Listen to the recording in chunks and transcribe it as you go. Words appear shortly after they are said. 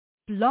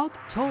Blog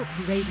Talk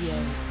Radio.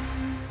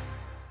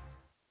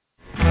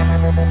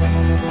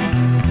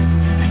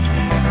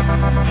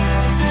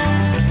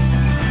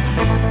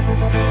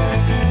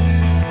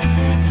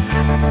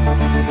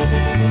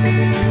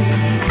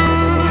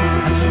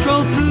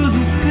 Stroll through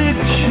the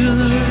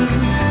pictures,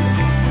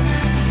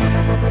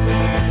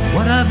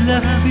 what I've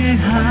left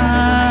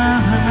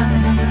behind.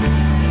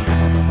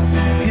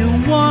 Here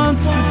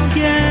once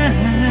again,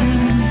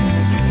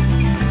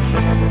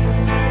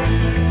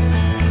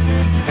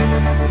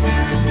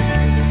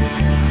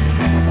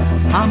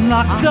 I'm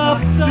locked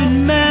up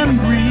in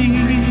memories,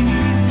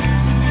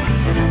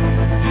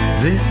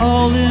 they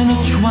all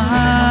intertwine.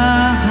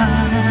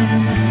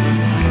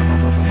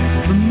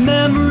 The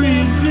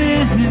memories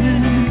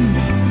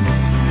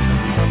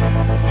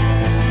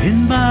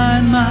in my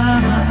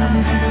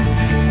mind.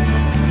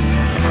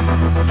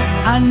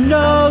 I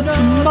know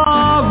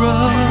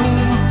tomorrow,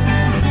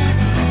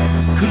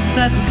 'cause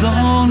that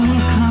dawn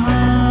will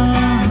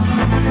come.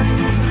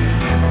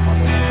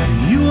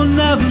 You will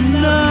never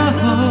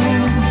know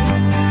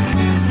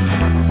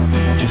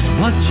just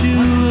what you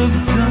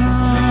have done.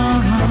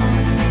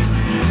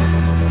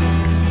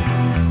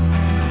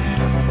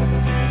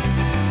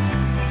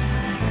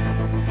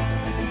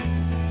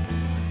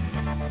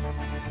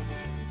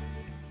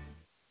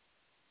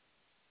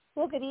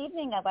 Well, good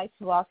evening. I'd like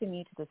to welcome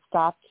you to the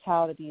Stop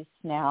Child Abuse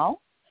Now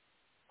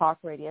talk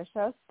radio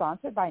show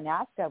sponsored by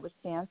NAASCA, which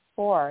stands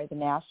for the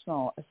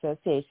National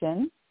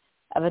Association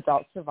of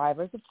Adult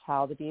Survivors of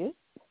Child Abuse.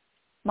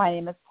 My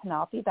name is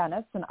Penelope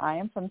Bennis, and I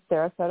am from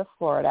Sarasota,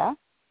 Florida.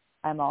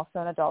 I'm also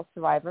an adult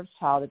survivor of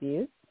child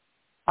abuse.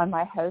 On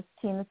my host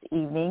team this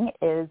evening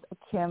is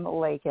Kim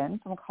Lakin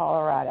from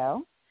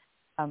Colorado.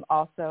 I'm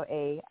also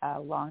a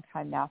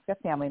longtime NAASCA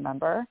family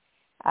member.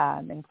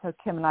 And so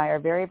Kim and I are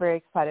very, very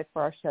excited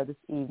for our show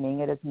this evening.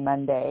 It is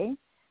Monday,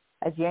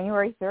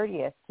 January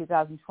 30th,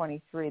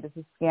 2023. This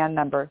is scan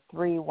number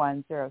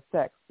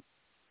 3106.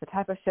 The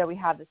type of show we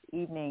have this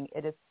evening,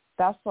 it is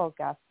special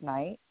guest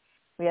night.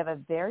 We have a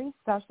very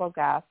special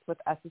guest with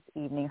us this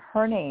evening.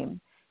 Her name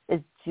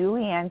is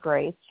Julianne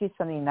Grace. She's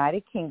from the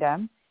United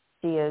Kingdom.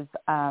 She is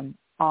on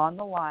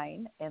the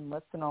line in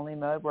listen-only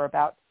mode. We're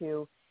about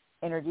to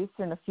introduce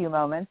her in a few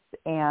moments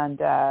and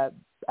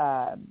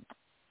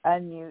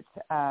unmute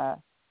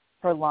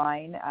her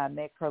line,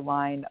 make her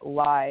line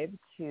live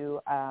to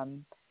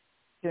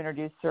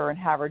introduce her and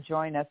have her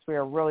join us. We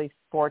are really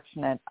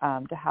fortunate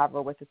to have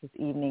her with us this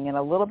evening. And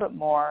a little bit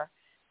more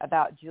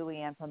about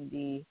Julianne from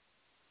the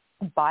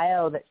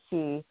bio that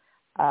she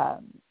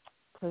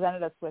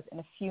presented us with in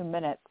a few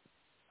minutes.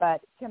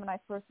 But Kim and I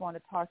first want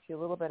to talk to you a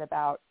little bit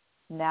about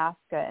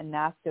NAASCA and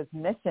NAASCA's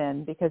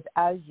mission, because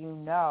as you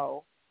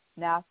know,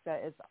 NAASCA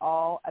is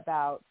all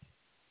about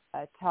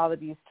child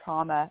abuse,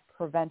 trauma,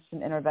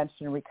 prevention,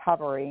 intervention, and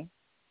recovery.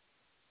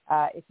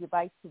 If you'd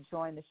like to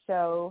join the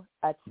show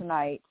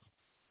tonight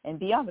and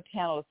be on the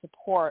panel to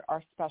support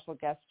our special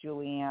guest,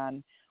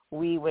 Julianne,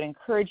 we would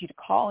encourage you to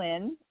call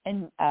in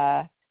and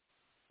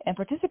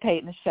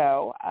participate in the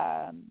show.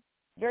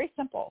 Very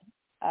simple.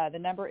 The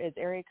number is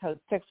area code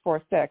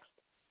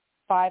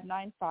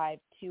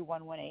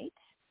 646-595-2118.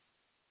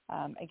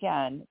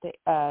 Again,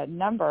 the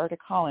number to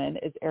call in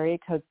is area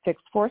code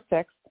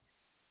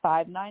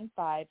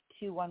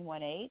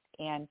 646-595-2118,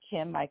 and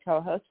Kim, my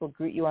co-host, will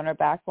greet you on our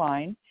back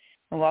line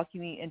and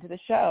welcome you into the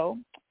show.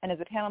 And as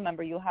a panel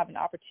member, you'll have an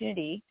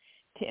opportunity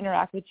to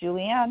interact with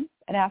Julianne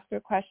and ask her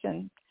a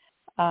question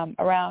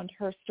around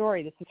her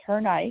story. This is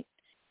her night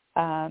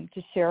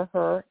to share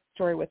her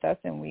story with us,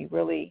 and we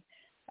really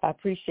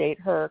appreciate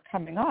her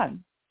coming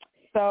on.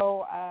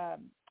 So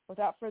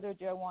without further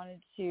ado, I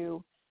wanted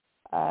to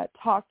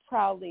talk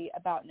proudly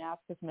about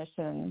NAASCA's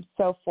mission. I'm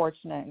so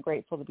fortunate and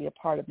grateful to be a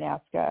part of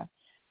NAASCA.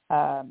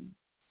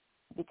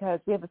 Because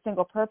we have a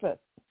single purpose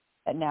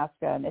at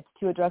NAASCA, and it's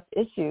to address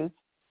issues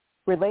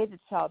related to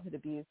childhood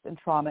abuse and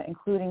trauma,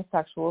 including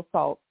sexual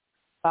assault,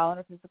 violent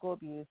or physical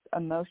abuse,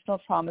 emotional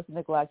traumas and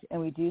neglect, and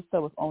we do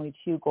so with only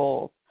two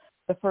goals.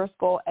 The first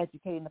goal,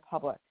 educating the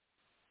public,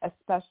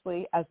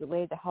 especially as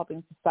related to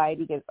helping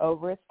society get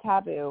over its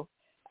taboo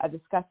of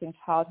discussing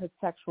childhood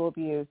sexual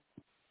abuse.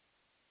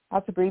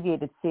 That's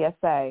abbreviated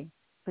CSA,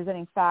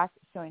 presenting facts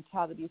showing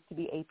child abuse to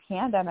be a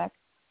pandemic,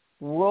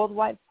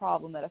 worldwide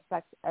problem that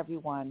affects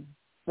everyone.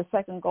 The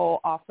second goal,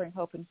 offering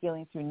hope and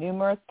healing through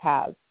numerous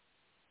paths,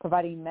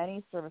 providing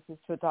many services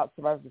to adult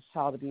survivors of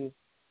child abuse,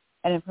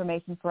 and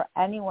information for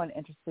anyone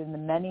interested in the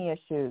many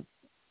issues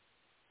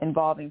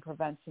involving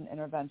prevention,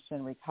 intervention,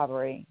 and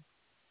recovery.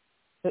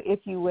 So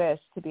if you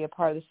wish to be a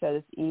part of the show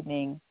this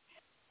evening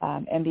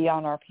and be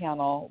on our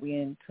panel, we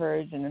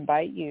encourage and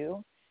invite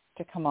you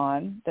to come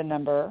on. The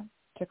number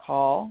to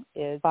call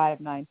is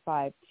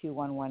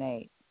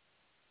 595-2118.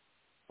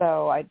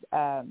 So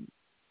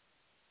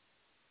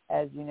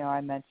as you know,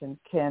 I mentioned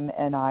Kim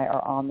and I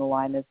are on the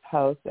line as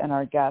hosts, and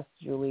our guest,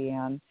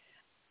 Julianne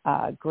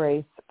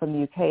Grace from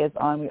the UK, is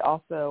on. We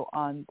also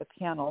on the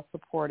panel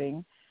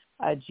supporting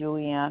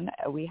Julianne.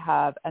 We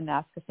have a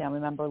NAASCA family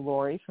member,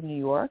 Lori, from New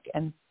York,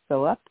 and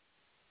Philip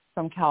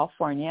from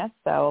California,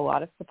 so a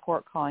lot of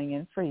support calling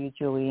in for you,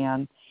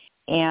 Julianne.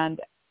 And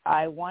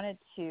I wanted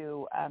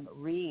to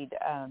read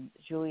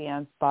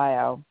Julianne's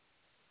bio.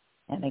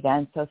 And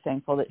again, so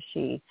thankful that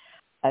she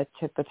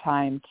took the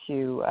time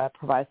to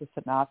provide a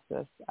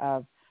synopsis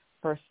of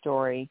her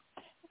story.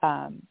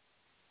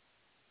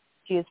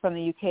 She is from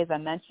the UK, as I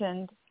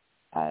mentioned.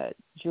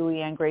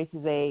 Julianne Grace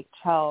is a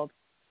child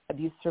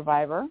abuse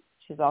survivor.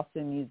 She's also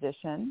a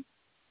musician.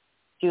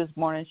 She was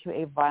born into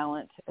a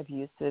violent,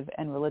 abusive,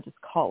 and religious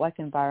cult-like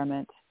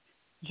environment.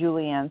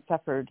 Julianne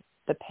suffered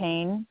the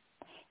pain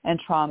and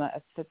trauma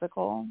of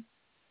physical,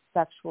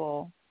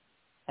 sexual,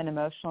 and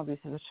emotional abuse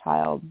as a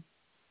child.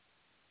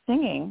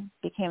 Singing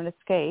became an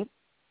escape,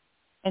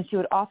 and she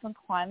would often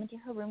climb into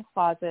her room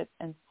closet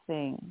and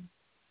sing.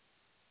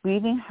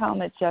 Leaving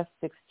home at just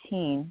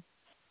 16,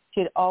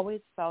 she had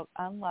always felt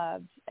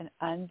unloved and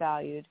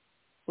unvalued,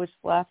 which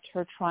left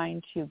her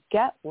trying to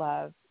get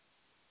love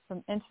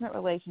from intimate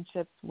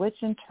relationships,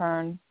 which in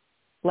turn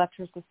left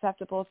her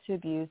susceptible to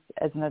abuse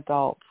as an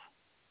adult.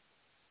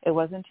 It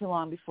wasn't too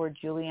long before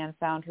Julianne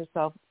found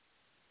herself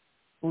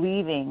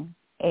leaving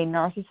a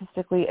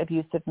narcissistically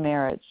abusive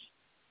marriage.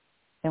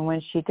 And when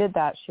she did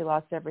that, she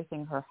lost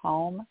everything, her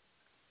home,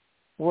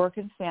 work,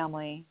 and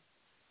family,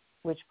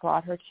 which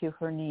brought her to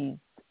her knees.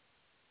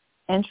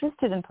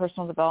 Interested in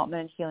personal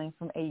development and healing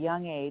from a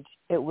young age,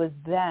 it was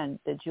then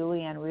that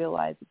Julianne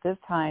realized at this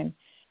time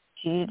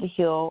she needed to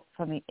heal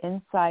from the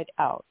inside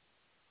out.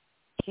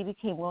 She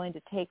became willing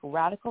to take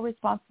radical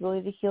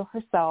responsibility to heal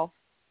herself,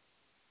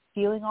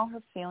 feeling all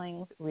her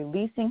feelings,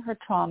 releasing her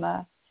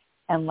trauma,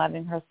 and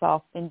loving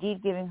herself,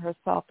 indeed giving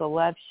herself the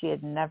love she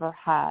had never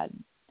had.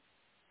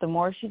 The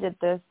more she did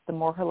this, the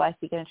more her life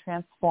began to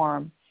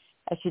transform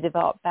as she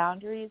developed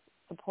boundaries,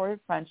 supported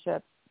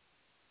friendships,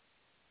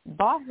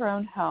 bought her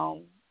own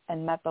home,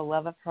 and met the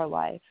love of her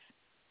life.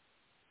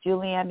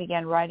 Julianne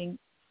began writing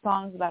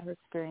songs about her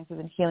experiences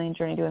and healing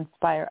journey to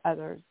inspire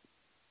others.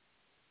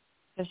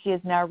 So she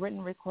has now written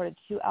and recorded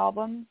 2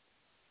 albums.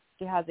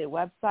 She has a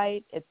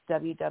website. It's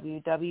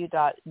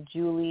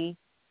www.julie,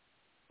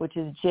 which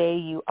is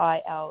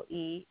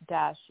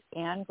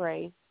JUILE-Anne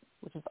Grace,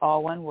 which is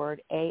all one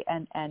word,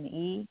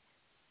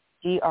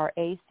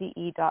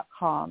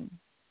 ANNEGRACE.com.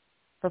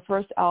 Her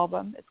first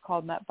album is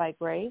called Met by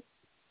Grace.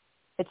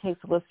 It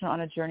takes a listener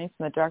on a journey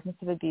from the darkness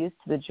of abuse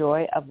to the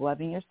joy of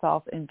loving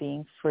yourself and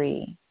being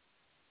free.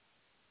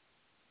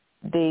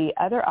 The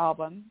other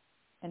album,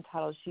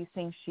 entitled She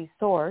Sings, She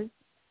Soars,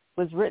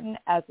 was written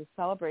as a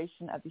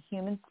celebration of the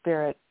human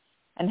spirit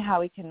and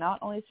how we can not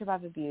only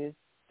survive abuse,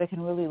 but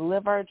can really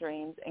live our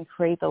dreams and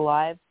create the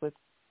lives with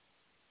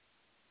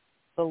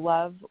the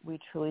love we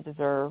truly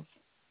deserve.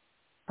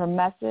 Her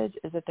message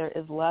is that there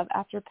is love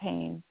after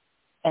pain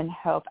and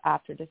hope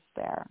after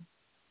despair.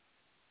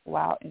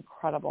 Wow,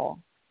 incredible.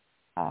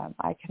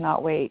 I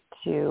cannot wait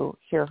to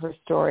hear her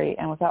story.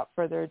 And without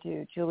further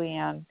ado,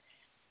 Julianne,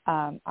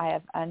 I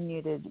have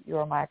unmuted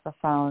your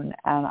microphone,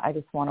 and I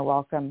just want to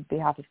welcome, on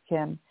behalf of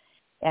Kim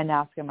and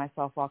Nasca and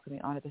myself, welcome you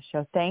onto the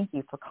show. Thank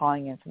you for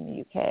calling in from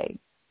the UK.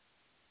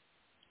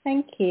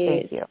 Thank you.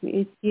 Thank you.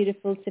 It's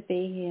beautiful to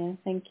be here.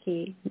 Thank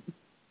you.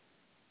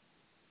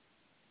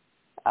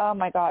 Oh,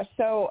 my gosh.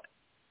 So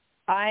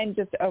I'm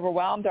just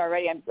overwhelmed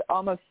already. I'm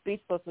almost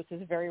speechless, which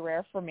is very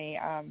rare for me.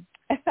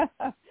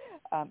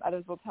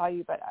 Others will tell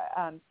you, but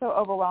I'm so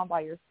overwhelmed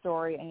by your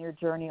story and your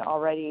journey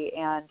already.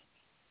 And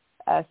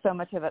so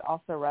much of it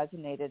also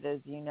resonated. As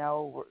you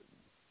know,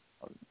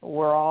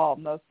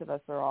 most of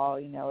us are all,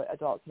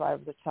 adult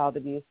survivors of child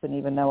abuse. And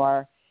even though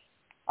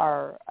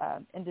our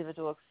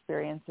individual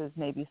experiences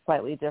may be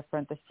slightly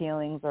different, the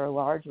feelings are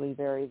largely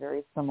very,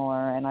 very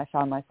similar. And I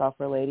found myself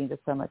relating to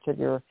so much of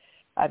your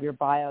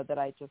bio that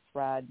I just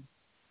read.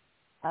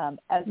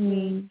 As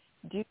we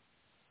do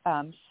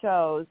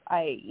shows,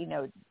 as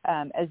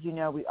you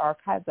know, we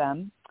archive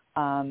them.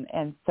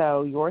 And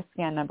so your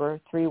scan number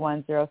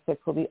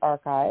 3106 will be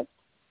archived.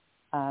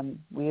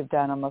 We have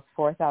done almost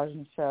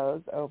 4,000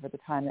 shows over the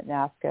time that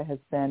NAASCA has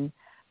been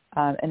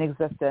in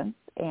existence,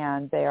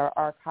 and they are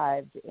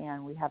archived,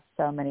 and we have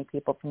so many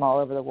people from all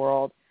over the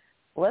world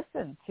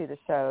listen to the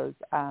shows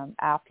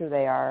after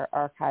they are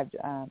archived,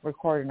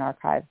 recorded and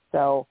archived.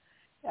 So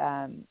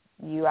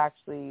you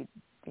actually,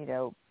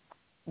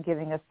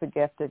 giving us the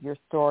gift of your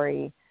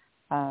story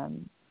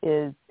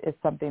is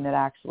something that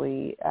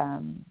actually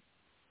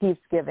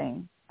keeps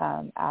giving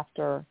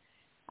after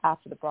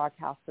the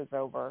broadcast is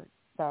over.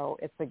 So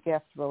it's a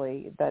gift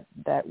really that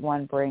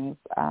one brings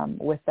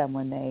with them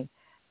when they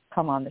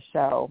come on the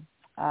show.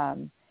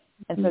 And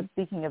so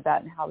speaking of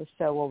that and how the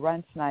show will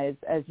run tonight,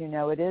 as you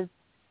know, it is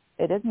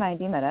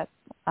 90 minutes,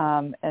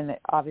 and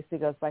it obviously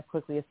goes by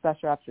quickly,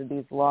 especially after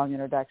these long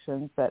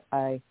introductions that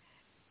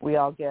we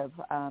all give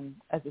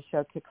as the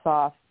show kicks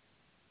off.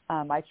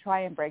 I try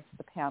and break to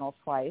the panel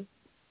twice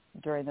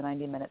during the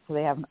 90 minutes so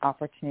they have an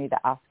opportunity to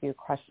ask you a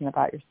question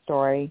about your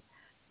story.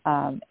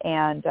 And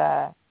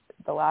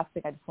the last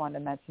thing I just wanted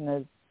to mention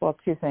is, well,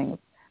 2 things.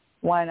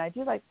 One, we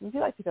do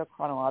like to go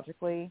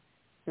chronologically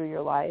through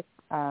your life,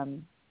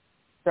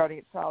 starting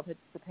at childhood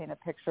to paint a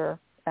picture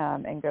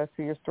and go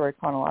through your story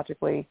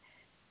chronologically,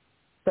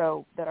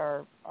 so that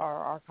our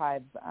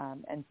archives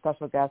and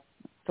special guest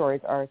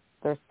stories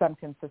there's some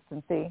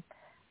consistency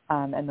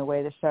in the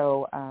way the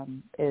show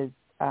is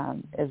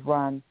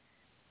run.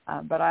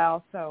 But I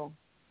also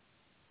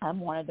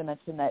wanted to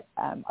mention that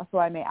so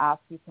I may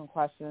ask you some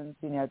questions,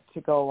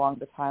 to go along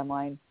the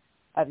timeline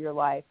of your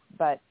life,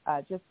 but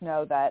just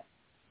know that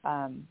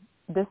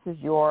this is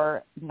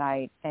your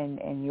night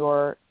and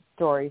your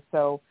story,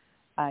 so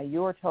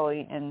you're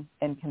totally in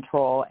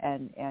control,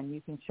 and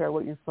you can share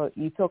what you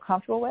feel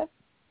comfortable with,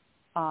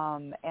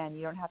 and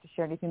you don't have to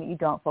share anything that you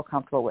don't feel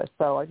comfortable with.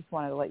 So I just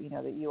wanted to let you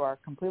know that you are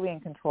completely in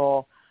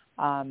control,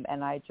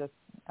 and I just,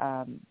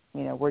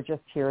 we're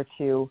just here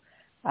to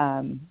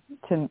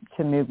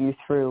move you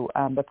through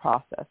the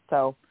process.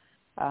 So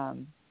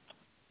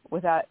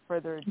without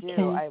further ado,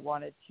 Okay. I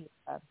wanted to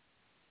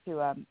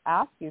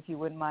ask you if you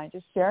wouldn't mind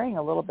just sharing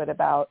a little bit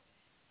about,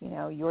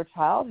 your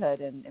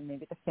childhood and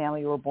maybe the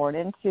family you were born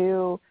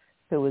into,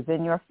 who was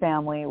in your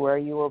family, where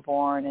you were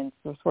born, and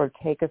sort of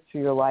take us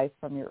through your life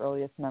from your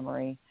earliest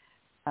memory,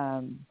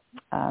 and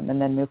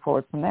then move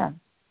forward from there.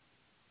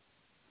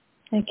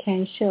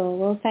 Okay, sure.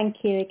 Well,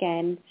 thank you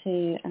again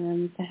to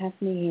have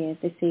me here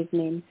this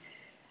evening.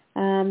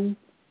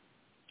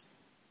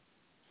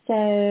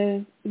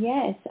 So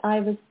yes,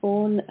 I was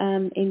born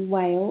in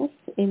Wales,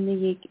 in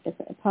the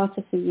UK, part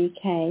of the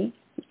UK.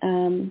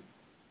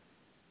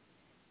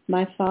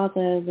 My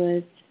father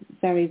was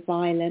very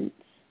violent.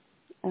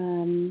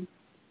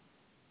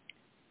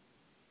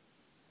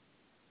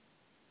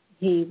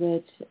 He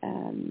would,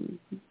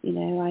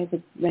 I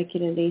would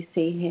regularly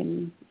see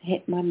him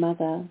hit my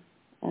mother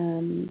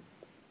and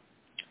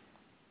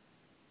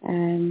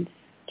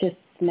just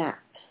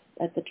snap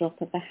at the drop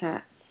of a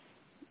hat.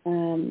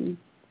 I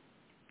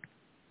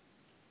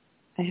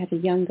had a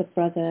younger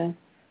brother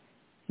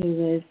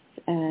who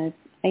was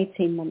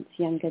 18 months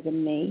younger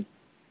than me.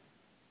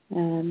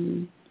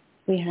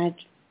 We had,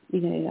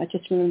 I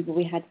just remember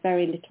we had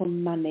very little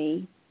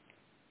money.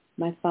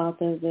 My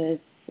father was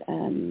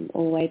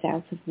always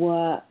out of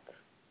work,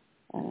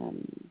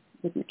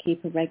 wouldn't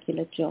keep a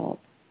regular job.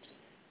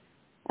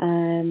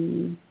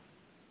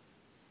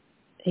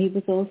 He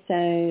was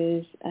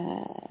also,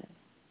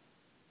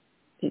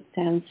 it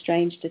sounds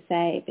strange to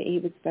say, but he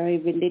was very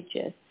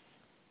religious.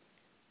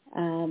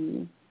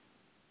 And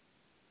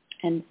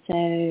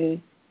so,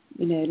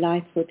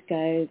 life would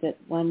go that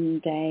one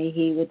day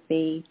he would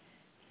be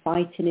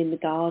fighting in the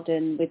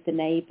garden with the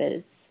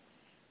neighbours.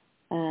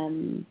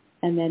 And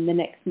then the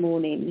next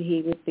morning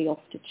he would be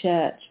off to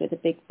church with a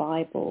big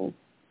Bible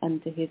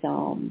under his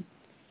arm.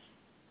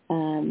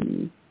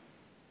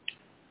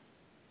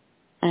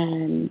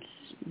 And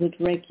would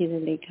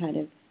regularly kind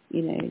of,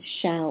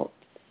 shout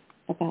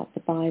about the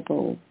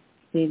Bible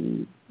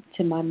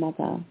to my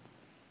mother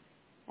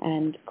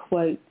and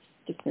quote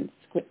different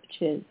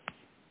scriptures.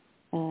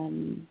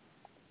 And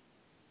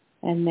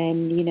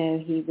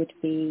then, he would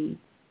be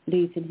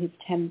losing his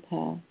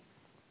temper,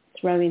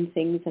 throwing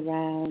things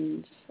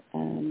around.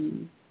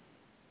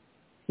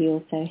 He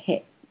also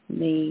hit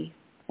me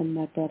and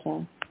my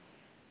brother.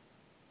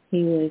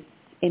 He was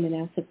in and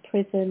out of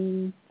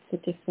prison for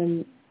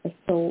different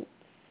assaults.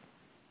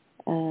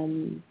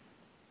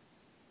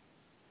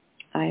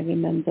 I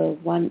remember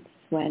once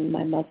when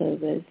my mother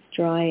was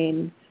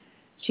drying,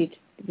 she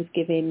was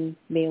giving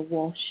me a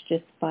wash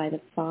just by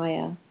the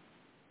fire,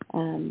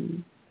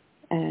 and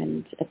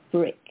a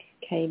brick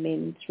came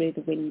in through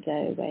the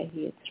window where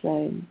he had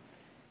thrown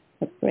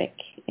a brick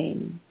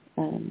in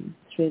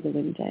through the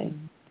window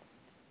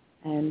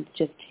and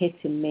just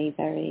hitting me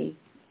very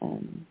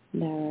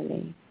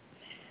narrowly.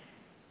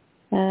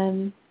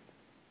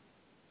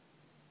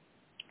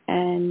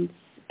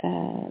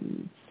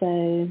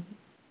 So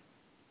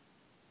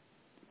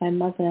my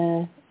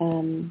mother,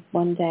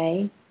 one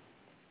day,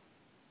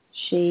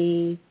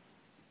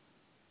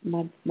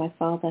 my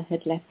father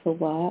had left for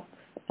work,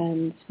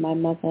 and my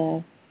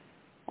mother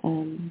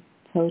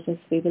told us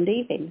we were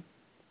leaving.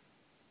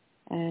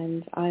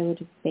 And I would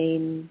have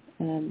been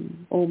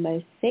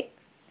almost 6,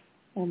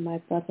 and my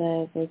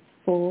brother was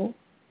 4.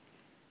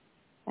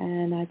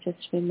 And I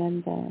just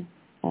remember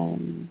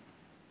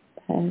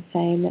her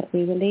saying that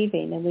we were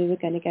leaving and we were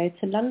going to go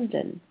to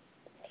London.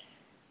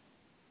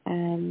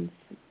 And,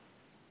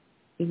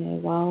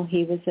 while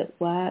he was at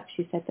work,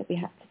 she said that we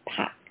had to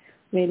pack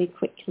really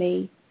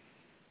quickly.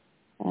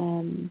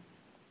 And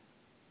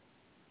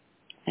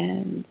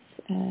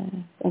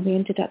we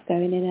ended up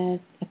going in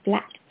a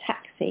black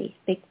taxi,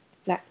 big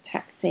black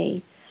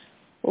taxi,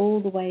 all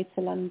the way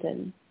to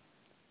London.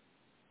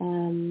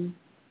 And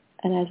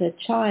as a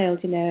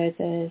child, as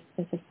a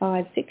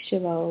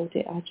 5-6-year-old,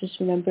 I just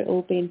remember it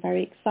all being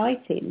very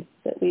exciting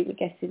that we were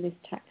getting this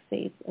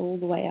taxi all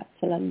the way up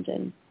to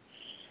London.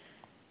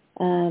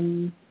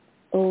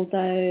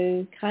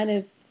 Although kind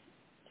of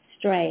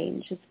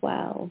strange as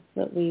well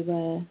that we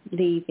were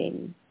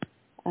leaving.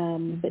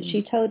 But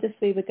she told us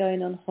we were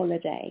going on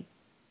holiday.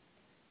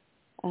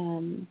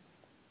 And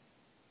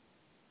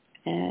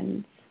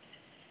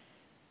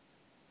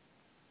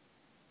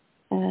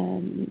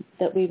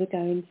that we were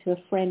going to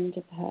a friend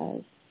of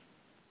hers.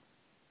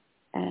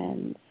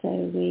 And so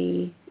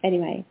we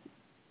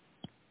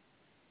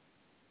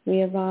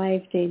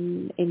arrived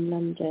in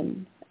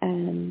London,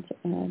 and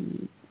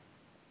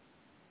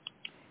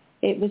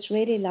it was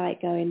really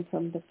like going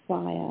from the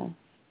fire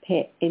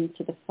pit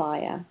into the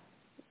fire.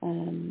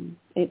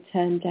 It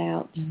turned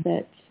out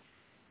that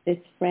this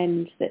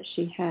friend that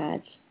she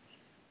had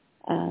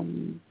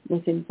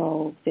was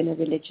involved in a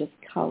religious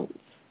cult.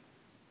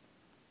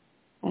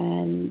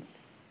 And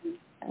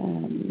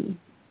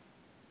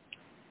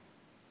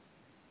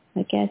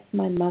I guess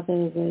my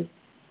mother was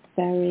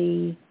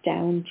very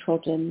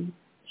downtrodden.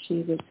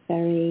 She was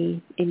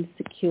very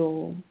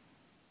insecure.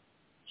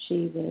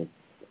 She was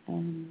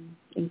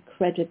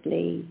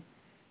incredibly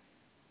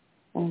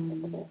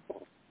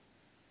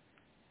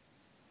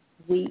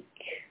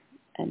weak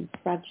and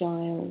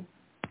fragile.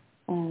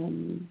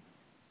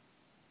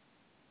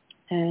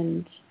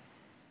 And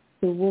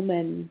the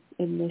woman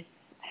in this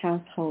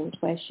household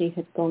where she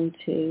had gone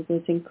to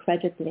was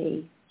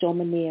incredibly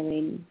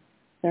domineering,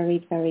 very,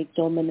 very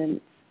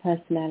dominant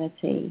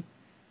personality.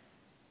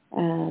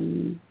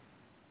 And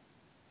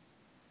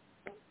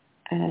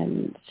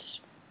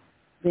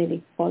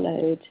really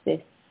followed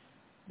this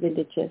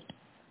religious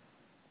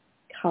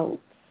cult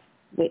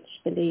which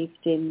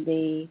believed in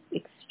the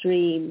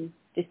extreme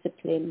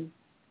discipline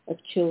of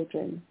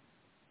children.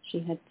 She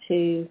had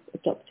 2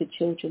 adopted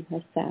children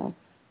herself.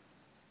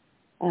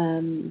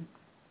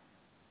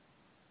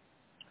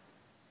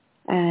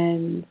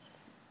 And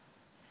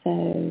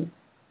so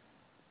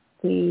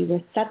we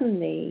were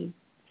suddenly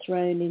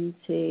thrown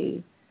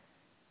into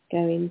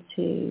going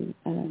to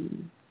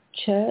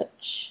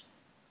church,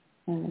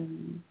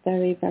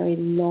 very, very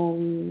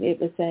long. It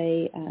was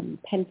a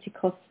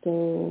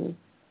Pentecostal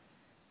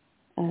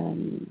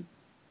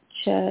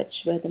church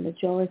where the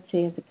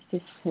majority of the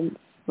participants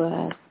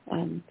were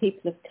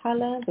people of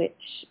colour,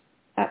 which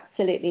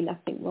absolutely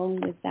nothing wrong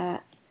with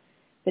that.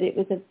 But it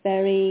was a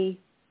very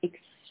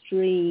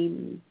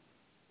extreme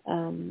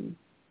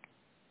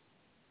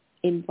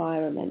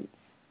environment,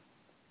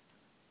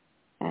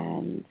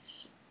 and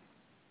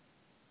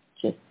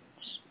just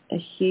a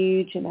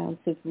huge amount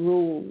of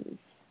rules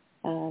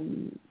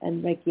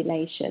and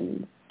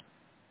regulations,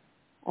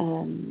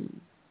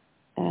 and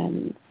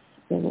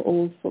there were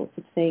all sorts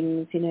of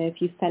things. You know,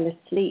 if you fell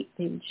asleep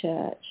in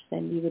church,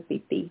 then you would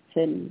be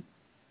beaten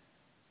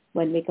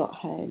when we got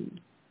home.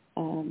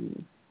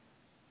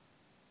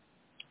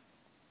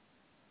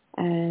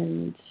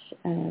 And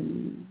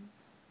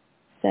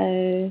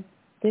so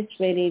this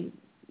really,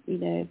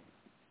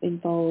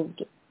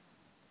 involved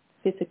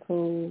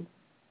physical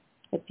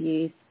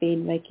abuse,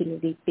 being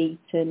regularly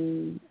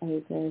beaten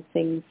over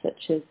things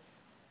such as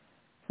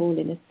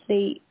falling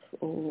asleep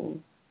or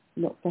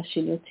not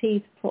brushing your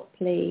teeth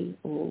properly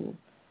or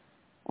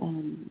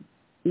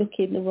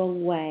looking the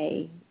wrong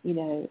way.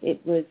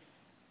 It was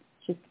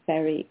just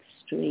very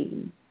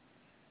extreme.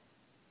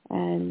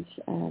 And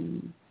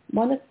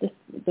one of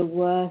the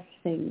worst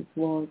things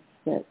was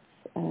that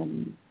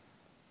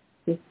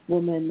this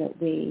woman that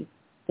we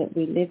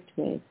lived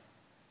with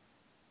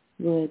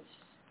would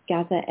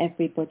gather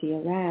everybody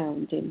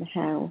around in the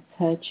house,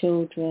 her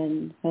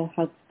children, her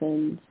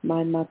husband,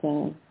 my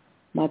mother,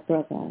 my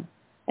brother.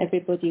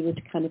 Everybody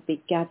would kind of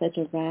be gathered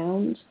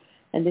around,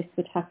 and this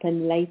would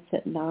happen late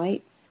at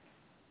night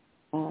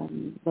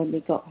when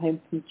we got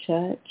home from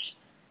church,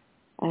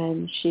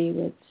 and she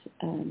would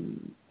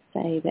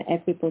say that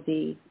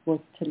everybody was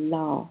to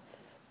laugh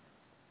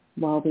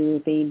while we were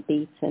being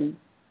beaten.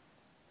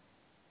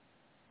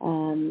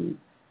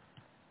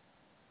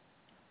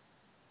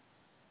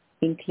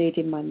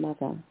 Including my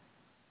mother.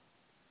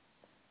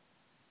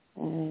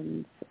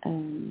 And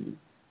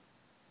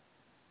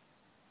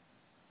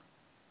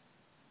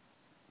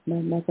my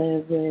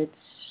mother would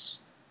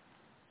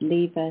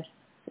leave us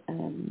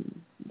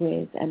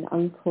with an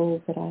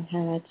uncle that I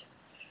had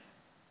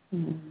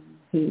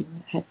who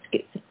had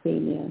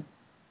schizophrenia.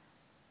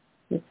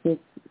 This was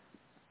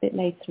a bit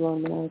later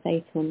on when I was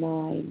 8 or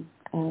 9,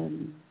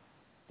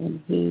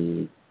 and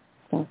he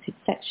started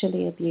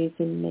sexually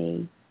abusing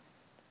me.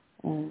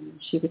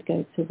 She would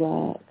go to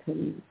work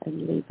and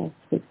leave us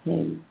with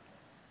him,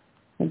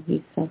 and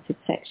he started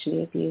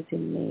sexually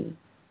abusing me.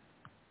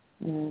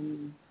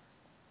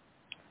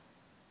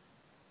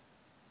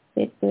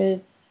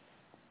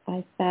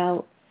 I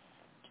felt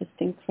just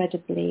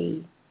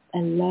incredibly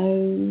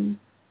alone.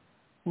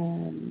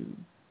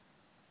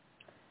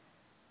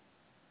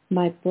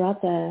 My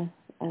brother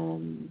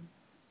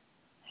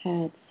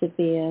had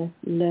severe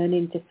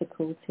learning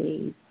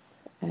difficulties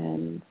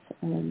and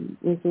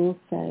was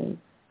also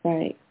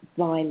very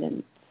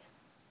violent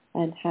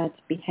and had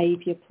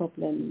behaviour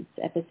problems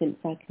ever since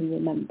I can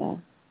remember.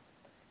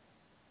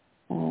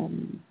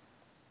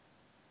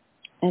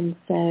 And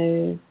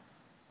so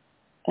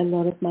a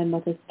lot of my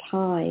mother's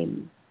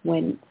time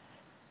went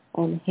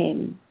on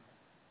him,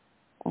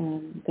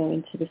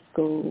 going to the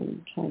school,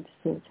 trying to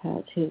sort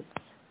out his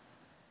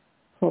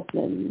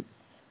problems.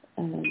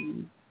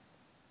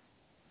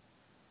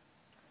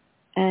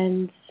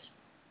 And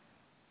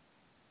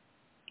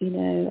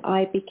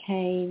I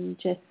became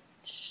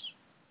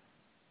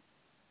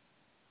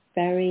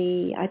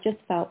I just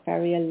felt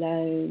very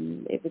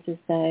alone. It was as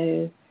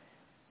though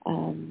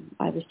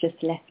I was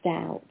just left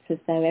out, as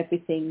though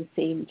everything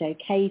seemed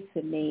okay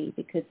for me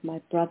because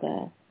my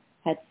brother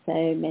had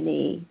so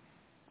many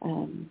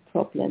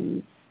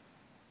problems.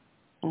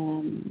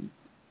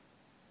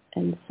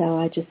 And so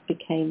I just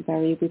became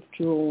very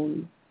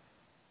withdrawn.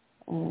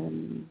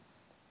 And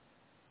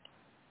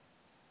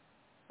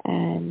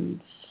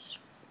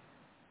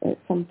at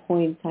some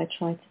point I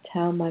tried to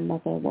tell my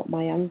mother what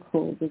my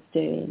uncle was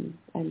doing,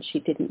 and she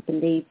didn't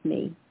believe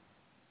me.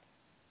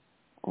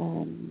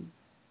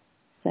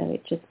 So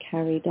it just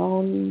carried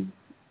on.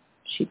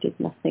 She did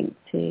nothing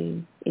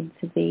to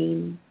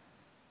intervene.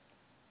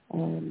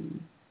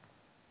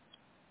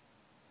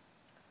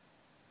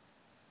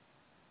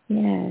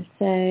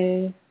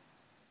 So...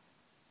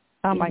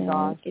 Oh, my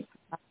gosh.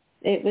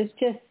 It was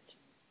just,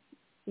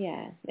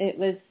 it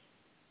was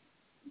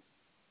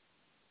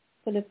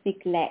full of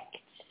neglect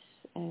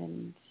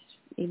and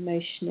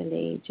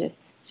emotionally just,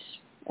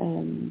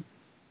 I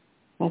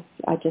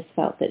just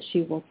felt that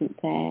she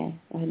wasn't there.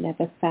 I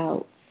never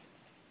felt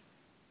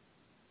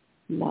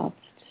loved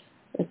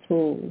at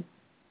all.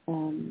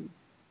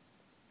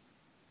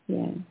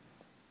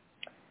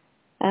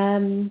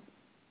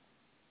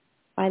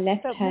 I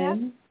left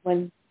home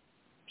when,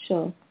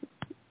 sure.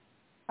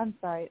 I'm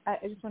sorry. I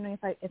just wondering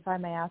if I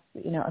may ask,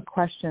 a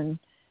question,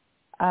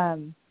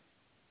 and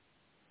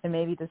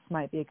maybe this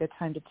might be a good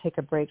time to take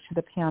a break to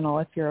the panel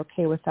if you're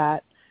okay with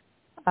that.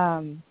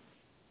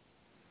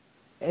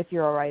 If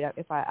you're all right,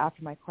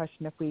 after my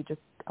question, if we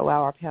just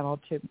allow our panel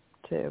to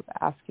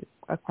ask you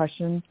a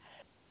question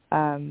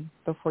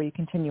before you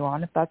continue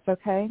on, if that's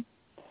okay.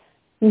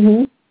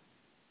 Mm-hmm.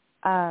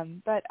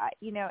 But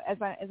as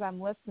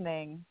I'm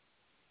listening,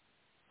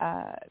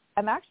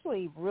 I'm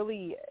actually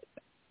really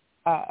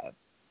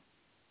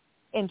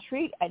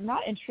intrigued,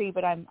 not intrigued,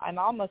 but I'm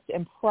almost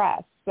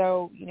impressed.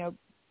 So,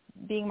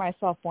 being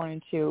myself was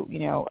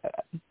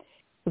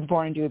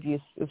born into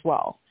abuse as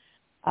well.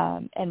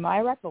 And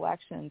my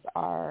recollections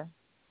are,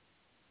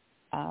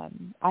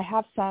 I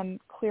have some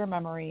clear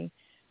memory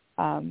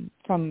from,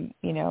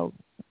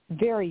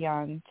 very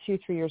young,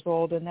 2-3 years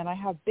old, and then I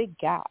have big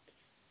gaps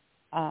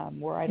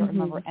where I don't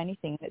remember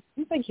anything. It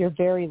seems like you're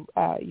very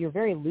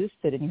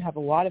lucid, and you have a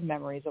lot of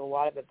memories of a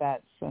lot of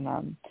events.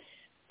 And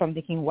so I'm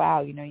thinking, wow,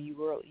 you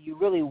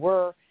really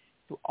were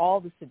through all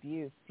this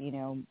abuse,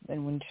 and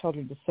when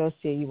children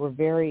dissociate, you were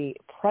very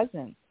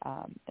present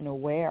and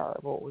aware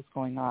of what was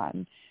going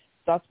on.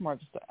 So that's more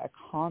just a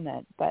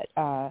comment. But,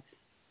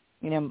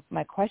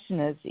 my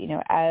question is,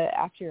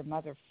 after your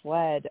mother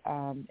fled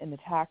in the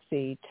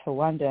taxi to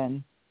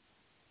London,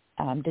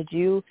 did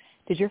your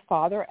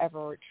father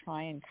ever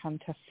try and come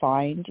to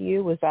find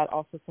you? Was that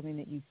also something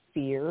that you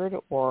feared,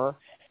 or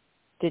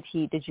did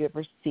you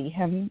ever see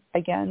him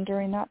again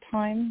during that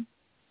time?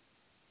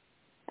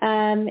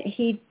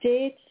 He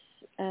did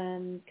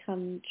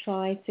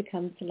try to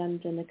come to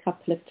London a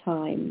couple of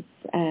times,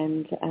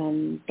 and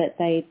but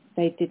they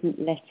didn't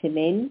let him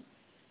in.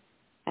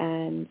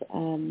 And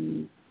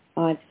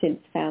I've since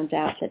found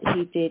out that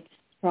he did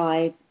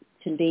try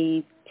to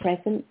leave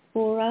presents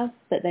for us,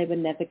 but they were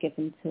never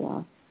given to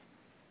us.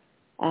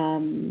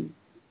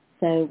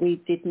 So we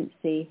didn't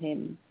see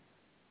him.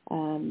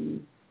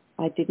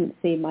 I didn't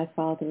see my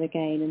father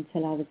again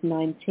until I was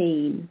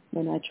 19,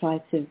 when I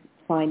tried to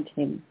find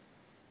him.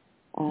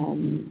 So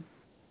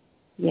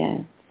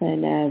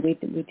no, we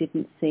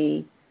didn't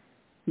see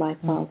my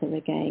father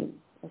again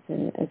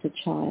as a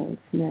child.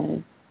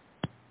 No.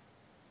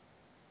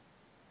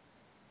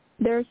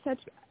 There's such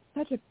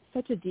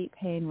a deep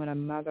pain when a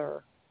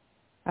mother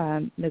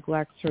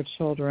neglects her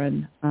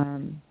children,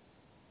 and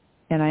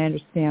I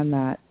understand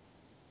that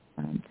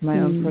from my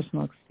own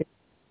personal experience.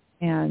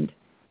 And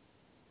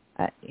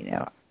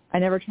I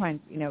never try and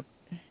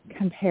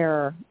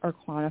compare or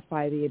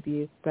quantify the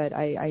abuse, but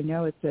I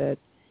know it's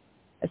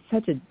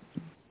such a,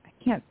 I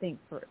can't think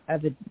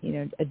of a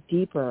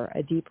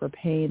deeper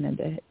pain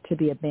than to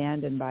be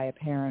abandoned by a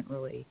parent,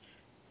 really,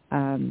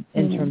 in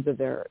terms of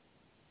their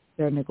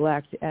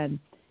neglect. And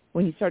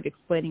when you started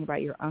explaining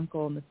about your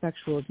uncle and the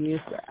sexual abuse,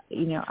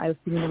 I was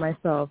thinking to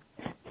myself,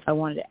 I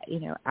wanted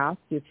to ask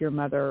you if your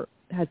mother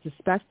had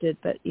suspected,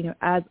 but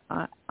as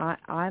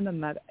I'm a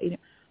mother,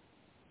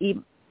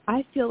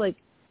 I feel like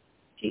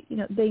you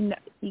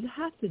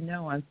have to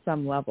know on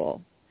some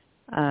level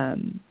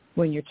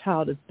when your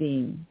child is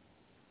being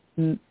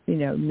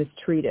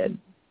mistreated,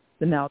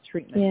 the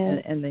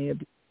maltreatment and the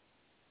abuse.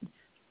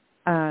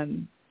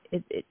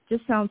 It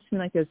just sounds to me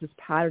like there's this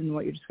pattern in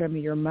what you're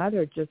describing. Your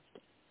mother just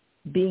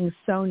being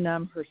so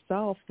numb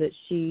herself that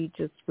she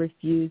just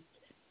refused.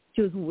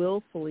 She was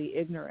willfully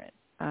ignorant,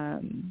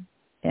 and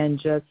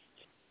just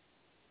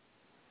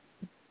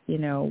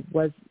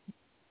was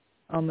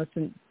almost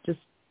just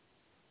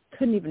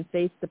couldn't even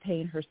face the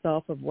pain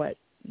herself of what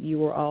you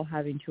were all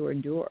having to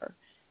endure.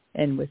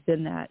 And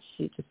within that,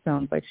 she just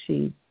sounds like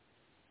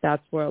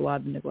that's where a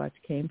lot of the neglect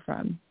came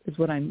from, is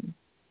what I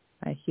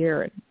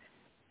hear.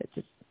 It's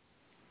just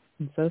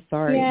I'm so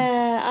sorry.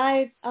 Yeah,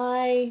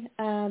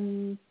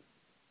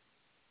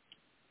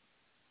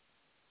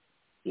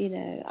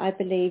 I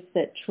believe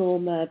that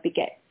trauma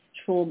begets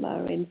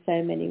trauma in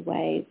so many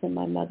ways, and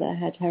my mother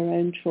had her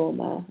own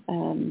trauma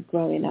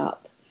growing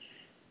up,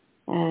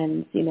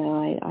 and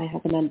I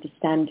have an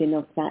understanding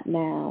of that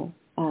now.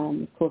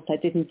 Of course, I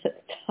didn't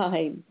at the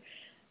time.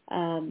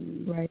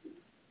 Right.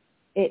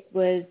 It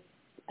was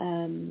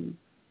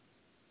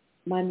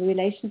my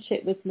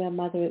relationship with my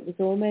mother. It was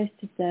almost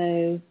as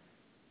though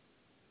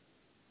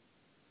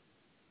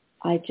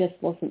I just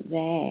wasn't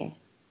there.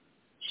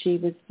 She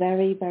was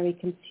very, very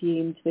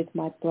consumed with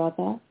my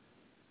brother.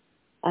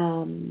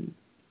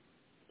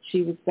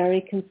 She was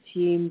very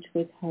consumed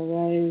with her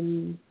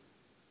own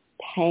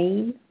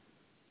pain.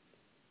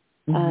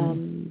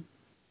 Mm-hmm.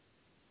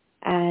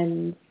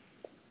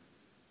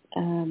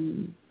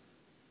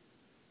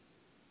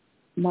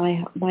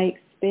 My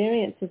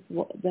experience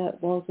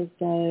that was as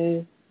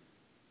though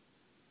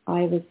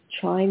I was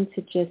trying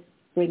to just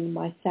bring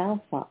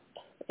myself up.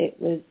 It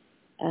was,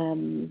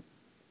 and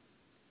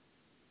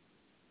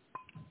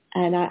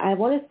I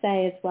want to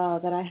say as well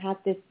that I had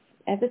this,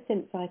 ever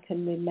since I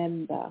can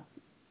remember,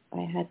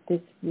 I had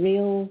this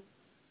real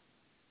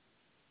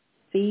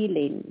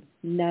feeling,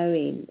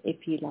 knowing,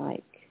 if you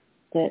like,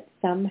 that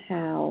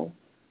somehow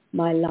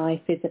my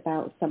life is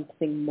about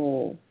something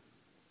more.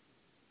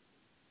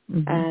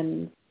 Mm-hmm.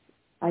 And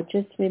I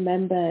just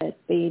remember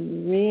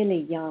being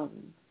really young.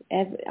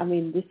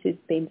 This has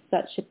been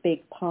such a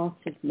big part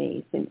of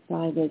me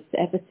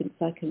ever since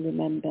I can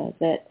remember,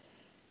 that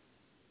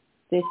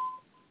this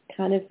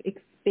kind of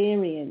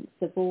experience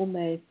of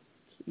almost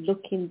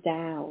looking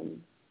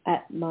down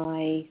at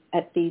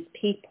these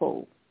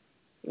people,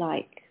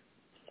 like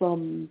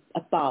from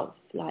above,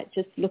 like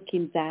just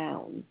looking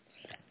down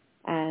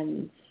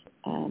and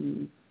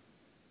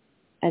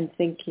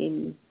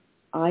thinking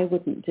I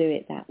wouldn't do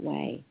it that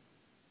way.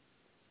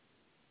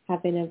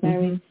 Having a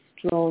very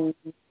strong,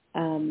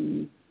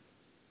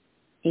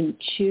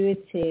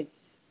 intuitive,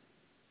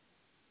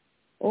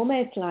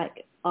 almost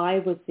like I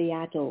was the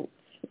adult,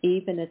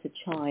 even as a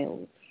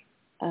child.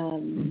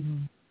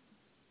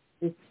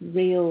 This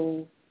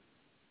real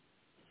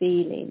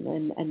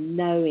feeling and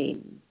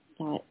knowing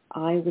that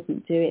I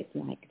wouldn't do it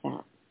like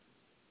that.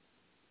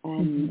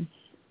 And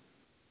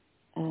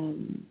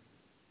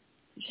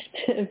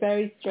just a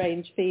very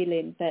strange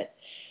feeling, but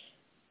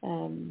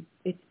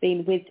it's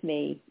been with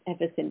me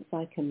ever since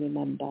I can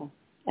remember.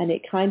 And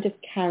it kind of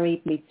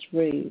carried me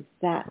through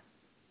that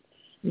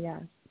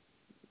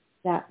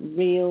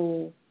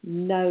real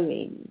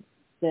knowing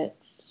that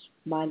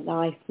my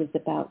life was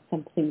about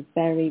something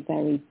very,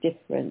 very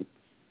different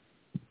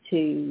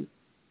to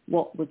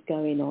what was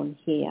going on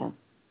here,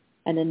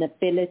 and an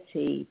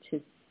ability to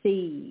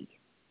see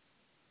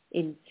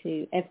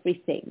into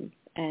everything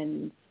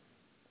and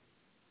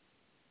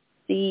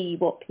see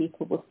what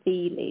people were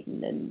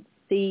feeling and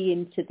see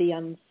into the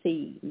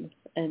unseen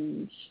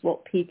and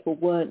what people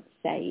weren't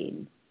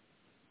saying.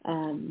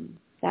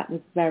 That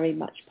was very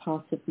much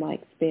part of my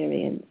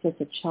experience as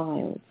a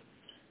child.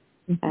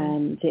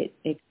 And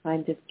it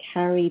kind of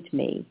carried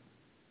me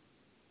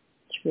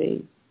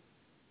through.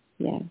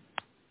 Yeah.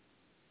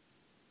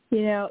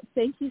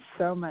 Thank you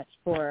so much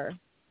for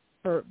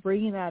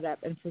bringing that up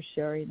and for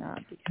sharing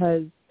that,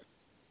 because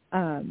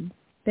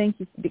thank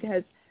you,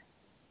 because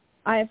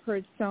I have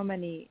heard so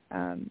many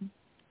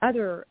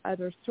other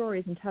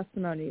stories and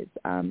testimonies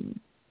on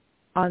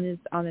the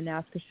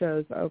NAASCA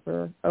shows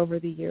over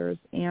the years,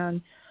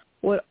 and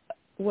what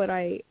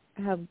I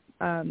have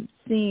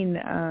seen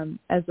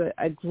as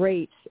a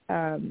great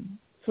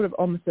sort of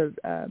almost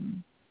a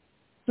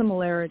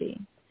similarity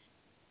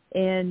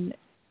in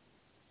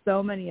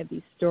so many of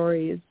these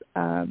stories,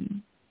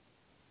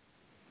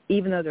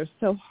 even though they're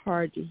so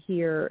hard to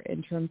hear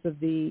in terms of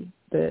the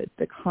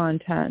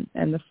content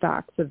and the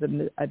facts of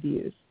the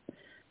abuse.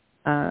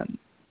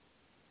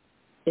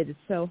 It is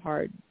so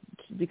hard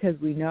because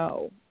we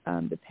know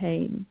the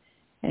pain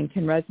and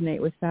can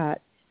resonate with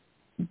that.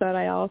 But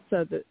I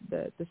also,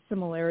 the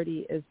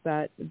similarity is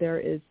that there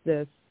is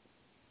this,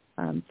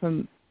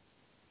 from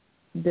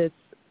this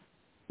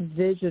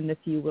vision, if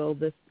you will,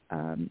 this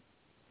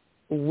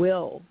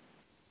will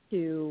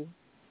to,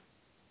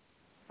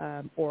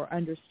 or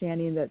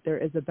understanding that there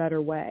is a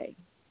better way,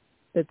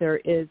 that there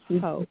is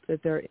hope,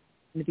 that there is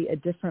going to be a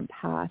different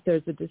path.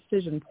 There's a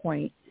decision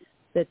point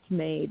that's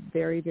made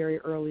very, very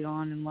early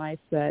on in life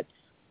that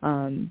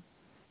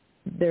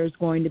there's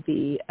going to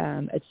be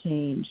a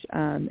change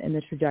in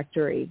the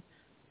trajectory,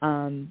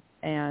 and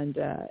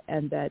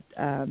that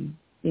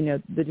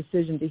the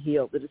decision to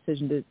heal, the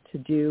decision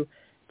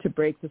to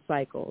break the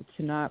cycle,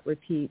 to not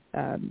repeat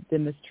the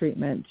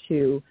mistreatment,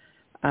 to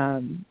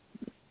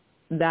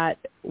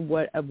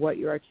what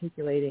you're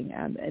articulating,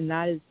 and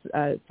that is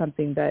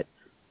something that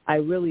I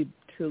really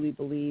truly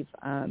believe.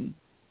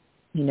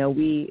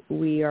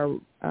 We are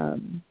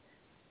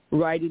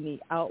writing the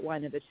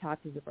outline of the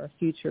chapters of our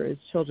future as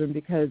children,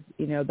 because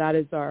that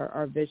is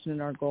our vision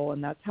and our goal,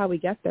 and that's how we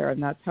get there,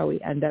 and that's how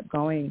we end up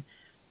going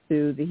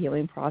through the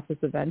healing process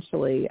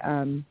eventually.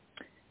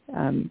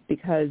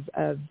 because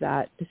of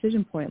that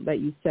decision point that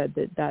you said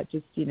that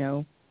just,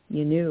 you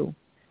knew.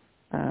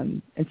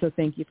 And so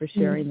thank you for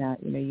sharing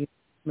that, you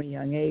from a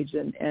young age.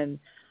 And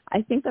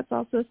I think that's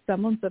also a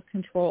semblance of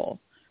control.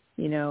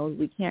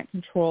 We can't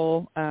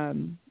control,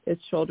 as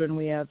children,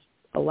 we have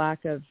a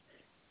lack of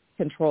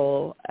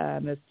control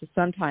as to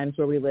sometimes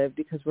where we live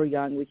because we're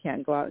young. We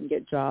can't go out and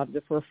get jobs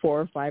if we're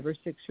 4 or 5 or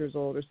 6 years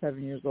old or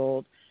 7 years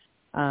old.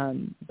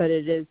 But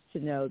it is to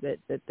know that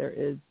there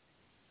is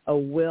a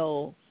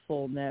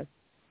willfulness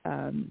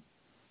and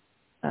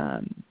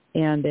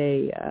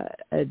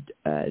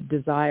a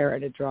desire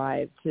and a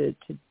drive to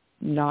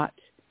not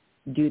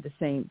do the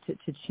same,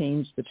 to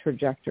change the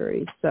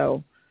trajectory.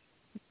 So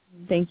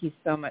thank you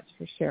so much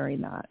for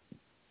sharing that.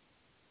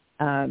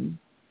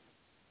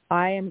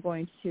 I am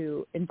going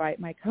to invite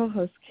my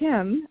co-host,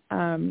 Kim,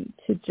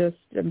 to just,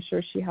 I'm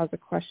sure she has a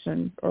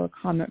question or a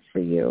comment for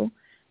you.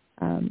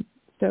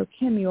 So,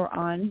 Kim, you're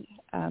on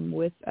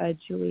with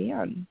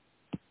Julianne.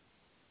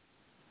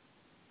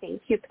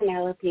 Thank you,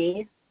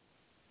 Penelope.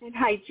 And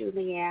hi,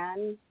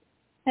 Julianne.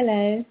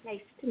 Hello.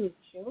 Nice to meet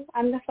you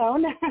on the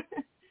phone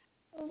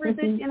over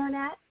the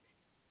internet.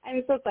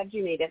 I'm so glad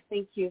you made it.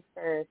 Thank you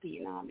for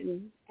being on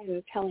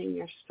and telling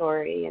your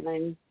story. And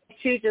I'm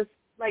too, just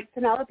like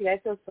Penelope, I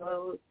feel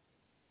so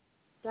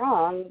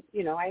strong.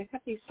 I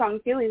have these strong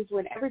feelings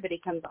when everybody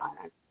comes on.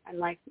 I'm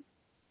like,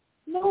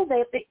 no,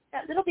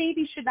 that little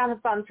baby should not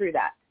have gone through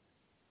that.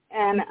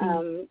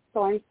 And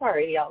so I'm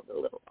sorry, all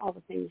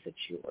the things that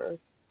you were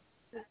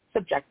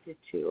subjected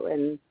to,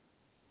 and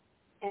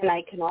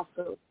I can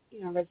also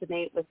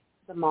resonate with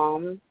the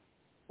mom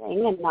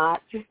thing and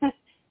not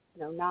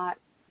not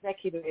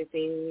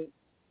recognizing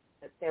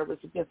that there was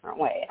a different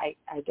way.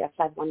 I guess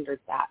I've wondered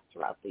that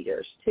throughout the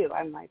years too.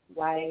 I'm like,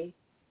 why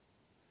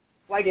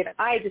did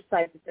I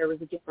decide that there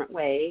was a different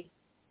way,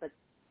 but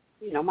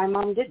my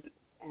mom didn't,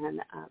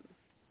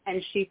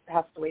 and she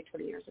passed away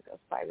 20 years ago,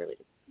 so I really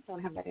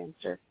don't have that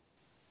answer.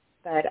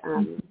 But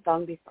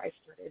long before I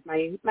started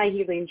my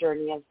healing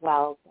journey as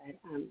well. But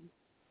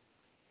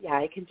yeah,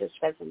 I can just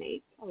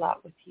resonate a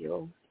lot with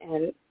you.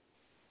 And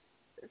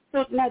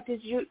so now,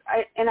 did you?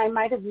 I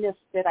might have missed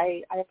it.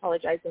 I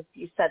apologize if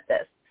you said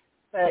this,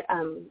 but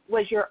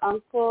was your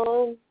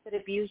uncle that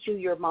abused you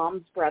your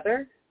mom's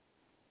brother?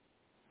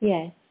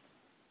 Yes.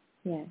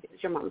 Yes. It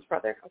was your mom's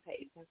brother.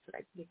 Okay, that's what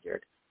I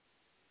figured.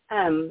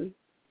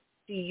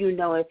 Do you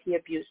know if he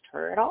abused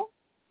her at all?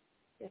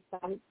 If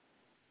that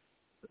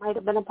might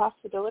have been a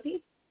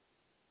possibility?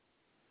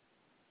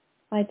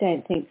 I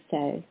don't think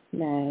so.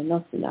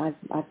 No, not.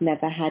 I've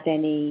never had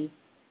any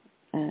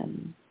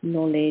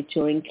knowledge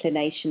or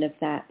inclination of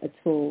that at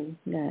all.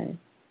 No.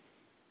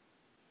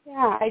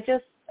 Yeah,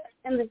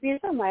 and the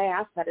reason why I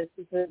asked that is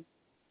because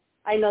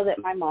I know that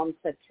my mom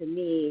said to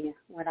me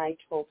when I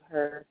told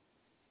her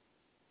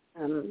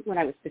when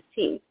I was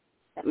 15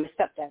 that my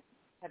stepdad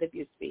had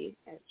abused me,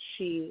 and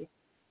she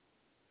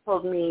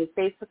told me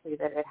basically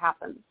that it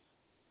happens.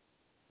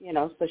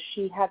 So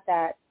she had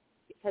that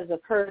because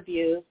of her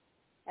abuse,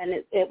 and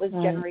it was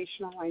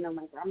generational. I know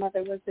my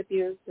grandmother was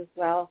abused as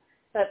well.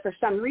 But for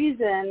some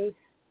reason,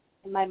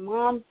 in my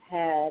mom's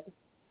head,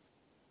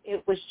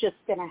 it was just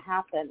going to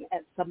happen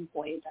at some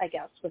point, I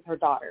guess, with her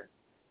daughter.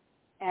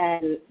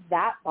 And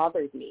that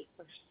bothered me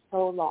for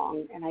so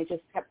long. And I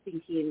just kept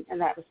thinking, and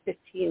that was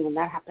 15 when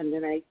that happened.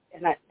 And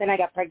then I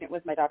got pregnant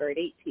with my daughter at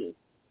 18.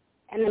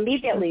 And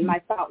immediately my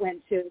thought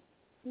went to,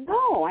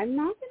 no, I'm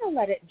not going to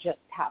let it just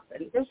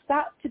happen. There's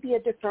got to be a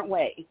different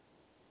way,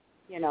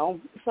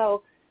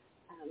 So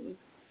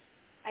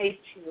I,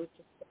 too,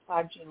 just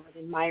applaud you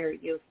and admire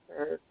you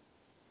for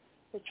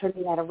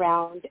turning that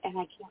around. And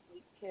I can't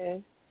wait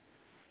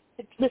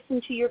to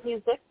listen to your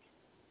music.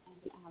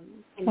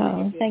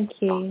 And thank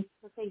you.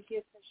 So thank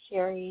you for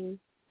sharing.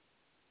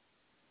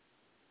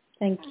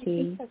 Thank you.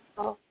 I think that's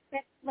all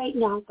right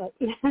now, but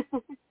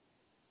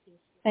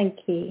thank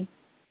you.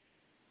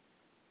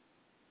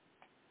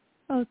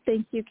 Oh,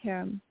 thank you,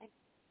 Kim.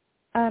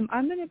 I'm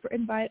going to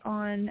invite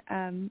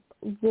on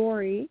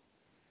Lori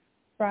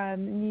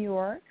from New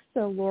York.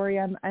 So, Lori,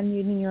 I'm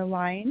unmuting your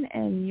line,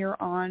 and you're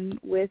on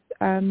with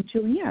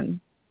Julianne.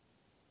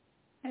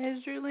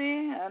 Hey,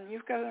 Julianne,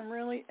 you've got a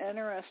really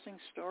interesting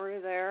story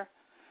there.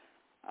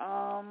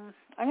 I'm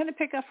going to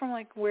pick up from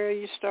where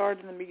you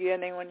started in the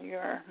beginning when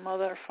your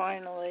mother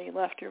finally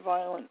left your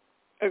violent,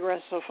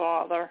 aggressive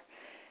father.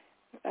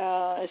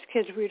 As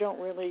kids, we don't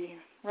really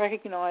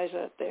recognize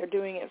that they're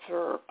doing it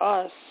for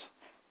us,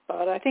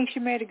 but I think she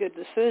made a good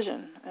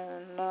decision.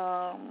 And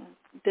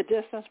the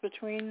distance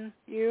between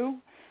you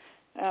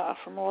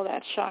from all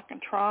that shock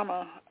and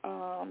trauma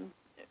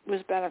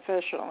was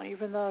beneficial,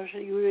 even though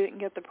you didn't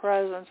get the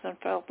presence and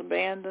felt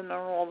abandoned and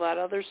all that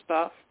other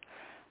stuff.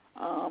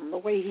 The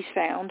way he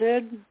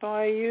sounded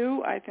by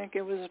you, I think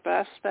it was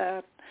best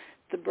that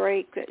the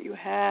break that you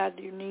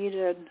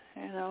needed,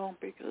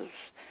 because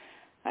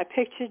I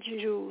pictured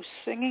you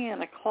singing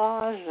in a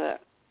closet,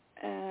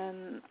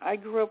 and I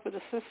grew up with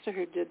a sister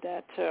who did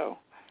that too.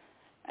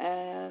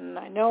 And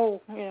I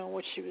know,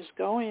 what she was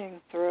going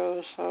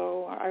through,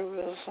 so I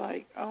was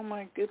like, oh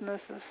my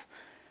goodness,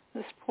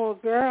 this poor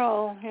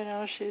girl,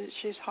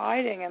 she's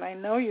hiding, and I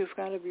know you've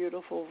got a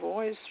beautiful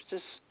voice,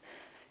 just,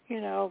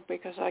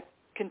 because I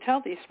can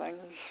tell these things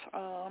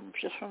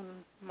just from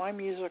my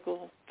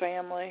musical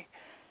family.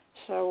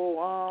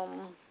 So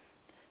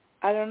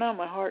I don't know,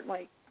 my heart,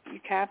 you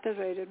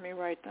captivated me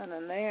right then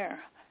and there.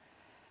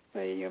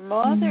 But your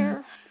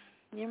mother,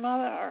 you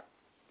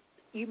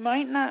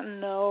might not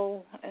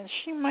know, and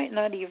she might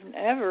not even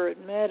ever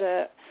admit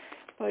it,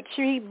 but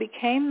she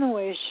became the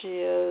way she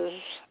is,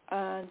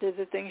 did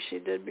the things she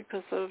did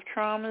because of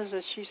traumas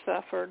that she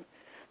suffered.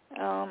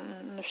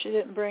 And if she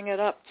didn't bring it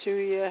up to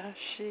you,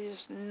 she's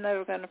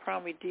never going to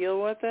probably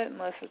deal with it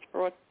unless it's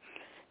brought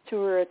to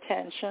her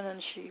attention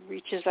and she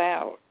reaches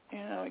out.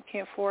 You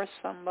can't force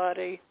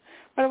somebody.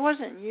 But it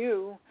wasn't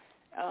you,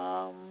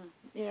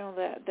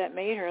 that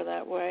made her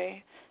that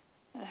way.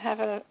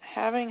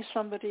 Having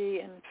somebody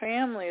in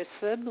family, a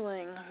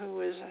sibling who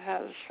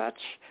has such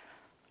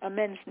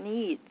immense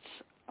needs,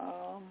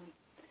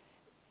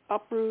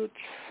 uproots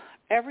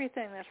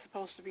everything that's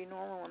supposed to be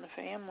normal in the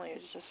family.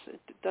 It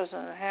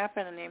doesn't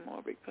happen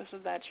anymore because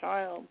of that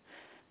child.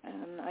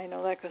 And I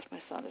know that because my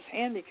son is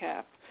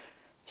handicapped.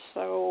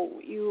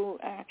 So you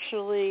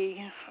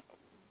actually,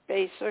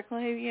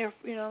 basically,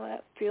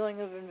 that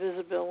feeling of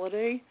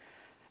invisibility,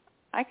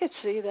 I could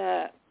see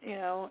that,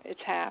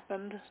 it's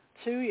happened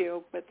to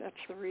you, but that's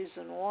the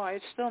reason why.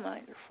 It's still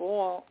not your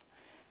fault.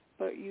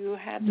 But you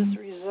had this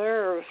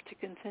reserve to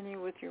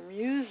continue with your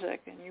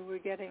music, and you were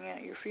getting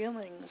at your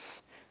feelings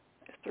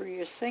through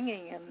your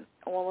singing and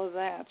all of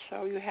that.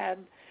 So you had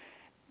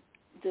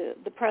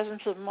the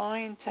presence of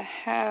mind to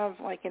have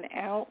like an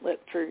outlet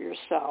for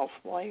yourself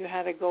while you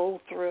had to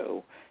go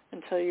through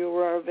until you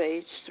were of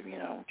age to,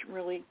 to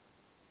really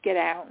get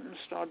out and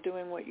start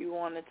doing what you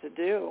wanted to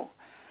do.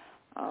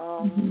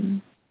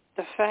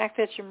 The fact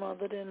that your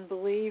mother didn't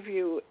believe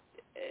you,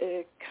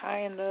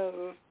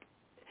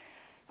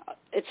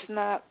 it's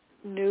not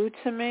new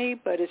to me,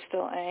 but it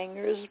still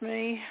angers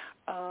me.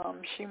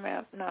 She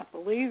might not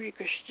believe you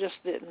because she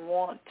just didn't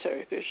want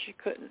to, because she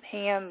couldn't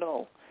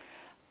handle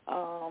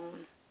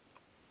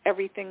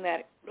everything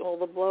all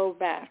the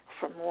blowback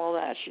from all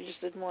that. She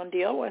just didn't want to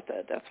deal with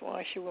it. That's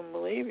why she wouldn't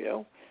believe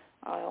you.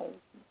 I'll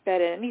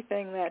bet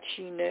anything that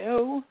she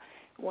knew.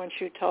 Once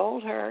you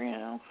told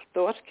her,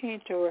 thoughts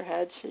came to her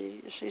head.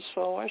 She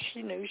saw,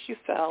 she knew, she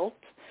felt,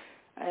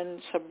 and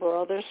it's her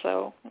brother,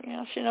 so,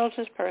 she knows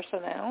his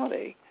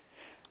personality.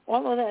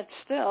 All of that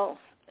still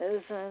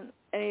isn't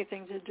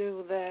anything to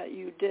do that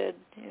you did.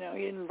 You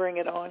didn't bring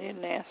it on, you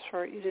didn't ask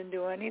for it, you didn't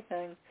do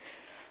anything.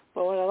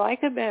 But what I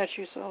like about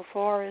you so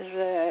far is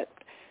that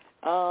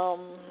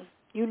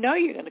you're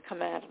going to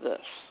come out of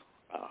this.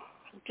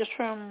 Just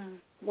from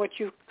what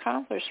you've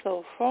accomplished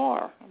so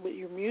far with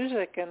your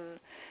music and,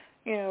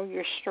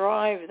 your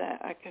strive,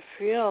 that I can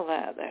feel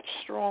that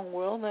strong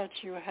will that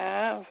you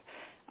have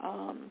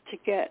to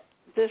get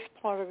this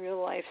part of your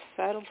life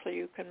settled so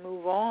you can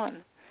move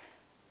on.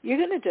 You're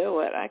going to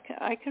do it. I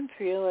can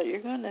feel it.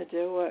 You're going to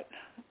do it.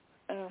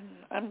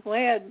 I'm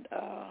glad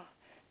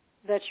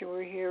that you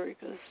were here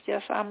because,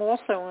 yes, I'm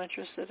also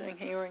interested in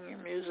hearing your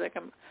music.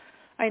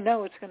 I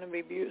know it's going to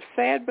be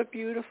sad but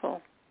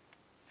beautiful.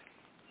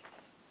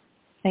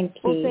 Thank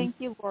you. Well, thank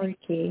you, Lori.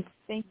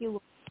 Thank you.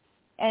 Lori.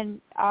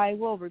 And I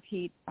will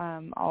repeat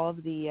all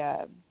of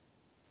the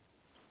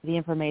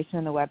information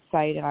on the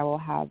website, and I will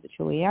have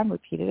Julianne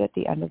repeat it at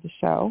the end of the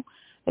show.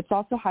 It's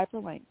also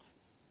hyperlinked.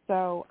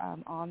 So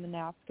on the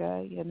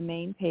NAASCA, the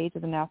main page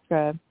of the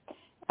NAASCA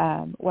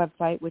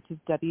website, which is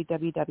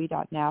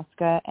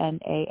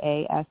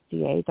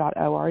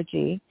www.nasca.org,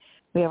 we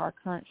have our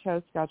current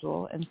show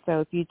schedule. And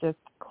so if you just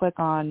click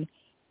on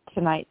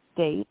tonight's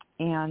date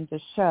and the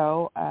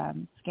show,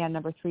 scan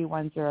number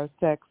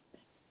 3106,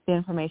 the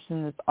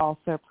information is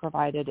also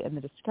provided in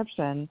the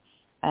description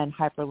and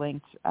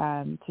hyperlinked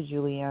to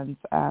Julianne's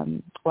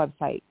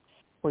website,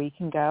 where you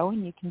can go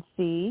and you can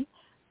see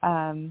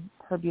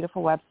her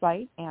beautiful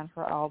website and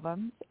her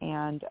albums.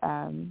 And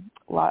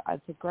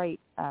it's a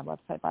great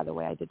website, by the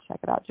way. I did check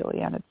it out,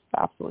 Julianne. It's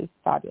absolutely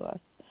fabulous.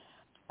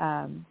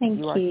 Thank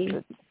you. Are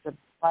just a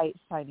bright,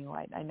 shining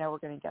light. I know we're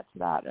going to get to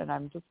that, and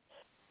I'm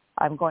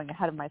going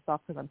ahead of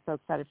myself because I'm so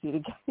excited for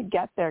you to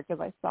get there,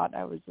 because I thought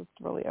I was just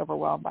really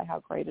overwhelmed by how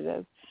great it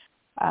is.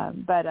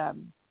 But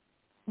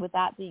with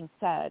that being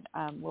said,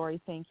 Lori,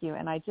 thank you.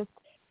 And I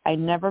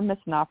never miss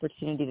an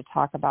opportunity to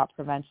talk about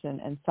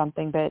prevention, and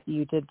something that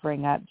you did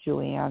bring up,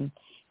 Julianne,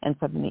 and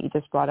something that you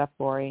just brought up,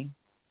 Lori.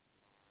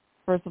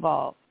 First of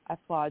all, I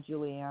applaud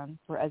Julianne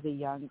for, as a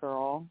young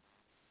girl,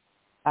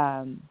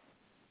 to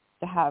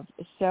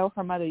show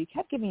her mother. You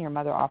kept giving your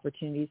mother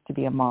opportunities to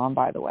be a mom,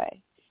 by the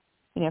way.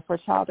 For a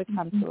child to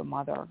come to a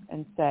mother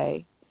and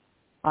say,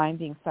 I'm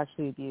being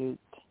sexually abused,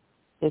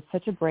 is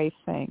such a brave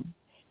thing.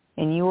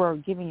 And you are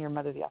giving your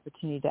mother the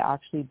opportunity to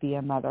actually be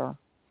a mother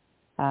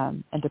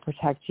and to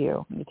protect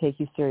you and to take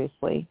you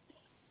seriously.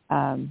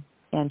 And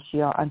she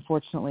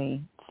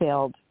unfortunately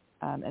failed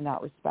in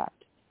that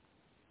respect.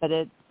 But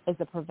it is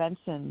a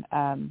prevention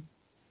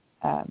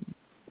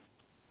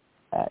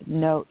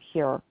note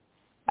here.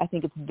 I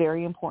think it's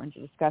very important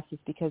to discuss this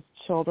because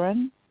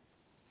children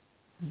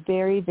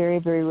very, very,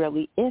 very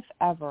rarely, if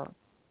ever,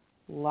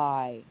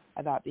 lie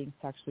about being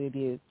sexually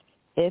abused.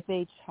 If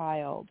a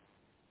child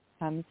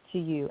comes to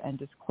you and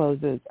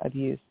discloses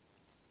abuse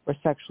or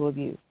sexual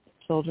abuse,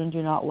 children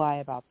do not lie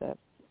about this.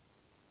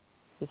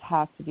 This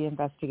has to be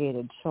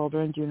investigated.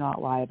 Children do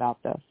not lie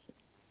about this.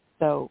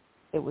 So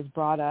it was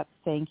brought up.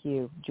 Thank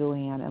you,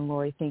 Julianne. And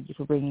Lori, thank you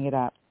for bringing it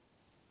up.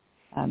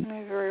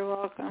 You're very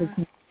welcome. There's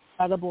an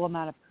incredible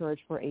amount of courage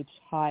for a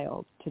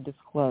child to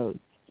disclose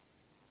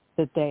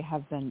that they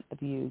have been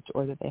abused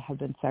or that they have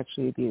been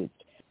sexually abused.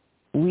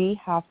 We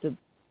have to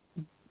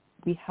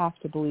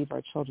believe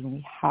our children.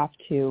 We have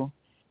to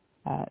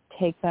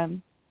take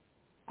them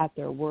at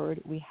their word.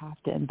 We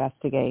have to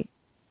investigate.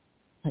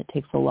 It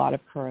takes a lot of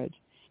courage.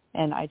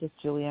 And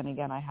Julianne,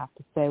 again, I have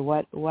to say,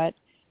 what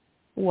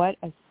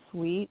a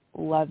sweet,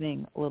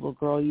 loving little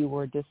girl you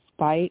were,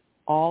 despite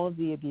all of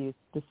the abuse,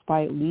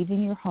 despite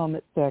leaving your home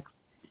at 6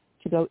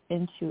 to go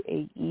into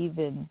a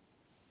even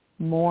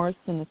more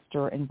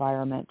sinister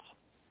environment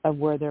of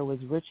where there was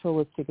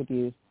ritualistic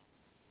abuse,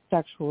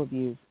 sexual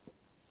abuse,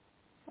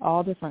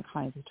 all different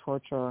kinds of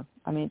torture.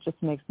 I mean, it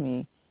just makes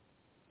me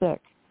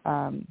sick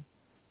to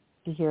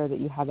hear that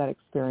you had that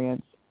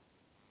experience.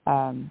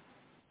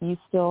 You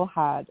still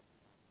had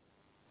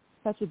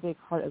such a big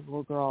heart as a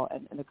little girl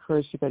and the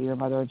courage to go to your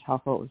mother and tell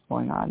her what was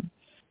going on.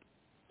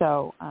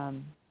 So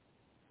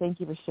thank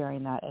you for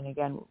sharing that. And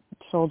again,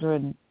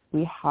 children,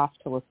 we have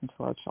to listen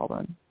to our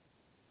children.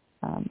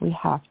 We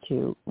have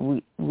to.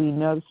 We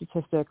know the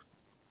statistics.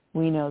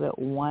 We know that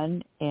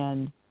 1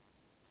 in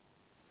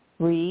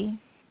 3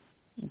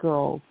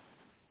 girls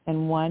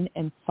and 1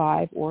 in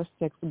 5 or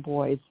 6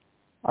 boys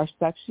are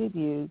sexually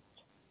abused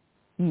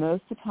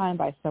most of the time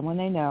by someone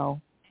they know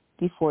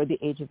before the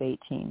age of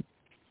 18.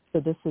 So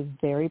this is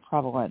very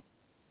prevalent.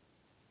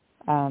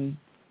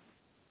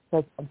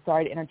 So I'm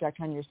sorry to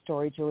interject on your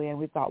story, Julianne.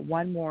 We've got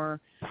one more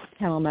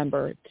panel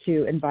member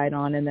to invite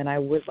on, and then I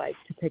would like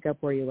to pick up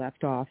where you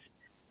left off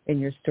in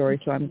your story.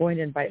 So I'm going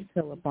to invite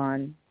Philip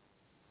on.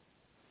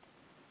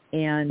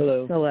 And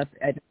hello. Philip,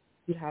 I don't know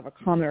if you have a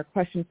comment or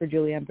question for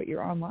Julianne, but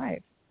you're on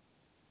live.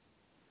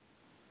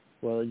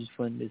 Well, I just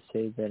wanted to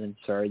say that I'm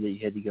sorry that you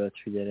had to go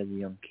through that as a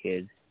young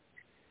kid.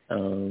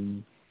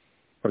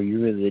 Are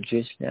you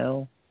religious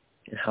now?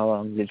 And how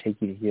long did it take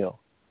you to heal?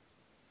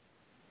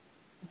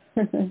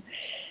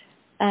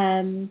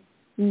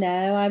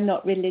 No, I'm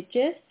not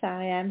religious.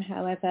 I am,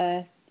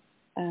 however,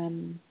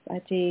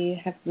 I do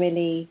have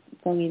really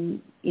gone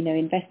in,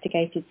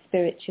 investigated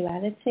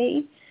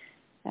spirituality.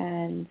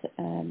 And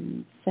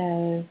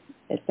so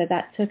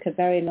that took a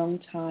very long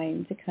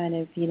time to kind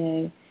of,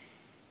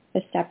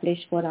 establish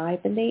what I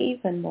believe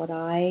and what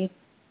I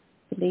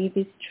believe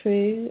is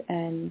true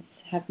and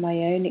have my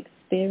own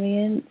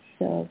experience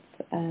of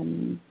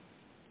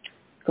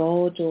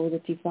God or the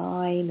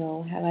divine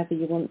or however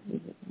you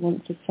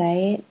want to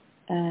say it.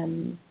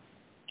 And,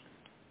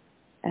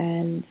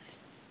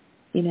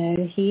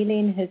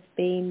 healing has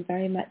been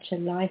very much a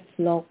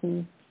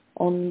lifelong,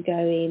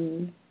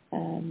 ongoing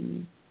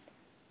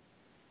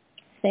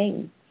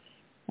thing.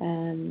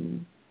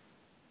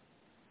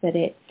 But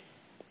it's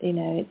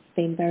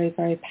been very,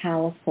 very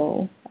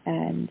powerful,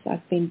 and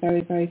I've been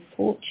very, very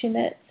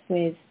fortunate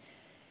with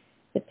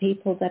the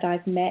people that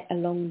I've met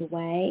along the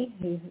way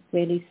who have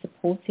really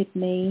supported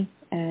me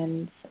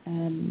and,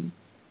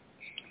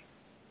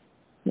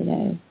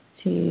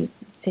 to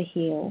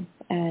heal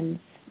and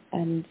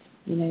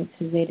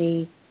to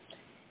really,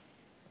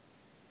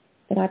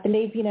 but I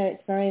believe,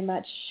 it's very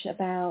much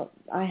about,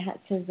 I had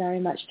to very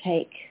much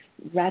take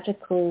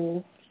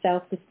radical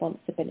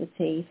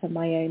self-responsibility for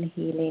my own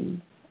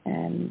healing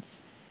and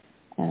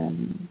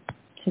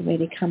to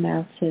really come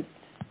out of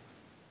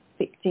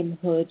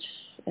victimhood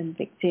and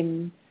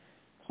victim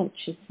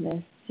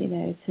consciousness, to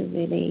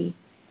really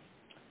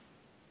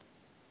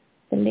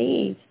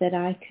believe that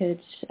I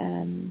could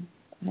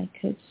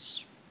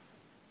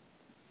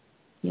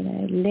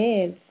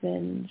live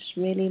and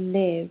really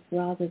live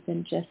rather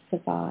than just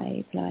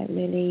survive, like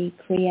really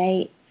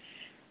create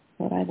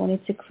what I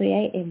wanted to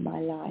create in my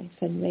life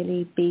and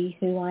really be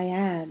who I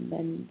am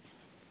and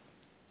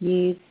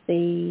use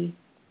the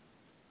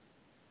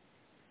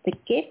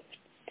gifts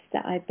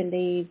that I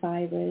believe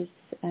I was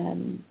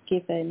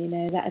given,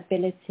 that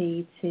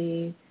ability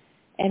to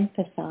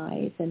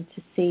empathize and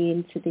to see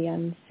into the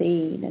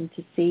unseen and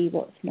to see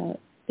what's not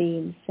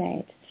being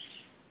said.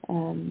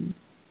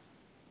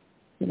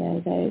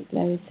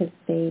 Those have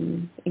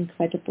been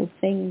incredible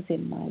things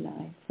in my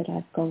life that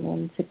I've gone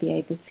on to be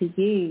able to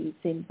use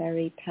in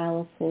very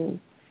powerful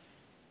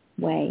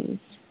ways.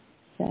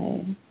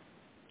 So,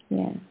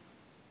 yeah.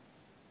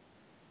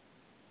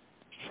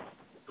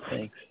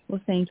 Thanks.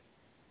 Well, thank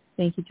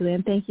you,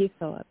 Julianne. Thank you,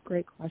 Philip.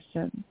 Great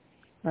question.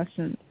 I'll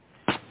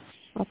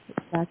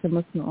put back and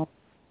listen.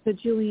 So,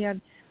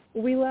 Julianne,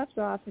 we left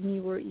off, and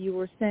you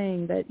were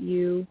saying that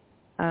you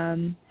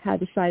had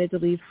decided to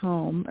leave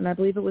home, and I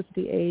believe it was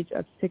the age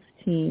of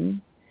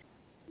 16.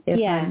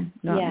 Yeah.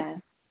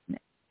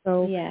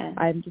 So Yeah.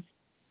 I'm just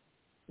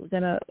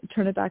going to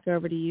turn it back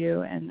over to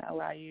you and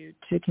allow you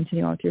to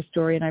continue on with your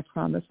story, and I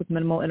promise with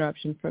minimal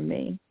interruption from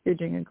me. You're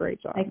doing a great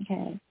job.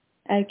 Okay,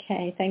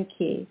 thank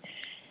you.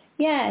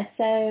 Yeah,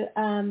 so,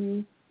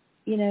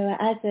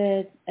 as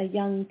a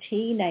young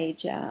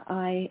teenager,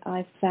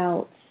 I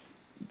felt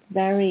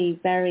very,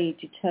 very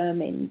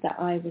determined that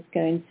I was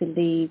going to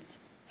leave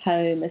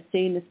home as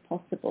soon as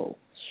possible.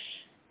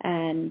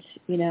 And,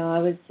 I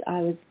was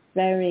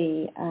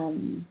very,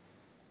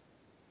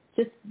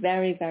 just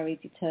very, very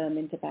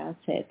determined about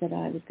it, that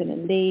I was going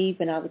to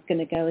leave and I was going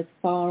to go as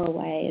far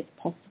away as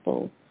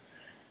possible.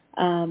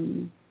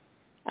 And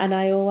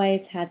I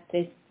always had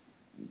this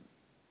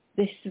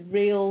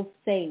real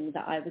thing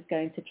that I was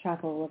going to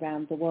travel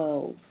around the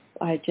world.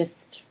 I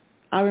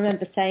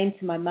remember saying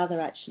to my mother,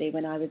 actually,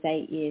 when I was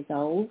 8 years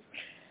old,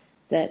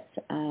 that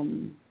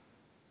I'm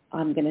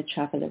going to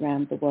travel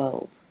around the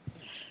world.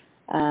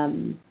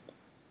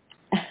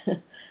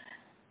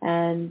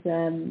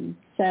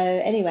 So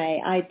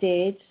anyway, I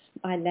did.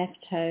 I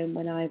left home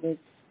when I was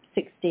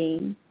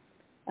 16.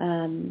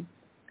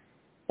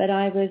 But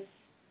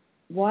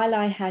while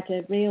I had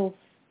a real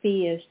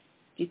fierce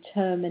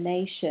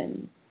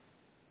determination,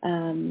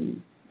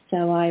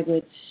 so I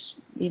would,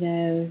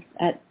 in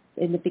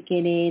the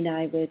beginning,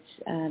 I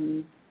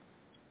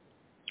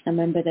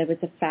remember there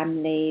was a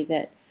family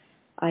that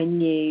I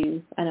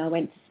knew, and I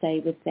went to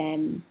stay with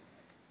them,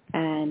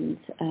 and,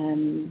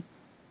 and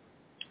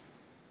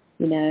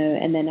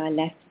then I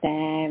left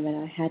there,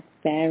 and I had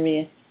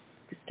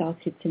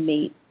started to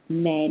meet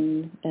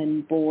men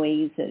and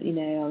boys. I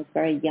was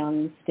very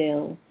young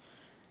still.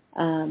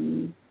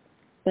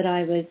 But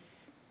I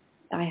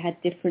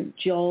had different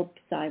jobs.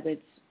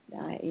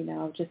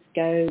 I'll just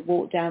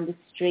walk down the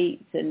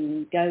streets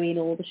and go in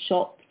all the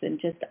shops and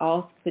just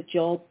ask for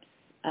jobs.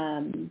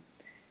 And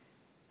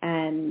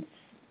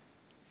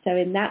so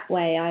in that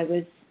way, I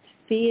was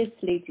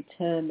fiercely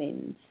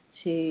determined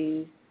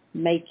to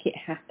make it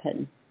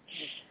happen.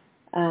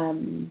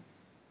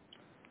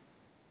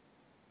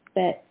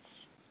 But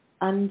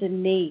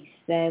underneath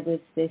there was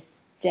this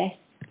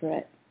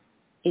desperate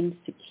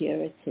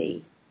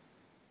insecurity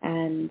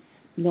and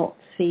not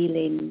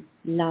feeling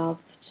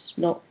loved,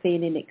 not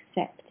feeling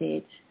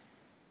accepted,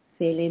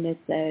 feeling as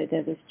though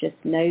there was just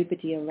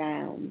nobody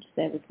around.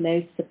 There was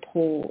no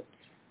support.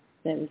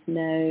 There was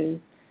no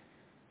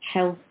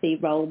healthy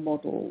role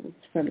models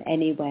from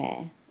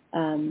anywhere.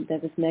 There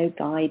was no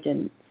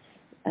guidance.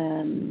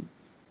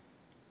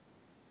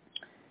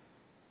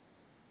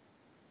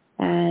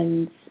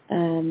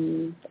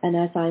 And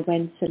as I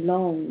went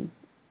along,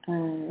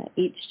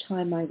 each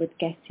time I would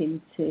get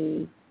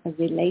into a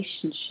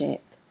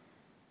relationship,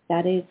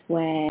 that is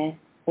where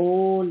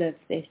all of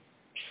this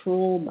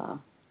trauma,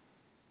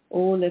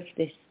 all of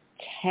this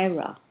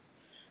terror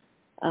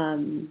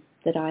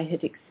that I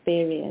had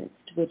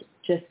experienced would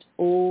just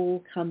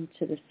all come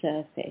to the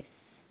surface.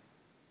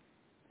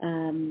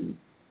 And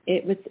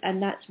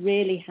that's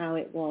really how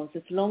it was.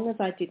 As long as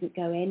I didn't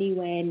go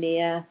anywhere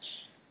near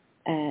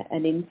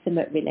an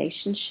intimate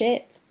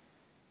relationship,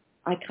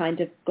 I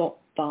kind of got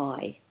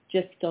by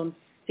just on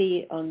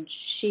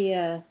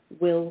sheer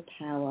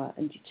willpower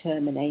and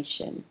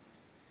determination.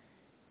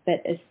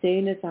 But as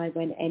soon as I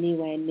went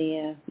anywhere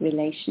near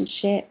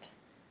relationship,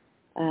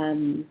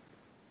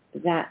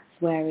 that's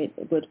where it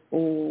would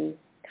all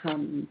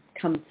come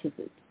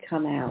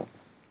out.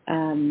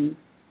 And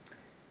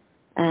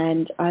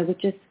I would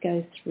just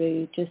go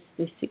through just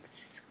this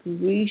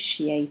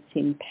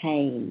excruciating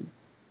pain,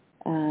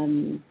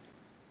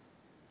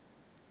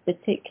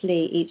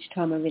 particularly each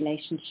time a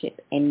relationship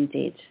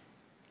ended.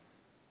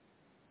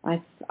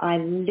 I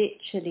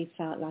literally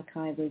felt like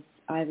I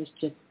was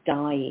just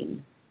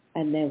dying,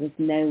 and there was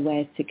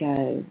nowhere to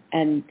go,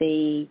 and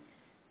the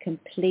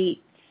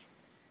complete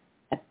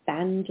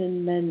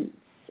abandonment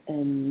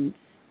and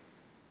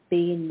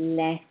being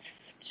left,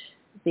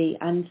 the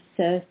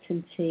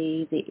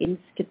uncertainty, the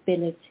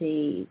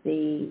instability,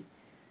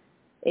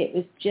 it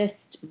was just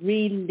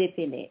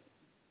reliving it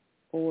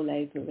all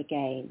over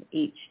again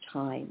each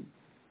time.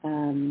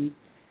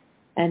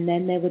 And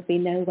then there would be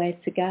nowhere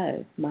to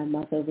go. My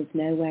mother was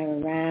nowhere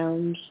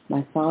around.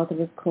 My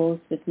father, of course,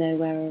 was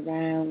nowhere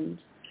around.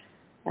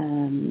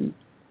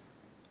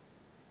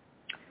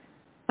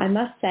 I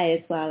must say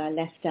as well, I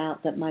left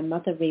out that my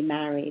mother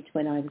remarried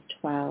when I was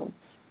 12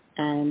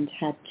 and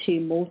had 2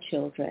 more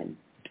children.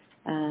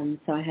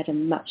 So I had a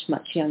much,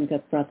 much younger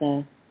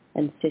brother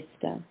and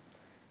sister.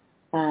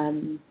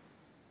 And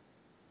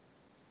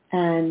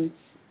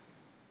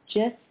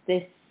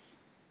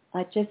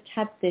I just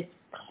had this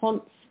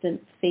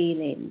constant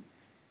feeling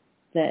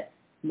that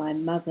my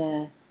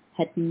mother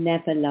had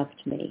never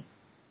loved me.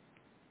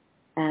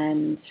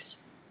 And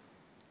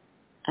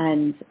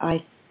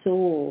I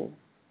saw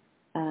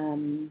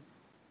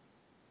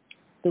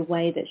the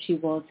way that she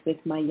was with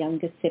my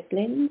younger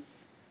siblings,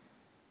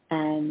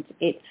 and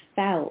it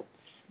felt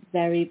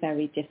very,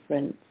 very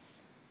different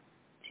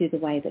to the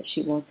way that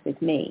she was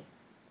with me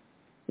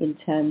in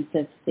terms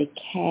of the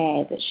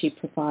care that she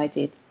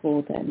provided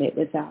for them.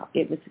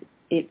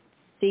 It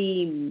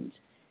seemed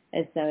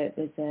as though it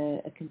was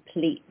a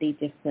completely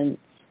different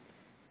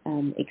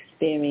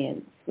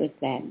experience with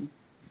them.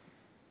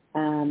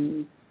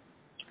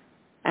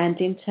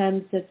 And in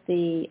terms of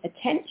the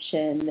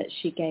attention that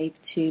she gave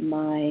to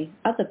my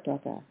other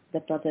brother, the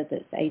brother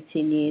that's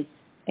 18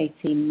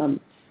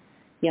 months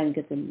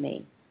younger than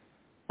me,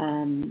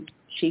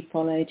 she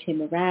followed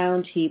him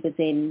around. He was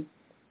in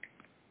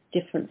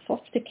different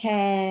foster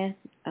care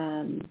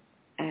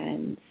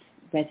and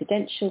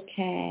residential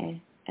care,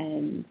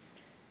 and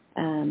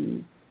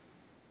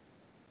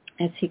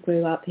as he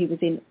grew up, he was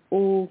in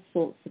all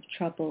sorts of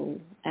trouble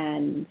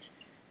and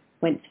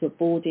went to a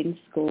boarding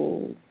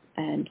school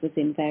and was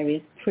in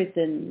various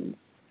prisons.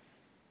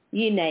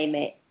 You name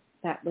it,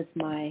 that was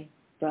my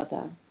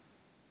brother.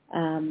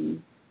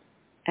 And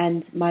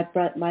my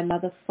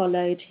mother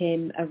followed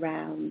him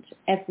around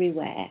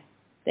everywhere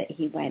that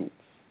he went.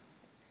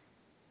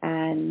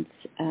 And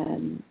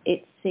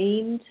it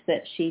seemed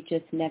that she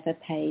just never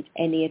paid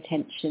any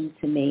attention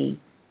to me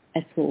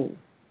at all.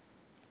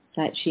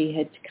 Like she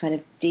had kind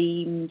of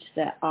deemed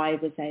that I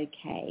was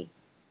okay.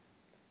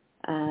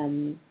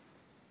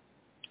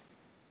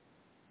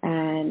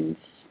 And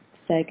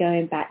so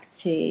going back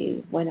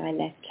to when I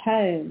left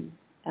home,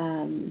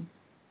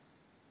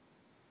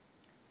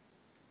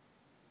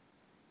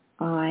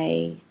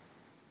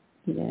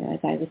 as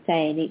I was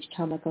saying, each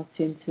time I got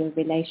into a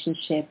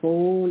relationship,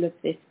 all of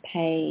this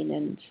pain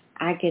and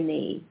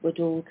agony would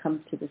all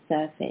come to the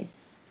surface.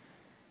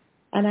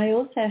 And I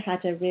also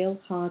had a real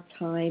hard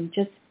time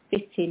just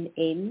fitting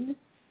in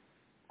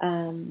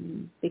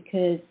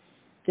because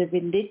the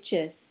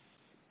religious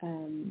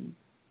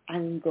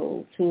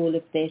angle to all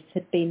of this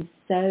had been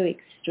so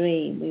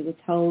extreme. We were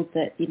told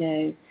that,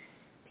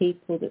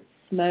 people that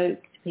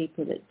smoked,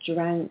 people that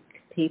drank,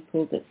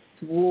 people that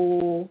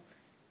swore,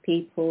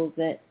 people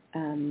that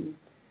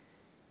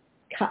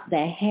cut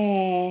their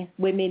hair,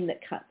 women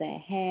that cut their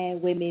hair,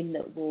 women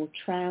that wore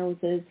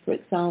trousers, for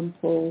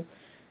example,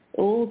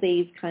 all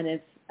these kind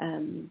of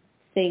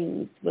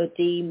things were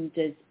deemed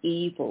as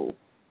evil,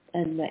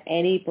 and that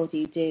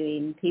anybody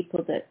doing,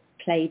 people that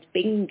played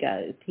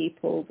bingo,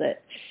 people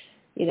that,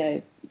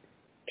 these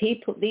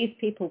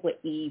people were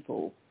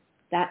evil.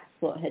 That's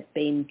what had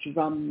been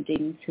drummed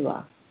into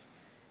us.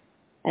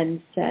 And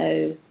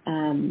so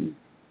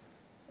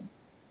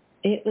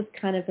it was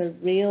kind of a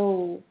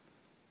real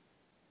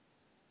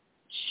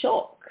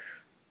shock,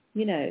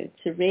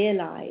 to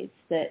realize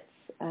that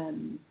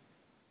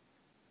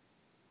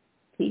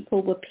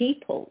people were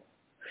people.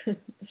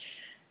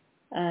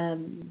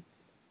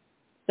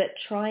 But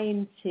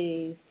trying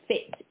to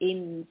fit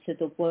into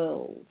the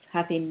world,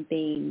 having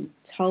been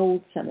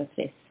told some of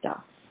this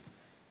stuff.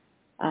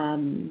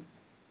 And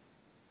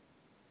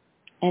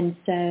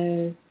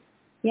so,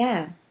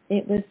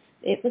 it was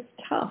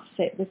tough.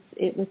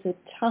 It was a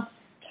tough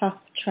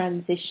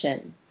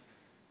transition.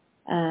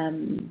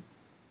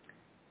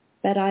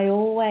 But I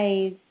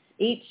always,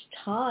 each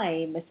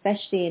time,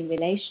 especially in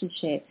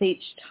relationships,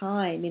 each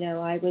time,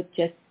 I would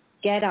just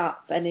get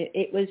up, and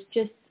it was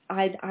just,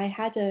 I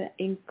had an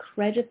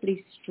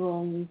incredibly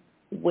strong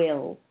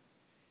will,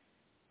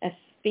 a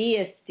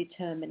fierce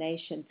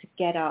determination to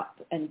get up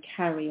and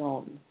carry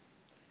on.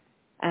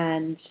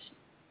 And,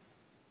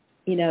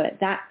 at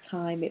that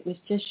time, it was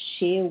just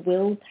sheer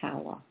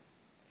willpower.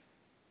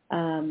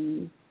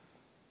 And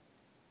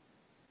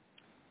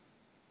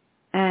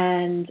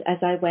as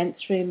I went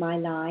through my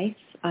life,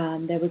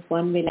 there was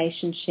one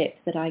relationship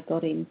that I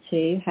got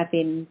into,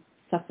 having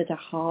suffered a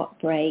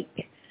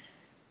heartbreak.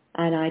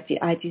 And I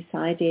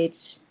decided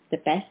the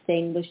best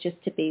thing was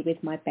just to be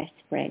with my best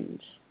friend,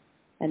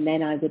 and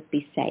then I would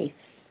be safe.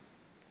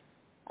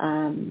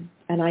 And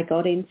I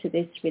got into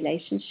this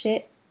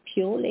relationship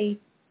purely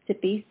to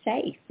be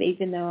safe,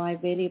 even though I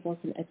really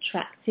wasn't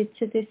attracted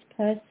to this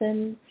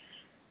person,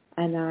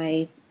 and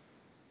I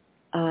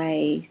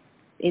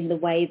in the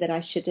way that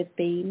I should have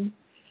been.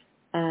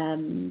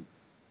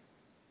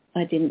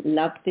 I didn't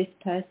love this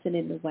person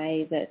in the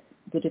way that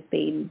would have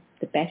been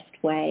the best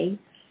way,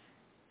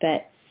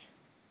 but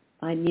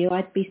I knew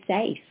I'd be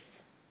safe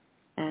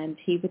and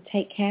he would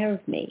take care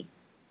of me.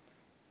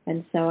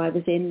 And so I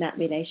was in that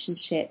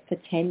relationship for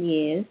 10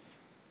 years,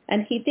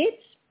 and he did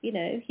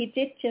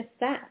just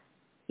that.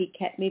 He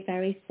kept me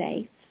very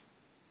safe.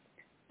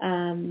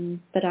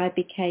 But I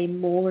became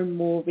more and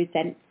more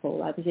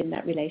resentful. I was in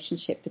that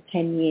relationship for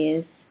 10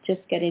 years,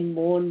 just getting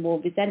more and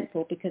more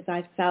resentful because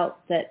I felt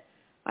that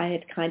I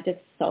had kind of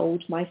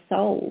sold my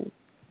soul.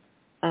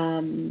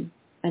 And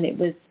it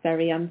was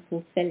very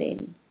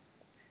unfulfilling.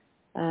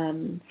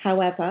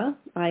 However,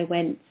 I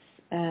went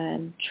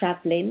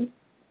traveling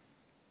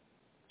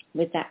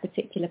with that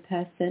particular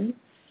person.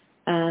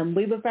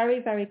 We were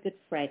very, very good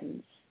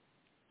friends.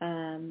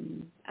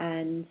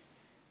 And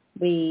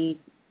we,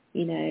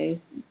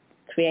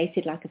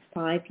 created like a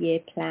 5-year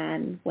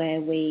plan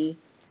where we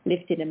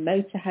lived in a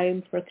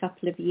motorhome for a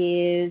couple of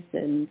years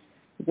and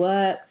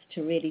worked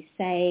to really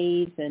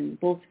save and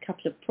bought a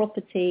couple of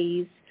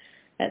properties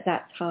at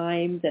that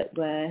time that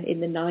were in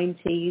the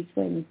 90s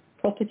when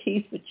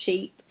properties were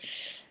cheap.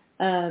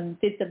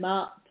 did them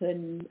up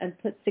and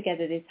put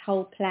together this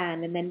whole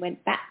plan, and then went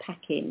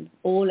backpacking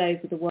all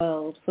over the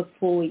world for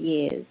 4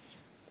 years,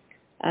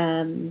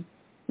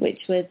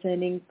 which was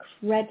an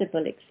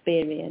incredible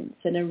experience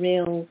and a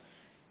real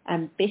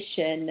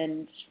ambition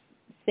and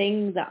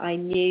thing that I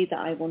knew that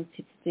I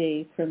wanted to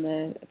do from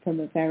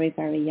a very,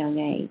 very young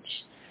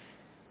age.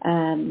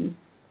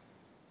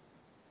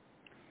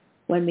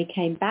 When we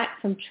came back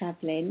from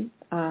traveling,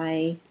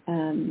 I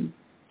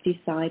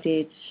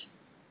decided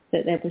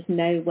that there was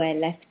nowhere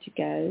left to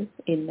go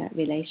in that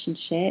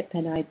relationship,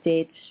 and I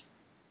did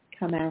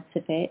come out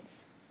of it.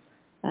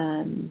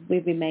 We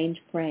remained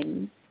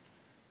friends.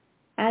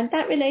 And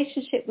that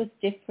relationship was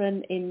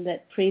different in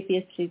that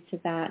previously to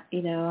that,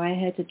 I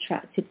had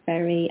attracted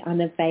very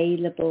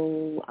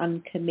unavailable,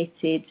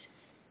 uncommitted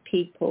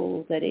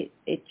people that it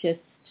just,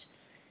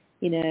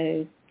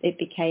 it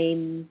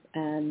became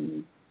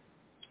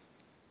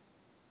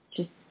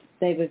just,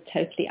 they were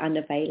totally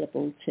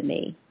unavailable to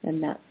me.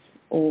 And that's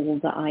all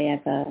that I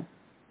ever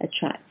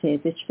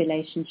attracted. This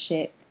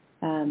relationship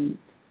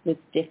was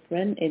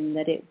different in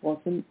that it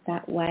wasn't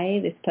that way.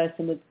 This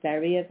person was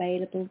very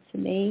available to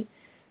me,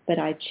 but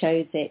I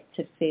chose it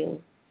to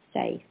feel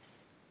safe.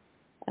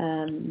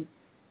 And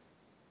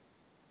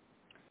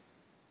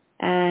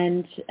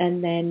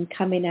then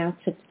coming out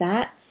of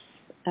that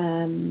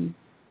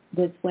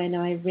was when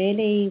I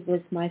really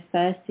was my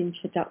first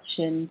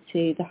introduction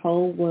to the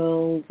whole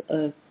world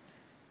of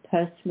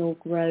personal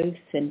growth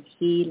and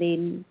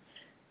healing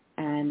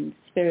and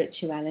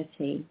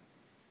spirituality.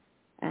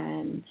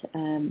 And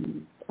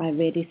I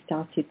really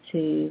started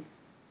to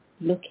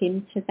look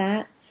into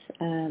that.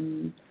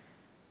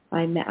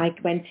 I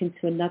went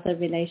into another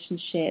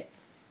relationship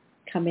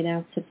coming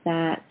out of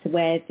that,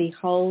 where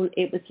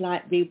it was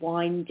like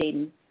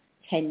rewinding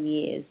 10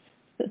 years.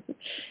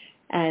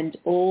 And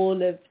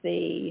all of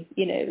the,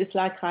 it was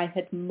like I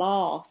had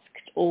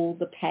masked all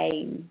the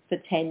pain for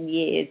 10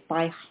 years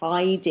by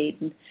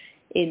hiding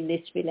in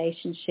this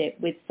relationship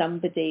with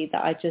somebody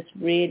that I just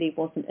really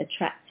wasn't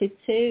attracted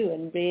to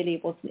and really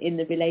wasn't in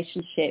the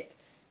relationship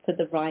for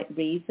the right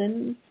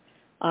reasons.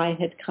 I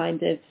had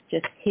kind of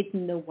just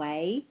hidden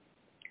away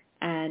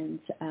and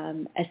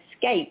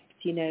escaped,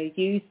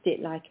 used it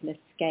like an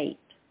escape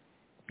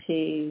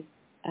to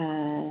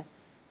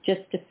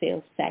just to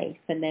feel safe.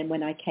 And then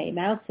when I came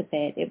out of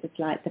it, it was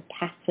like the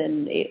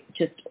pattern, it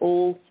just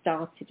all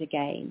started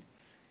again.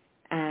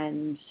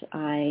 And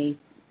I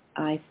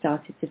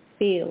started to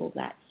feel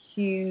that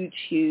huge,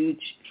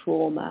 huge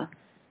trauma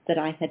that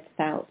I had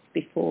felt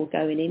before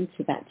going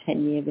into that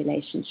 10-year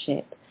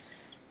relationship.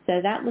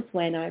 So that was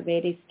when I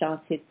really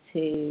started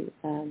to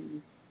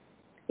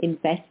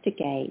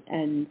investigate.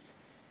 And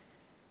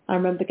I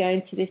remember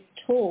going to this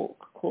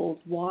talk called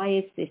Why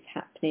Is This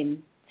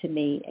Happening to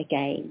Me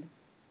Again?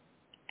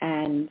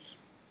 And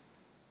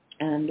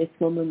this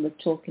woman was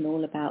talking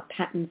all about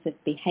patterns of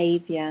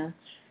behavior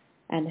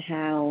and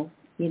how,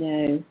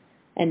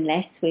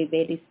 unless we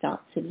really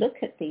start to look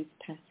at these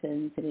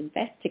patterns and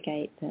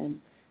investigate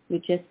them, we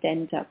just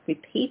end up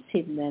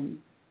repeating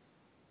them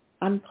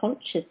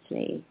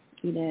unconsciously,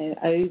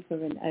 over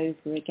and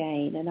over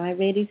again. And I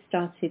really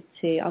started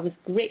I was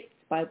gripped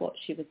by what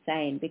she was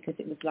saying, because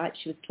it was like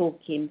she was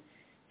talking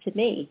to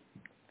me.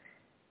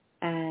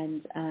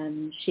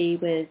 And she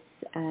was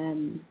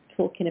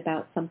talking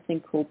about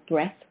something called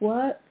breath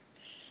work,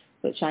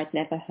 which I'd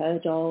never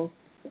heard of.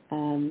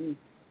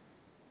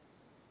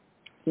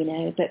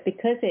 But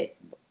because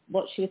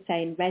what she was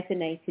saying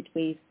resonated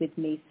with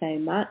me so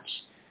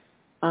much,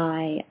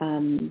 I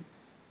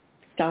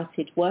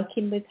started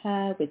working with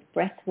her with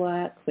breath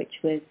work,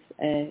 which was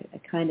a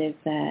kind of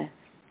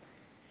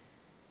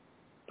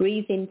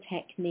breathing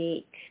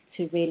technique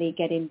to really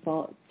get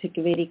involved, to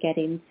really get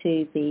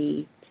into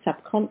the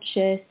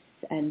subconscious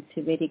and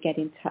to really get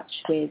in touch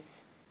with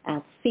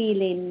our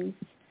feelings,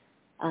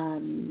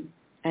 and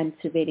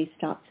to really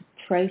start to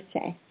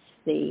process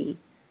the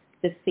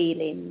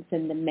feelings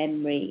and the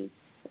memories.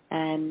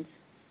 And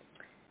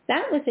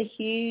that was a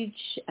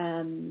huge,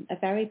 a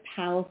very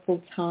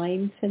powerful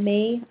time for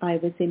me. I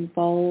was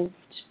involved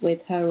with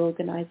her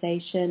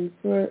organization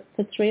for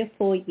 3 or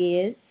 4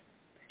 years.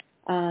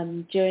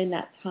 During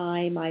that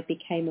time, I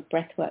became a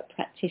breathwork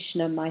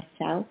practitioner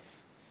myself.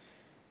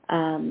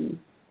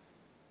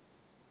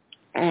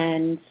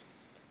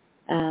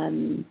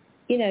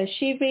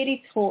 She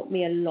really taught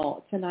me a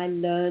lot, and I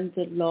learned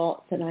a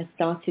lot, and I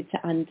started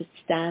to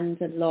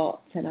understand a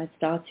lot, and I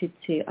started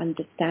to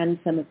understand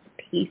some of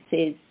the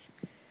pieces.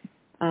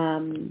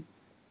 And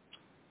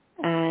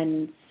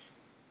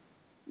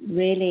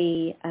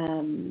really,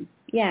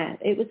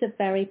 it was a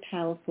very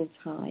powerful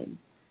time.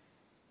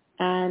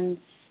 And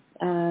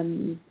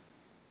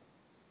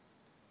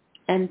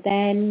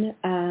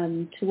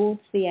then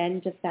towards the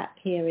end of that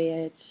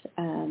period,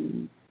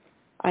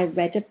 I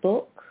read a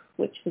book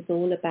which was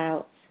all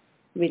about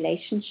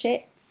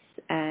relationships,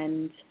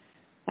 and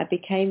I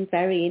became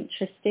very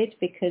interested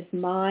because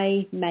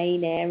my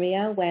main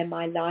area where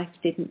my life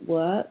didn't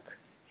work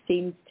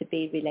seems to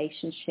be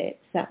relationships.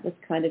 That was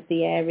kind of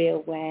the area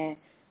where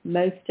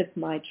most of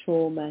my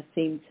trauma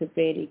seemed to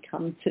really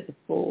come to the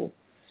fore.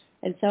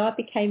 And so I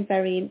became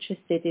very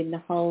interested in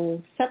the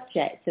whole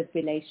subject of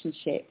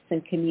relationships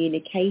and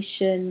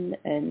communication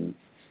and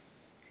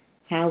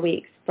how we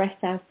express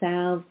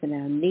ourselves and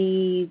our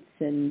needs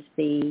and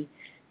the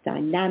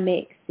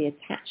dynamics, the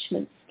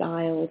attachment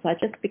styles. I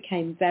just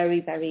became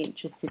very, very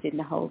interested in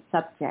the whole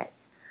subject.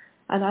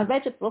 And I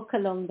read a book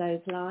along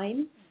those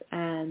lines,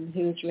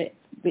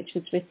 which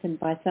was written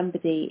by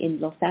somebody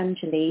in Los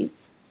Angeles.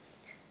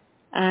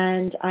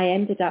 And I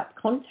ended up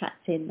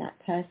contacting that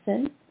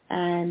person.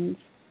 And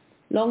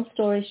long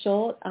story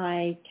short,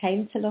 I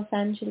came to Los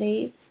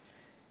Angeles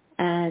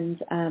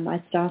and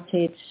I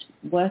started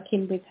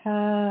working with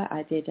her.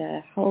 I did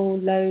a whole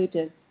load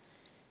of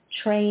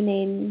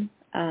training,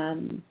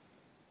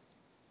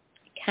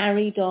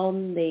 carried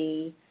on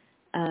the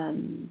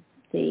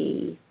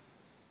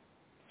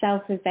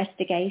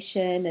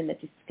self-investigation and the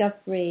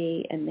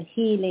discovery and the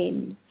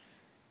healing.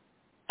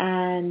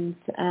 And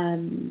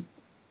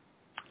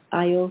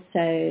I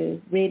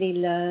also really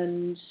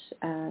learned,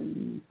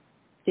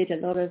 did a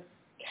lot of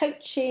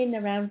coaching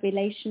around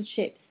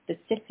relationships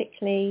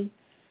specifically.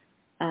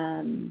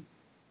 And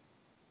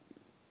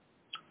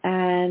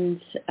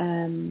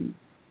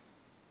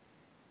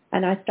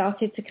I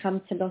started to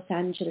come to Los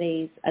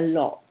Angeles a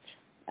lot.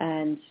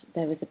 And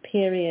there was a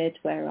period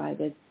where I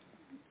was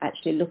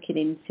actually looking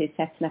into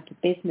setting up a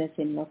business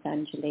in Los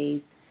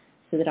Angeles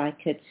so that I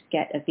could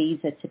get a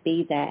visa to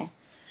be there.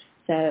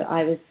 So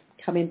I was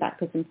coming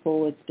backwards and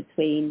forwards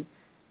between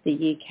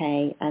the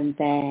UK and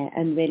there,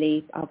 and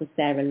really I was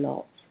there a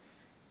lot.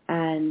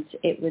 And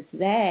it was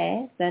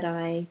there that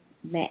I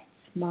met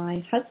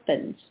my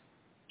husband.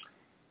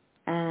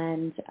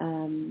 And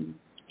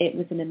it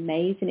was an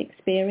amazing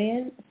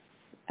experience.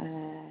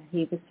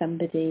 He was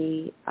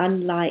somebody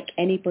unlike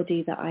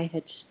anybody that I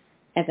had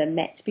ever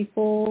met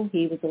before.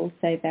 He was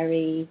also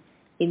very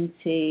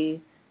into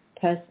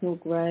personal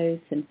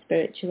growth and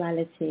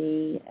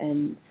spirituality,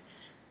 and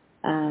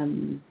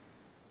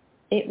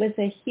it was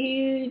a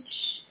huge,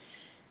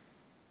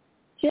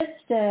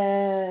 just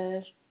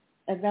a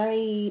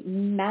very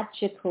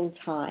magical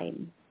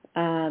time.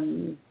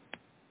 And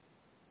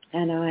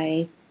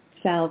I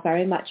fell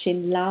very much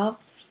in love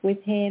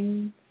with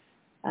him.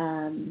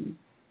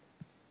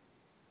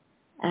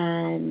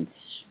 And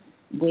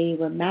we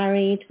were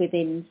married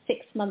within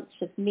 6 months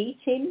of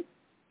meeting.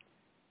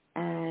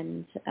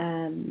 And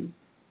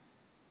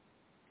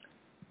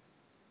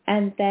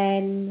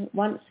then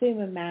once we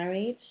were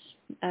married,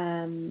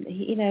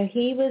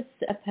 he was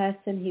a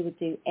person, he would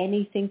do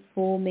anything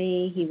for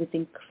me. He was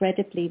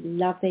incredibly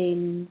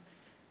loving.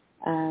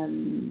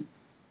 So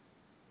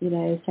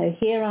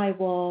here I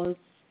was,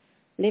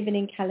 living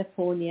in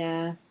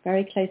California,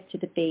 very close to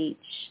the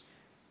beach,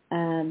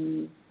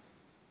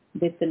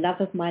 with the love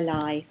of my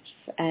life.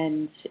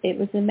 And it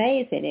was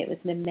amazing. It was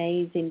an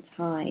amazing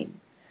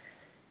time.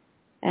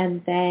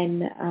 And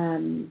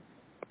then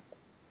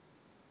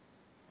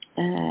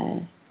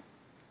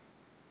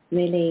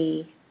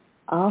really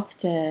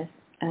after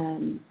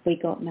we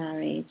got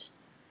married,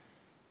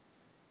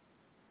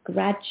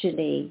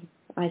 gradually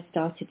I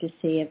started to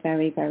see a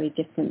very, very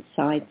different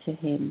side to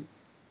him.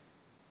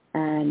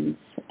 And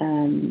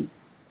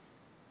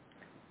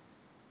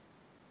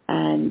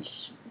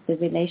the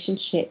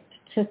relationship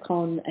took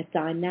on a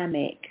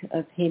dynamic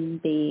of him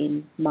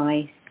being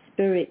my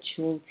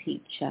spiritual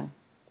teacher.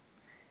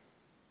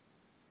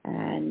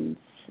 And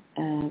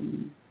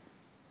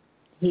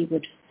he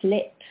would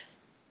flip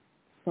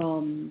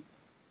from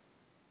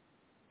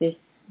this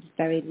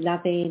very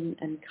loving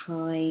and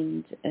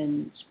kind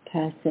and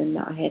person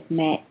that I had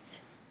met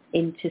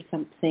into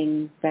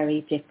something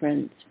very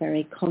different,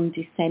 very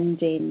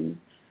condescending,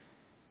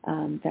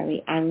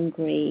 very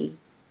angry.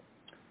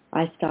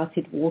 I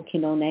started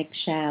walking on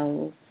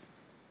eggshells,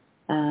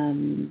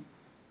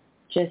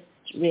 just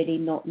really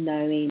not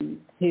knowing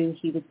who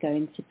he was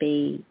going to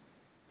be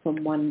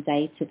from one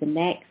day to the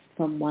next,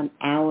 from 1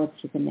 hour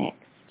to the next.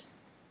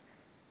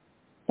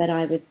 But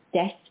I was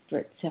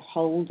desperate to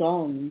hold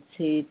on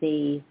to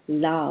the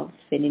love,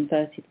 in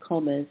inverted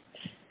commas,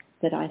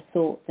 that I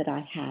thought that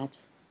I had.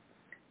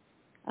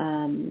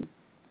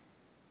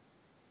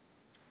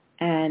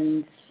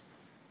 And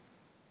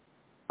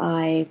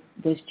I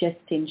was just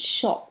in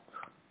shock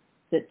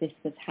that this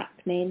was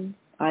happening.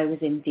 I was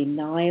in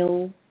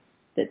denial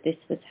that this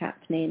was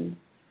happening.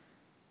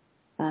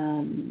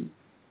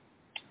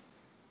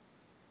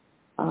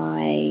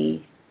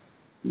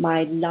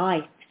 My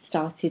life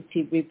started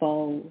to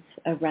revolve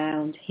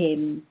around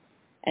him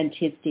and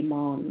his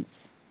demands.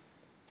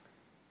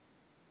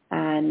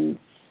 And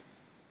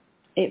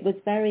it was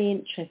very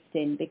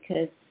interesting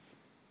because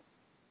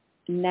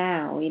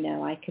now,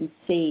 I can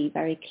see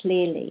very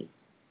clearly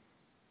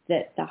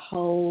that the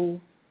whole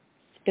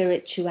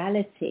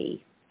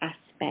spirituality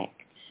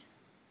aspect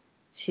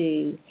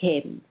to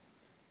him,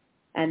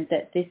 and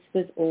that this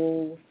was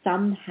all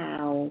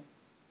somehow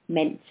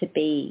meant to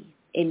be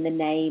in the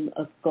name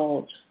of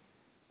God,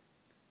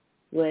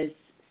 was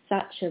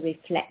such a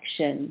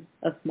reflection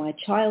of my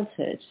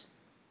childhood.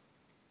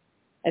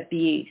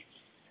 abuse,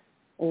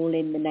 all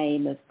in the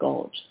name of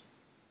God.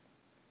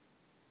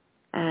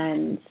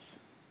 And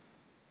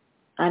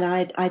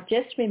I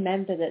just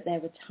remember that there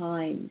were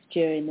times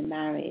during the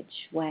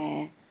marriage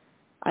where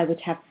I would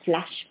have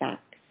flashbacks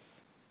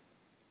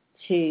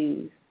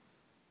to,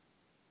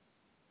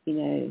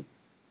 the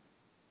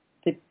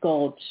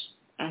God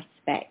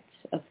aspect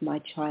of my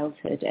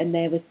childhood, and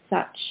there were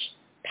such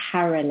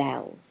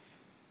parallels.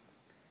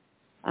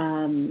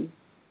 And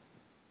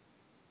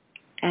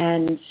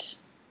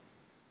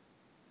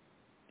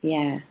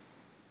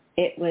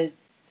it was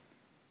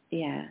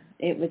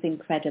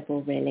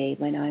incredible, really,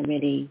 when I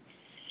really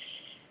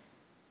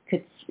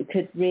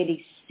could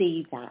really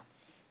see that.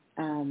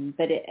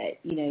 But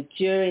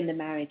during the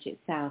marriage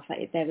itself,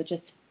 there were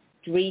just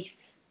brief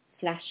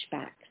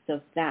flashbacks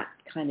of that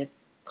kind of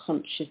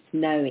conscious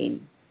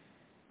knowing,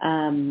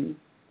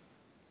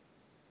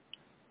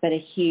 but a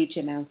huge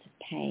amount of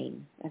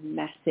pain, a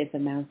massive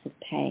amount of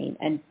pain,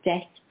 and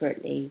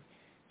desperately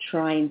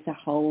trying to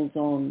hold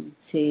on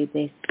to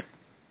this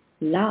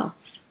love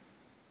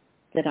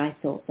that I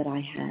thought that I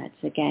had.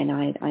 Again,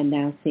 I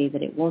now see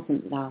that it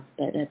wasn't love,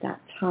 but at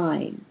that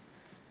time,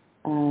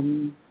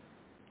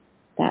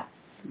 that's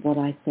what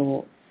I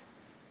thought.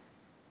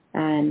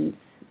 And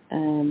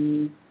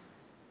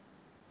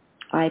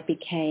I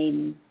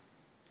became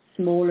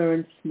smaller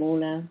and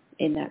smaller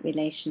in that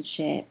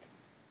relationship.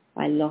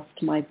 I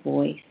lost my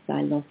voice.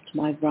 I lost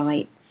my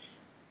rights.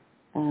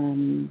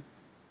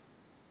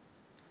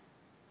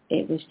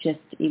 It was just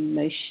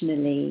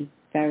emotionally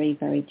very,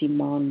 very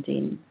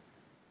demanding.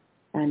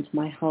 And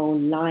my whole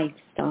life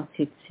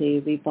started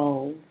to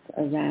revolve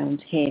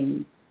around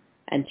him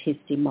and his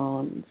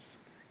demands,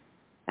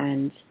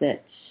 and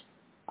that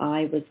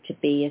I was to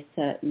be a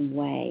certain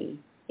way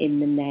in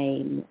the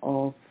name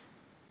of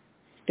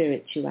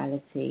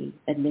spirituality,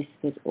 and this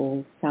was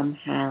all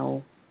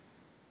somehow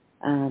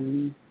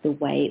the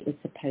way it was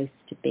supposed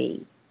to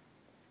be.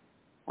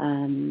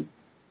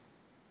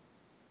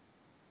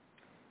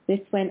 This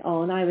went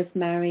on. I was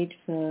married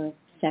for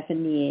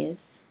 7 years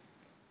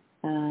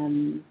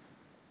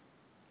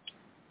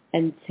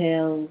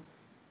until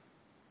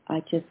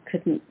I just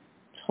couldn't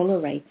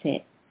tolerate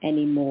it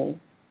anymore,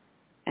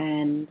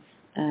 and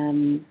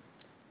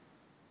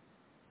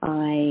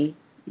I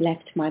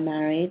left my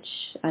marriage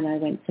and I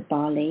went to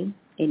Bali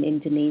in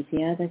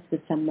Indonesia. This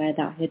was somewhere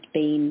that I had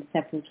been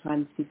several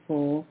times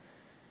before.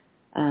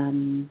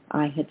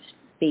 I had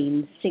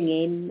been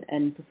singing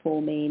and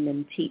performing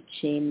and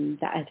teaching.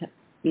 That had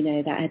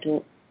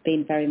all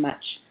been very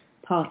much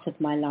part of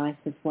my life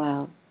as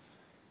well.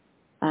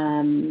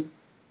 And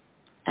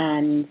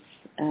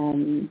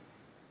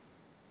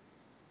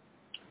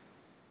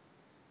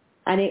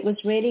it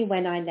was really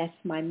when I left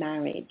my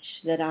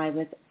marriage that I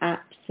was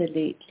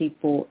absolutely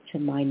brought to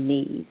my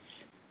knees.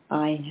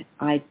 I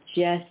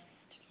just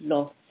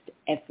lost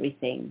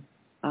everything.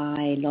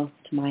 I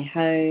lost my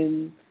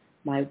home,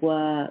 my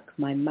work,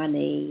 my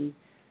money.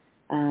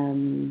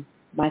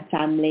 My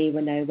family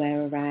were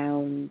nowhere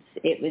around.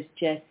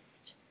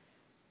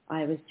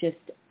 I was just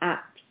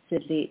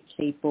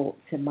absolutely brought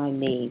to my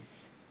knees.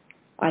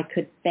 I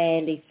could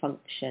barely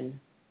function.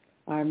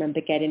 I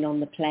remember getting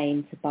on the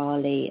plane to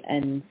Bali,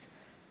 and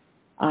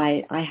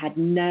I had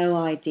no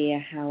idea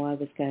how I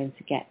was going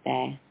to get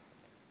there.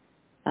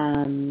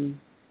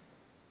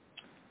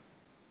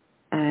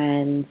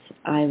 And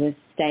I was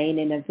staying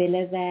in a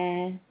villa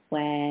there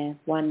where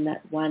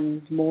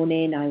one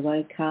morning I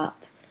woke up.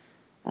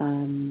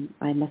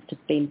 I must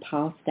have been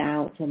passed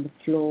out on the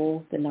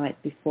floor the night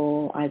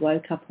before. I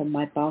woke up on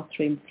my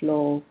bathroom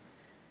floor,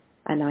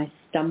 and I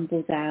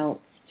stumbled out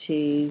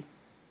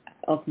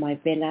of my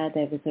villa.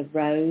 There was a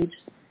road,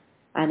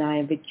 and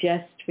I would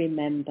just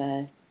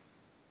remember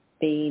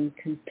being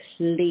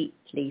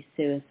completely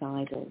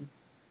suicidal,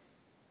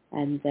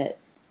 and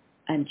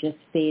just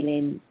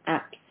feeling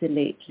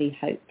absolutely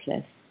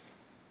hopeless.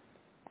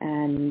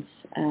 And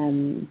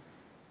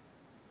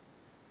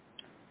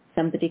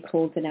somebody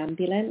called an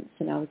ambulance,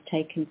 and I was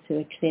taken to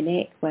a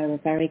clinic where a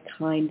very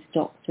kind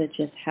doctor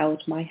just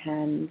held my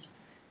hand,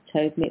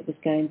 told me it was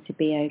going to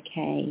be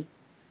okay.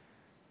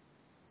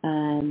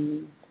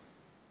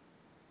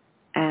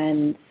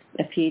 And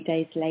a few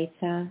days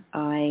later,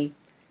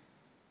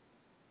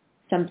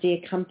 somebody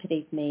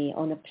accompanied me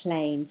on a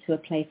plane to a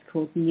place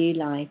called New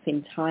Life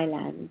in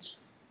Thailand,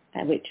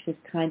 which was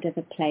kind of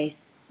a place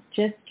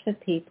just for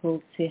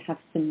people to have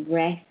some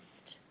rest,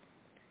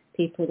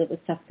 people that were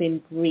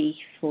suffering grief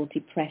or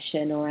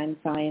depression or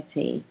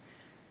anxiety,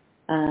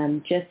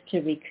 just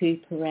to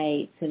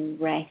recuperate and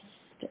rest,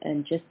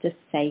 and just a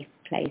safe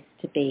place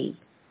to be.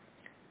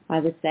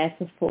 I was there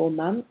for 4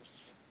 months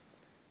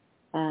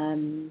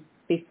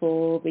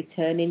before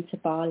returning to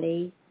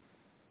Bali.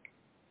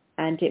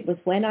 And it was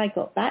when I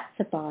got back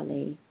to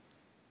Bali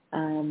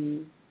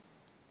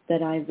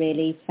that I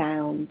really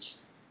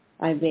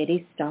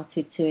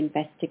started to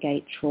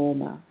investigate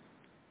trauma.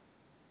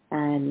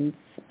 And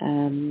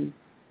I'm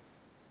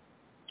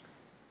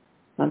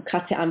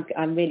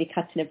really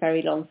cutting a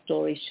very long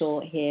story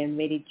short here, and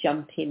really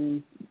jump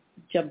into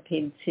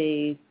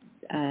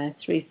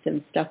through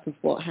some stuff of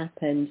what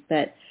happened.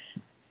 But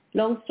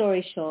long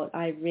story short,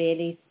 I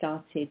really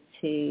started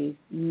to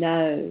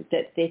know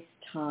that this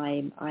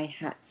time I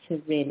had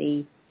to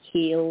really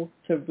heal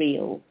for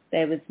real.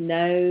 There was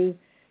no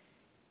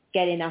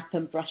getting up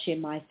and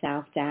brushing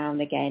myself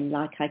down again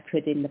like I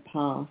could in the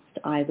past.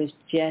 I was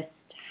just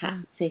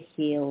had to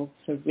heal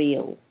for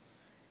real.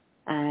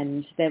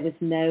 And there was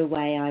no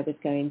way I was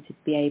going to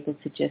be able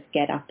to just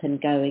get up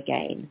and go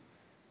again.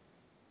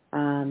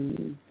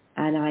 And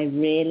I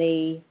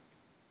really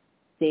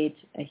did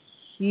a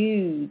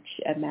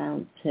huge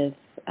amount of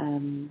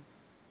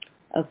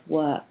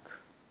work,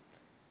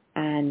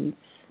 and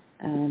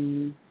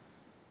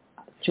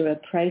through a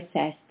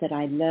process that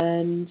I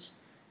learned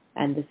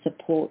and the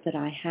support that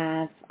I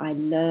have, I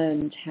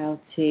learned how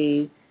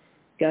to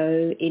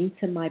go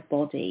into my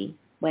body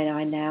when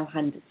I now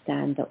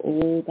understand that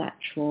all that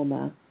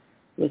trauma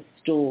was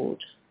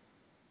stored.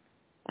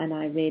 And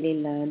I really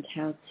learned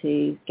how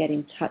to get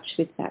in touch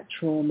with that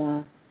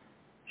trauma,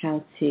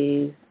 how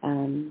to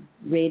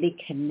really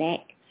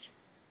connect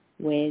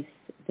with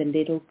the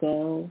little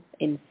girl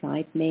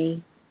inside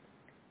me,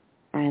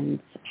 and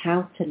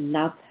how to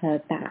love her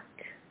back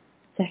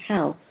to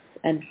health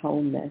and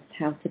wholeness,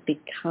 how to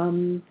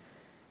become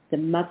the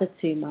mother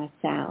to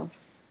myself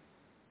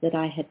that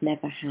I had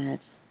never had,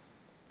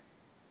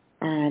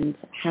 and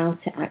how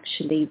to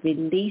actually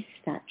release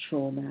that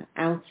trauma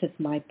out of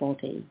my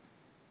body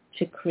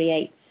to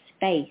create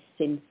space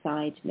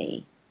inside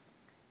me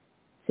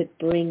to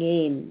bring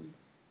in,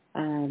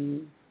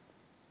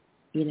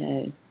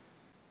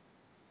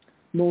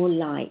 more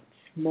light,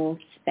 more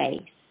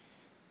space,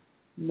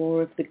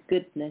 more of the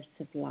goodness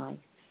of life.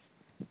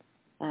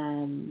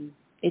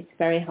 It's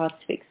very hard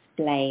to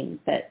explain,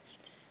 but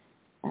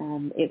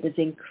it was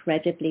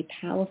incredibly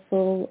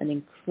powerful, an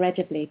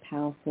incredibly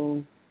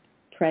powerful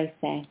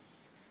process.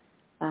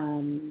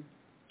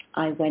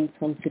 I went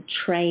on to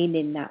train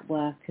in that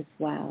work as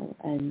well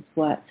and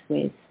worked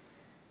with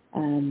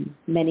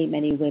many,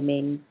 many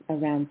women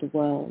around the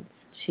world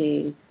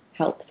to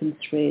help them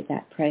through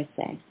that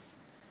process.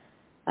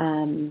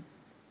 And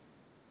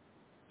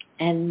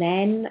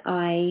then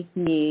I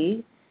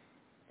knew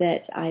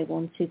that I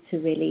wanted to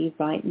really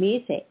write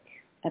music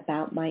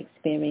about my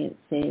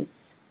experiences,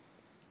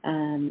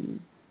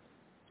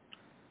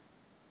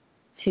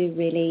 to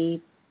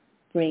really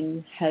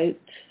bring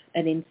hope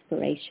and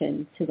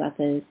inspiration to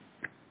others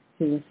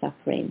who were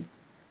suffering.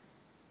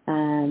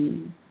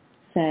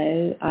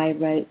 So I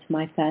wrote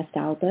my first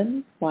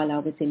album while I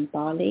was in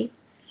Bali.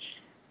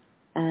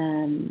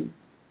 And,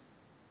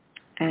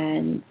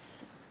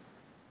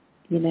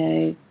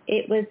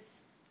 it was,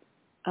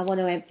 I want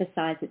to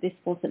emphasize that this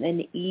wasn't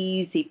an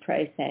easy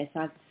process.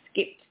 I've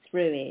skipped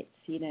through it,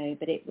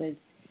 but it was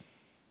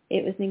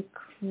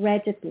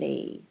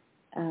incredibly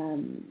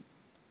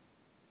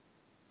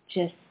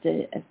just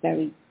a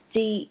very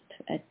deep,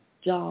 a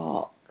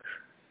dark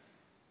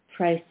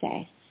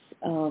process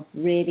of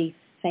really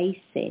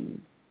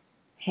facing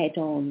head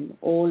on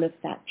all of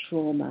that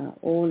trauma,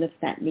 all of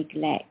that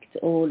neglect,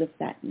 all of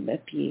that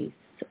abuse,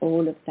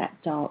 all of that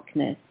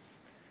darkness.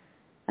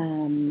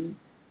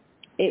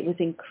 It was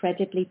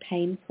incredibly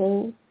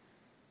painful,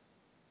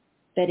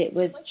 but it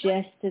was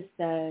just as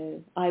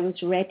though I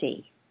was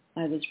ready.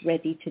 I was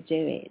ready to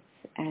do it.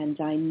 And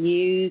I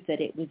knew that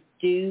it was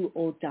do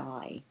or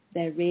die.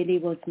 There really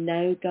was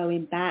no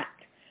going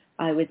back.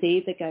 I was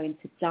either going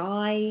to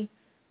die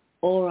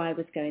or I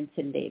was going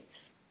to live.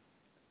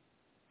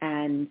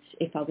 And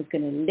if I was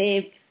going to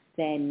live,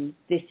 then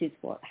this is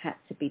what had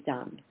to be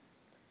done.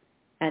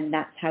 And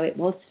that's how it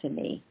was for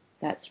me.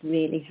 That's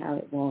really how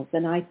it was.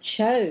 And I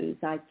chose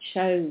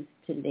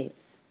to live.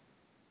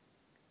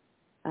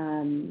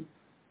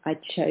 I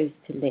chose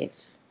to live.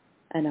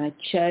 And I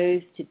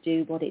chose to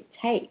do what it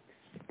takes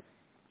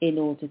in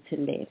order to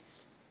live.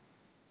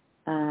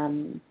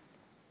 And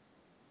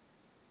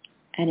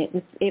it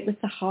was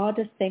the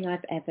hardest thing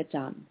I've ever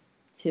done,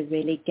 to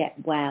really get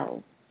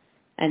well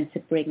and to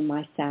bring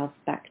myself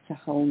back to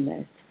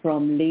wholeness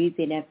from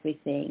losing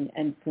everything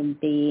and from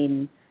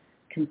being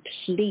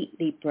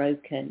completely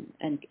broken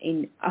and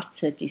in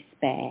utter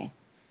despair.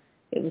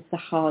 It was the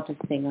hardest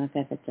thing I've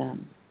ever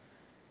done.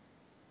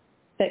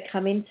 But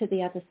coming to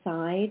the other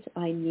side,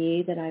 I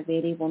knew that I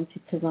really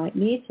wanted to write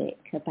music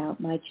about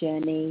my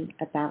journey,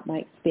 about my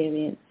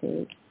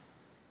experiences.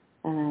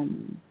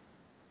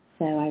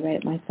 So I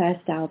wrote my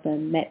first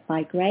album, Met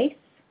by Grace,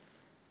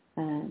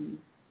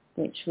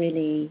 which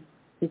really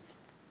is,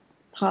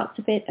 parts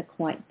of it are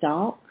quite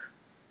dark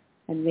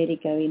and really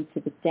go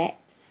into the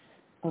depths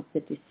of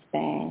the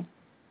despair,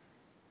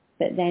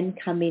 but then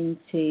come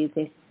into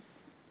this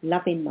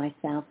loving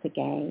myself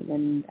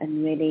again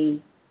and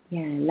really,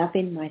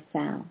 loving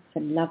myself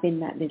and loving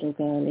that little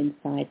girl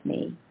inside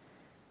me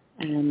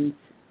and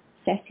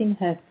setting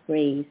her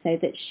free so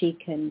that she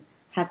can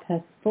have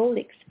her full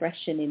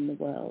expression in the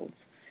world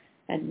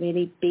and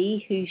really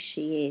be who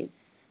she is,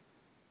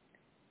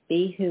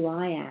 be who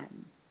I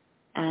am,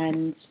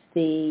 and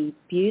the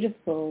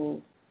beautiful,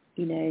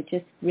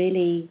 just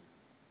really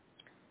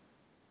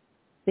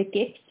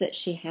gifts that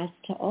she has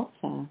to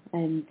offer,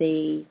 and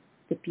the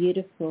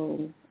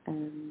beautiful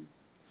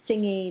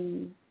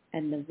singing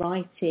and the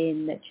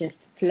writing that just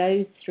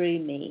flows through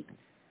me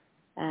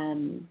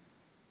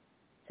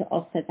to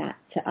offer that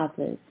to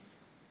others.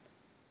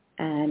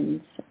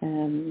 And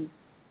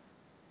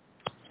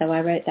so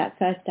I wrote that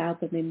first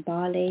album in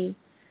Bali,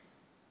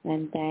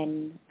 and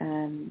then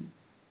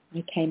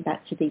I came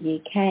back to the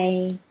UK,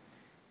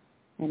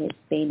 and it's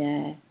been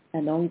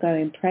an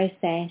ongoing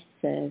process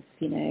of,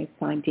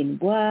 finding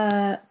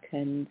work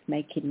and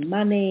making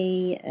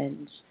money,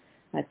 and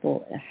I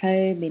bought a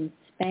home in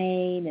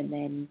Spain, and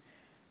then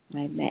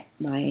I met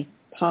my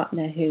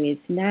partner who is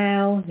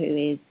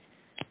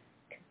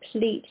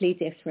completely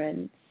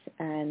different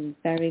and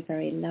very,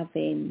 very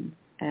loving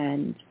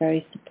and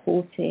very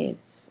supportive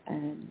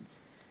and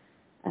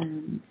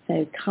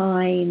so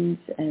kind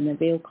and a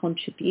real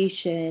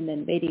contribution,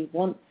 and really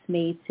wants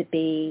me to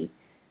be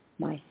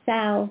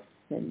myself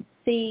and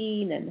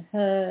seen and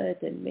heard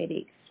and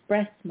really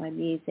express my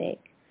music.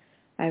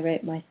 I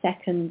wrote my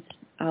second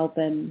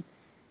album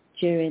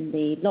during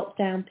the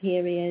lockdown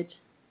period,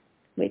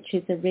 which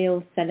is a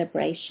real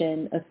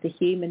celebration of the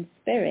human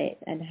spirit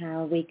and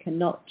how we can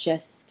not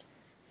just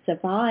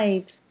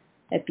survive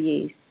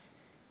abuse,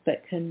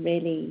 but can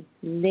really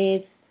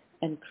live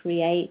and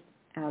create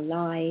our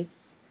lives,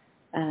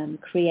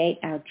 create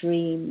our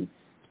dreams,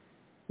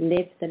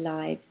 live the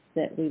lives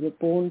that we were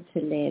born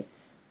to live,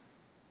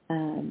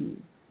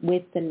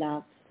 with the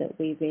love that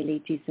we really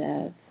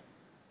deserve.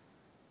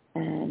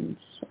 And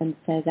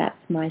so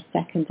that's my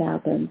second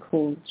album,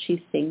 called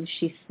She Sings,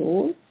 She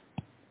Soars,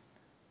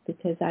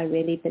 because I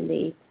really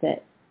believe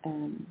that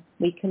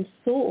we can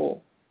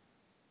soar,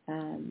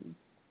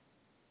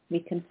 we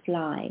can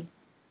fly,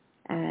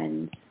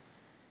 and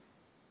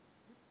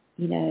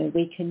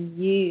we can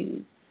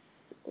use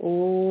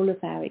all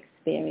of our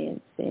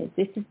experiences.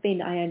 This has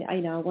been,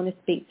 I want to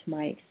speak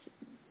to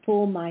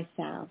for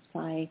myself.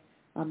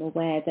 I'm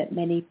aware that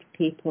many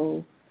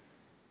people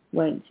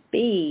won't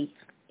be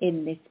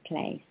in this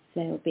place.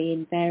 They'll be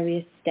in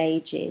various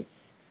stages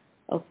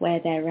of where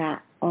they're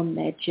at on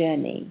their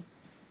journey.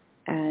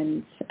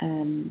 And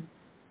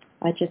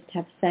I just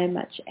have so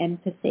much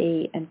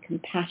empathy and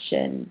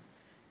compassion,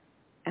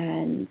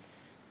 but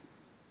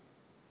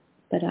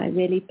I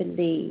really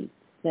believe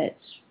that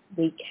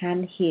we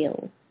can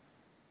heal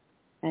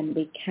and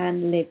we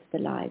can live the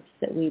lives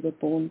that we were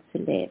born to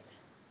live.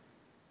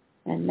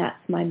 And that's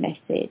my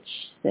message,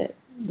 that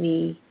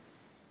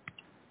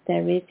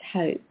there is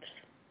hope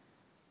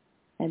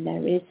and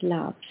there is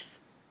love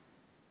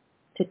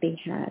to be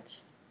had.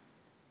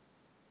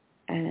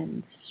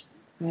 And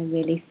I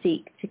really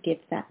seek to give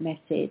that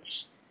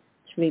message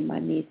through my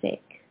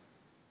music.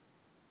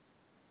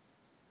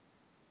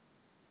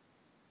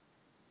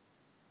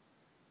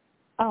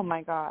 Oh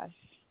my gosh.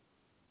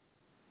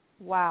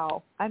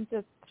 Wow. I'm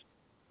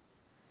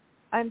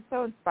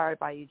so inspired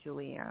by you,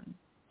 Julianne,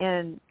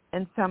 in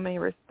so many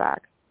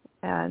respects.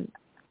 And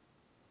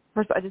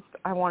first,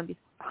 I want to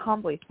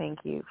humbly thank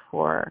you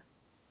for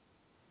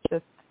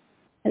just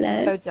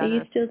Hello? so generous. Are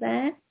you still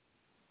there?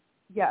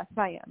 Yes,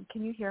 I am.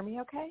 Can you hear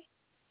me okay?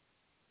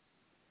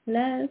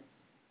 Hello?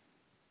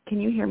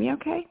 Can you hear me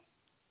okay?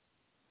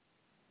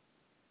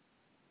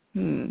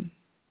 Did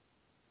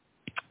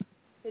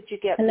you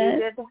get Hello?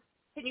 muted?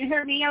 Can you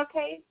hear me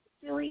okay,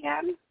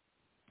 Julianne?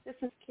 This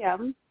is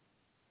Kim.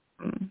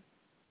 Can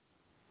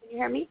you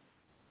hear me?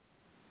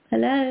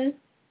 Hello?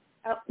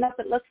 Oh, no,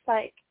 it looks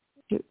like...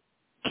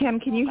 Kim,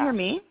 can you hear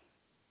me?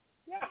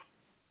 Yeah,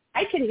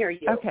 I can hear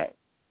you. Okay.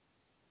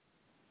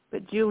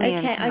 But Julianne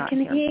Okay, I can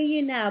hear hear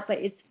you now, but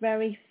it's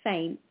very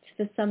faint.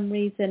 For some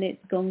reason,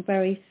 it's gone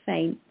very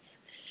faint.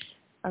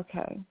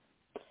 Okay.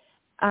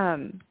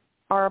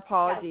 Our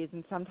apologies,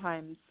 and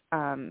sometimes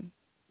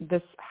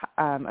this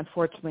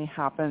unfortunately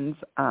happens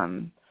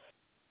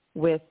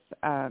with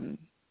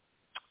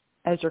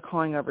as you're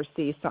calling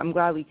overseas. So I'm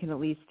glad we can at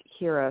least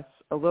hear us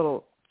a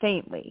little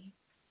faintly.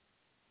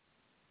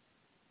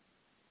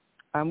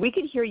 We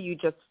could hear you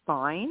just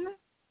fine.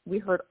 We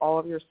heard all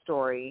of your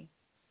story.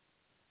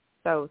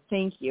 So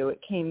thank you. It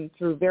came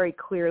through very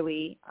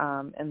clearly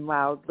and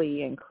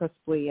loudly and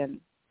crisply and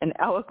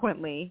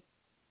eloquently.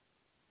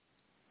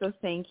 So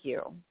thank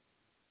you.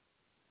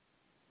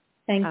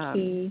 Thank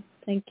you.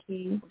 Thank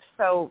you.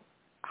 So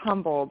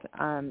humbled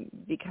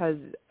because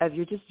of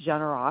your just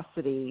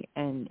generosity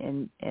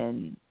and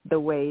the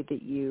way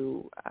that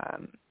you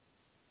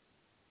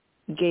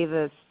gave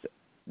us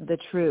the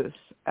truth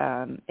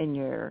in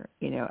your,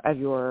 of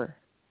your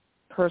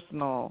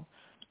personal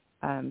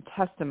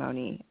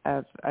testimony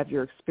of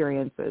your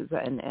experiences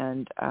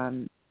and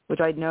which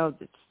I know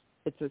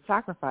it's a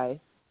sacrifice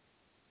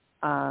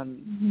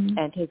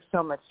and takes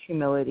so much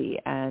humility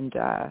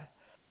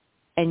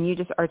and you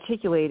just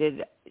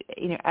articulated,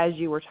 as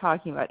you were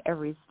talking about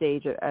every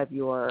stage of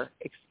your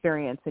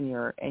experience in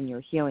your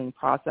healing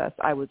process,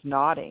 I was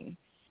nodding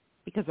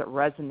because it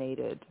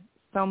resonated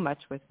so much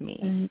with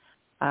me.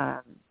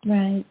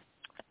 Right.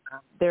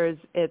 There's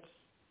a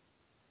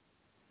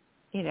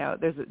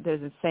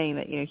saying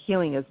that,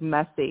 healing is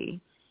messy.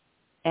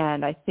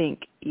 And I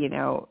think,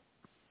 to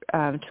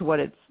what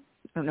it's,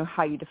 I don't know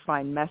how you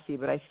define messy,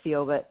 but I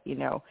feel that,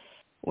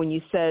 when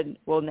you said,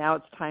 well, now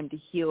it's time to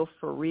heal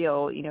for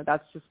real,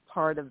 that's just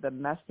part of the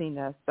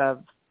messiness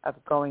of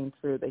going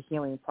through the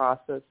healing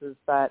process, is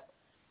that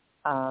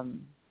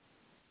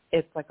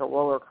it's like a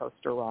roller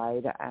coaster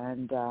ride.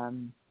 And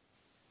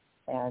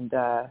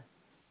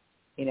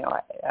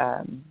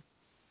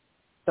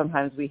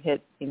sometimes we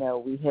hit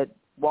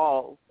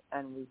walls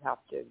and we have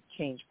to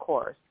change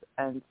course.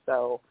 And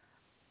so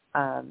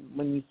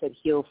when you said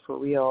heal for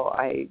real,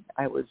 I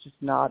was just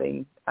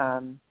nodding.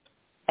 And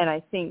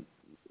I think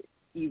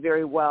you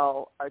very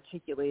well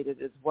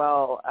articulated as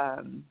well,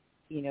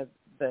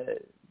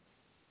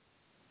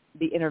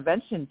 the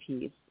intervention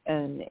piece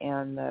and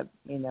the,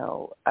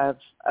 of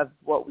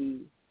what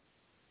we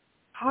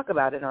talk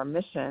about in our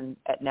mission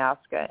at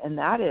NAASCA. And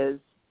that is,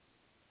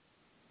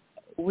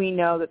 we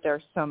know that there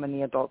are so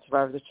many adult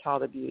survivors of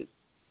child abuse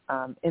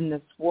in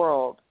this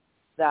world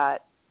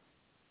that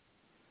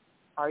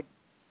are,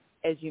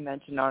 as you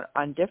mentioned,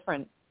 on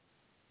different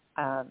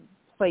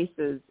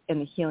places in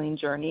the healing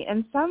journey,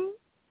 and some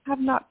have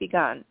not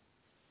begun.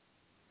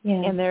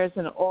 Yeah. And there's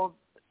an old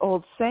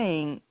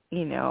saying,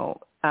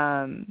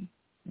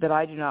 that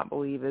I do not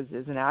believe is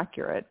an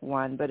accurate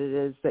one, but it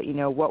is that,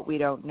 what we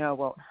don't know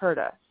won't hurt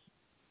us.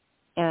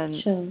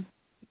 And sure.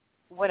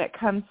 When it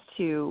comes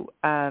to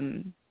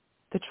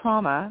the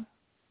trauma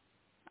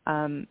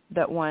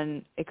that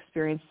one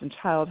experienced in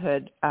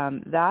childhood,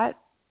 that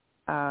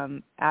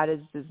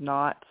adage does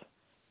not,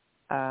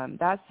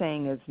 that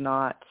saying is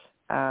not,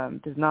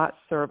 does not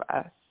serve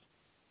us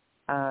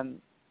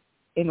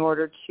in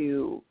order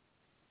to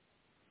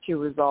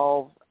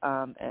resolve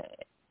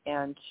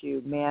and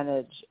to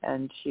manage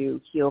and to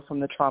heal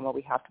from the trauma.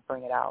 We have to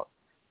bring it out.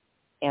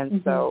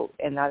 And so,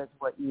 and that is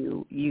what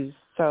you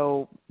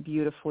so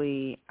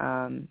beautifully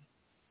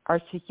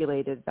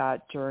articulated,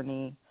 that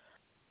journey.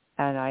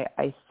 And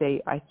I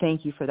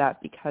thank you for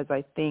that, because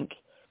I think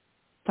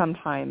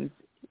sometimes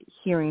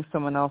hearing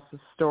someone else's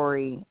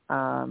story,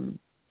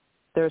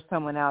 there's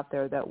someone out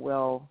there that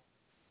will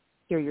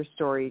hear your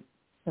story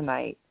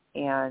tonight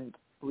and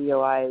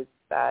realize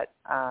that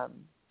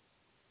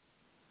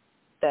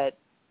that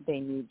they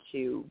maybe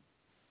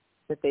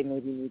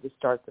need to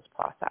start this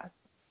process.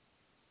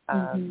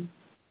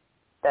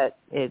 That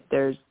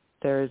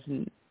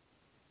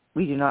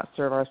we do not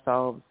serve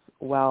ourselves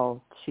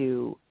well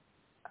to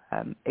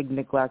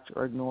neglect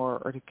or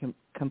ignore or to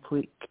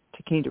continue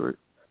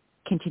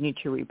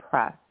to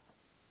repress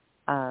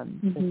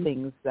the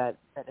things that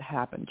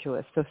happen to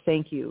us. So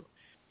thank you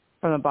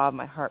from the bottom of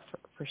my heart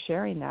for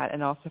sharing that,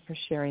 and also for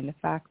sharing the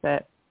fact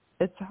that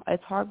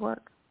it's hard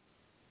work,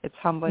 it's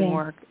humbling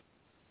work.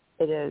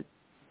 It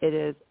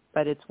is,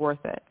 but it's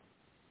worth it.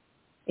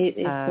 It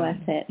is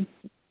worth it.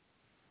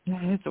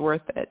 It's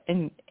worth it,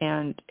 and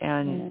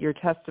your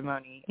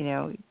testimony,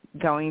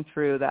 going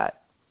through that.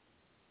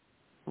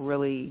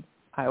 Really,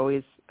 I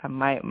always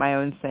my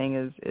own saying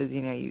is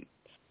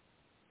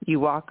you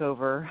walk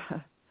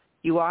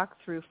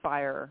through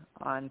fire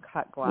on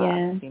cut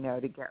glass, to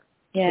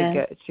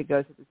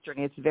go through this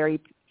journey.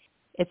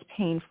 It's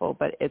painful,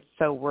 but it's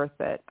so worth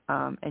it,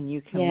 and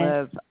you can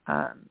live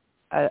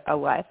a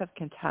life of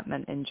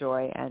contentment and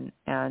joy,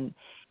 and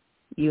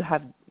you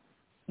have.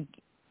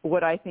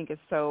 What I think is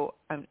so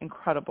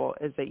incredible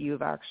is that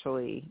you've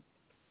actually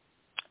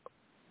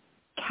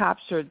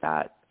captured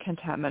that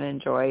contentment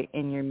and joy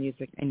in your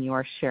music, and you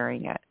are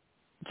sharing it.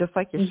 Just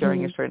like you're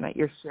sharing your story tonight,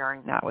 you're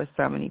sharing that with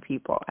so many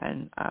people.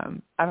 And I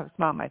have a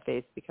smile on my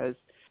face because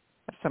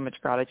I have so much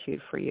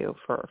gratitude for you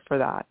for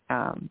that,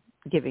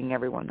 giving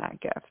everyone that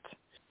gift.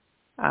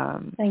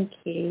 Thank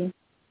you.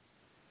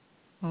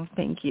 Well,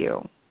 thank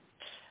you.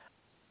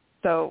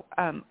 So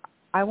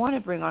I want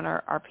to bring on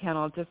our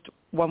panel just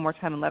one more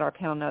time and let our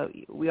panel know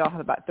we all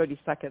have about 30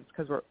 seconds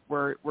because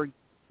we're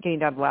getting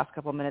down to the last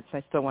couple of minutes,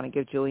 and I still want to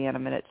give Julianne a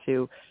minute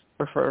to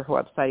refer to her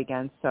website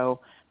again. So,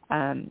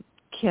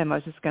 Kim, I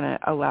was just going to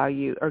allow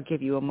you or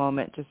give you a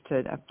moment just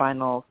to a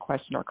final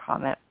question or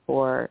comment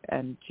for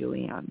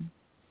Julianne.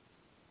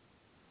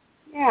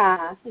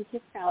 Yeah, thank you,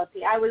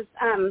 Penelope.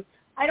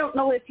 I don't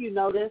know if you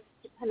noticed,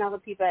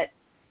 Penelope, but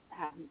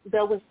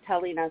Bill was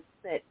telling us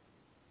that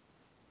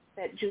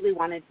Julie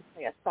wanted to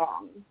play a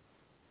song.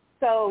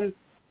 So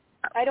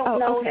I don't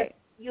know if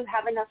you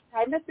have enough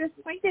time at this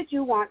point. Did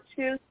you want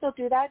to still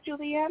do that,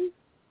 Julianne?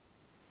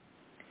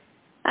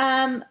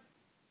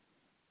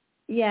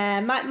 Yeah,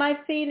 my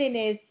feeling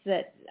is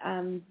that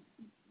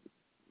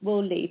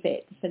we'll leave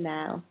it for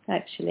now.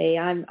 Actually,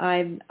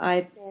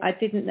 I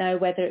didn't know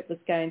whether it was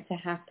going to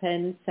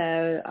happen,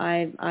 so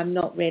I'm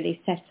not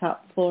really set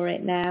up for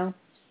it now.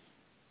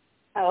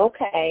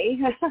 Okay.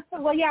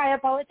 Well, yeah, I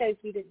apologize.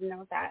 We didn't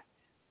know that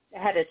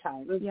ahead of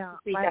time. Yeah,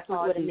 we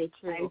definitely would have made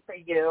time for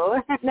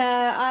you. No,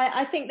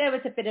 I think there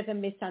was a bit of a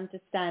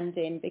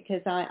misunderstanding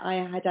because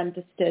I had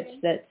understood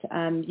that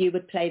you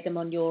would play them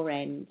on your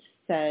end.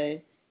 So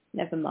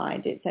never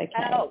mind, it's okay.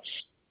 Oh.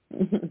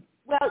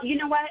 Well, you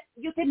know what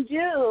you can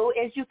do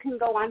is you can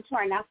go onto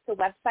our NAASCA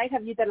website.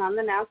 Have you been on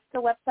the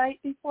NAASCA website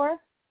before?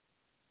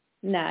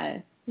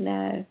 No.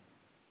 No?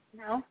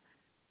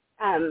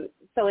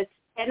 So it's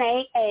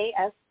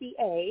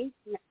NAASCA,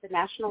 the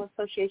National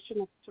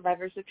Association of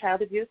Survivors of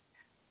Child Abuse.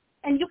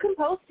 And you can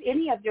post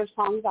any of your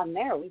songs on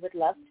there. We would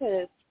love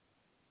to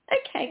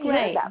great.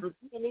 hear them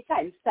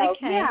anytime. So,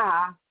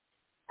 yeah.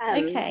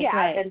 Great.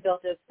 And Bill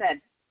just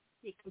said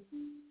he can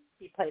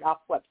be played off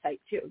website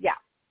too. Yeah,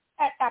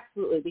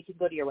 absolutely. We can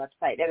go to your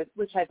website,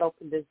 which I've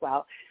opened as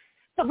well.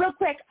 So real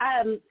quick,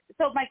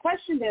 so my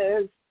question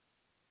is,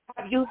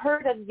 have you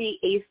heard of the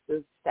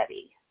ACEs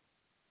study?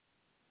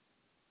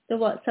 The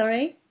what,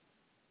 sorry?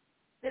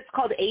 It's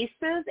called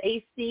ACEs,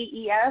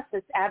 ACES.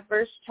 It's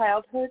Adverse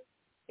Childhood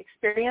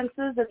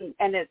Experiences,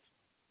 and it's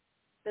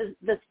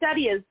the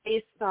study is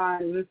based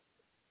on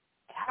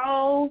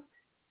how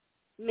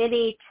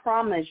many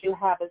traumas you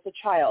have as a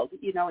child,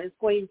 is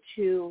going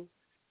to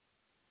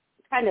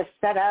kind of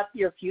set up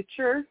your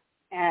future.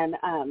 And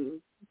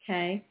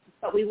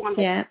but we want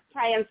to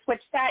try and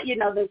switch that,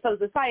 so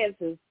the science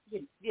is,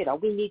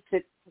 we need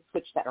to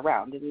switch that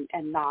around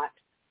and not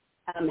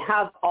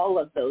have all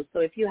of those. So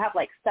if you have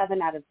like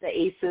 7 out of the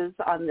ACEs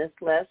on this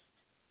list,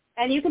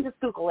 and you can just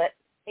Google it,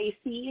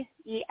 ACES,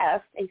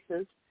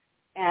 ACEs,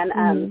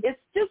 and it's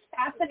just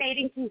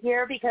fascinating to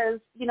hear because,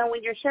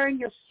 when you're sharing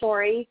your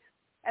story,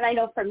 and I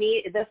know for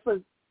me, this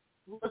was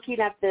looking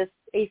at this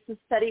ACEs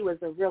study was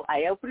a real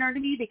eye-opener to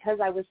me because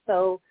I was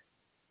so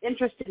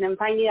interested in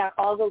finding out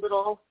all the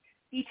little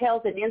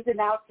details and ins and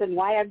outs and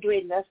why I'm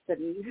doing this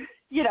and,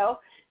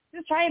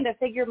 just trying to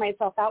figure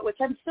myself out, which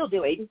I'm still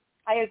doing.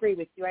 I agree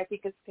with you. I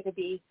think it's going to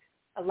be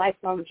a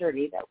lifelong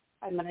journey that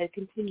I'm going to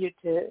continue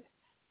to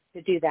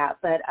do that.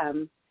 But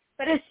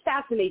it's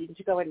fascinating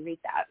to go and read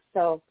that.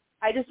 So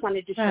I just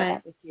wanted to share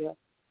that with you.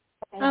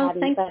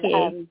 Thank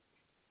you.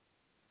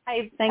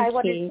 I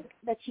wanted to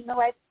let you know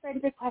I friend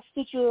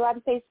requested you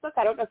on Facebook.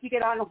 I don't know if you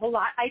get on a whole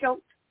lot. I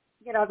don't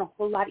get on a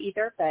whole lot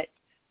either, but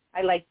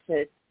I like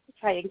to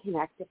try and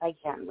connect if I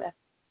can with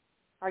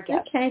our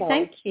guests. Okay, so,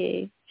 thank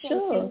you.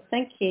 Sure,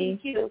 thank you.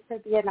 Thank you for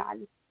being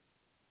on.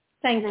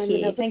 Thank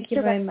you. Thank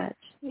you very much.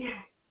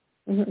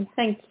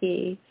 Thank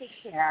you.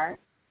 Take care.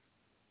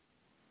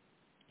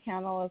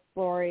 Panelist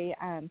Lori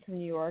from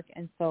New York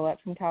and Philip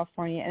from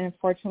California. And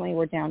unfortunately,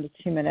 we're down to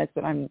 2 minutes,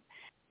 but I'm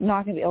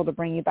not going to be able to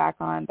bring you back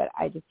on. But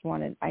I just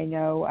wanted, I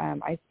know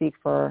I speak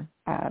for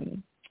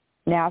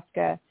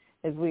NAASCA,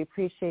 as we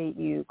appreciate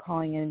you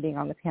calling in and being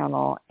on the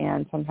panel.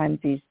 And sometimes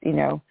these,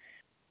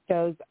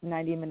 shows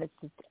 90 minutes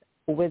just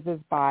whizzes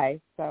by.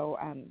 So,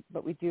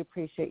 but we do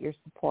appreciate your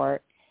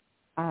support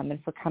and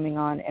for coming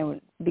on.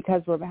 And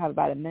because we have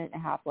about a minute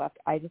and a half left,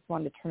 I just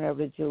wanted to turn it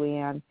over to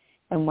Julianne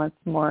and once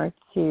more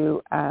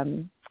to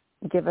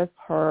give us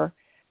her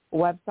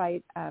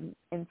website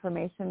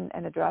information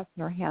and address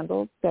and her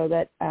handles so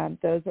that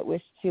those that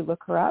wish to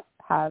look her up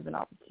have an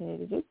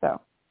opportunity to do so.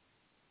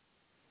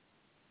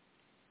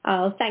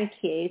 Oh, thank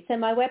you. So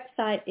my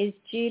website is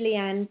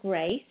Julianne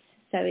Grace.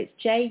 So it's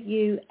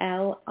Julie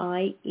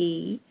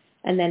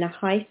and then a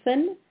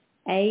hyphen,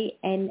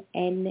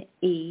 ANNE,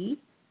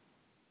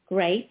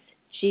 Grace,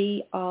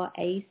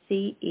 GRACE.com.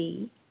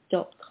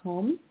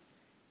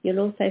 You'll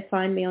also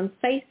find me on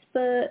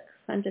Facebook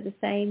under the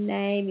same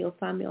name. You'll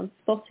find me on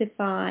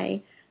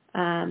Spotify.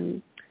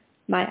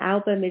 My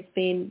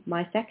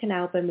second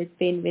album is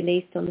being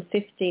released on the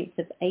 15th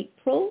of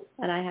April,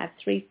 and I have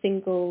 3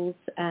 singles.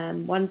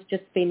 One's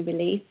just been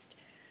released.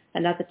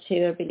 Another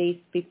 2 are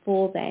released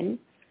before then.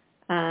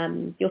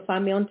 You'll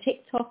find me on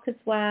TikTok as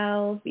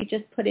well. If you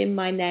just put in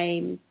my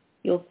name,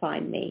 you'll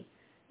find me.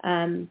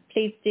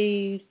 Please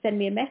do send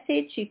me a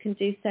message. You can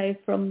do so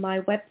from my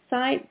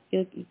website.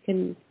 You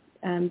can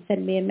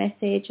send me a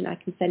message and I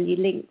can send you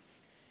links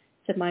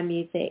to my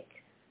music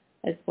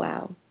as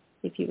well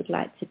if you would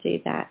like to do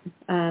that.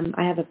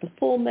 I have a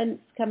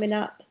performance coming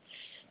up,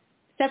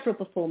 several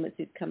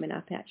performances coming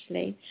up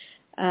actually.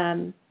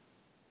 So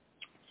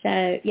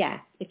yeah,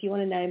 if you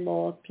want to know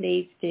more,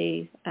 please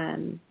do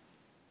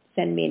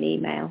send me an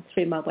email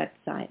through my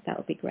website. That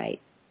would be great.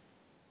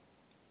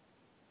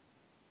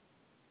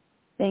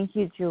 Thank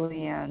you,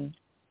 Julianne.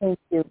 Thank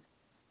you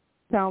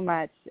so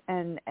much.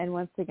 And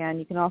once again,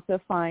 you can also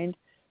find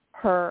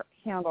her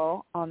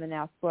handle on the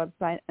NAASCA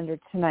website under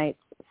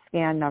tonight's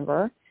scan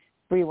number,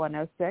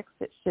 3106.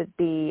 It should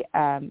be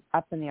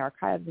up in the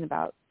archives in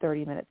about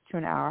 30 minutes to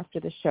an hour after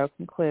the show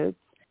concludes.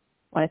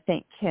 I want to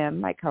thank Kim,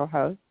 my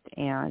co-host,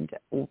 and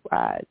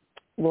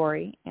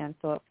Lori and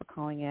Philip for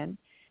calling in.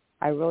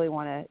 I really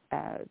want to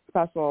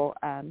special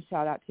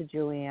shout out to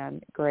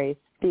Julianne Grace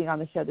being on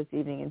the show this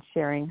evening and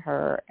sharing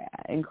her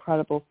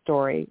incredible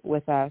story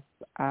with us.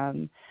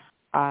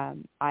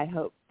 I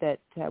hope that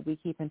we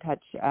keep in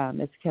touch.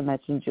 As Kim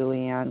mentioned,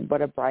 Julianne,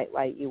 what a bright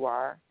light you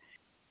are.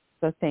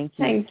 So thank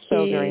you. Thank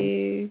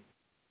you.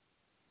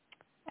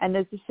 And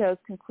as the show is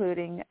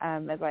concluding,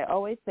 as I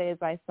always say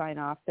as I sign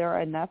off, there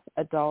are enough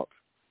adult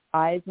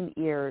eyes and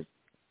ears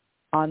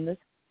on this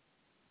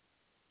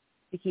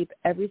to keep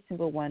every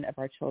single one of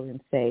our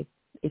children safe.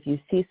 If you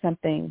see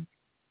something,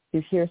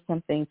 you hear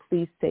something,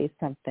 please say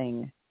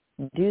something,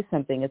 do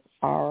something. It's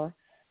our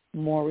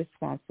more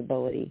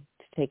responsibility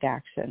to take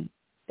action.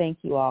 Thank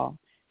you all.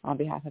 On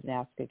behalf of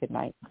NAASCA, good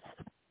night.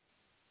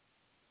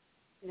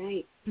 Good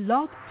night.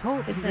 Blog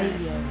Talk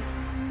Radio.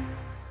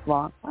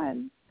 Long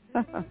time.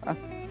 I'll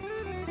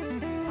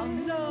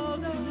know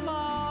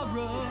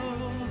tomorrow,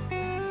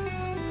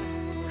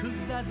 'cause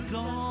that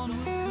dawn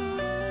will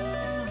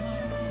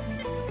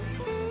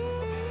come.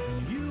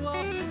 You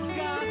are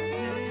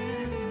forgotten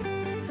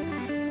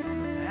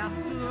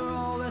after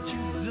all that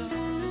you've done.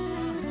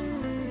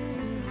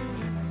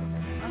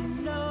 I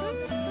know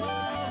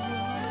tomorrow,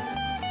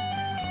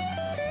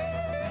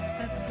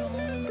 that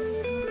dawn will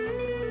come.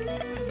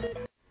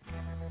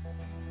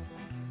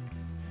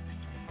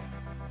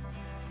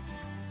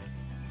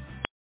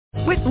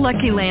 With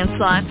Lucky Land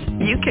Slots,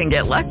 you can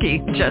get lucky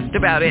just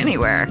about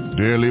anywhere.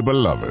 Dearly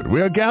beloved,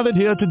 we are gathered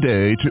here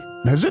today to...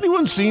 Has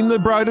anyone seen the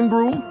bride and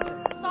groom?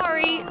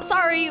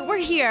 Sorry, we're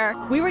here.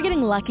 We were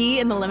getting lucky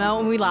in the limo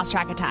and we lost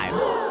track of time.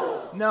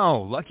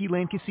 No, Lucky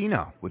Land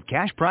Casino, with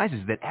cash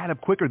prizes that add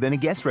up quicker than a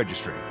guest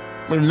registry.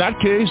 In that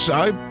case,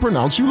 I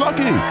pronounce you lucky.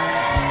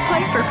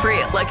 Play for free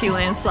at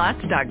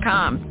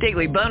LuckyLandSlots.com.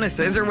 Daily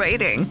bonuses are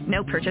waiting.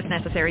 No purchase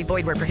necessary.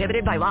 Void where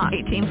prohibited by law.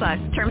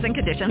 18+. Terms and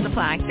conditions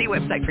apply. See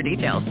website for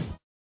details.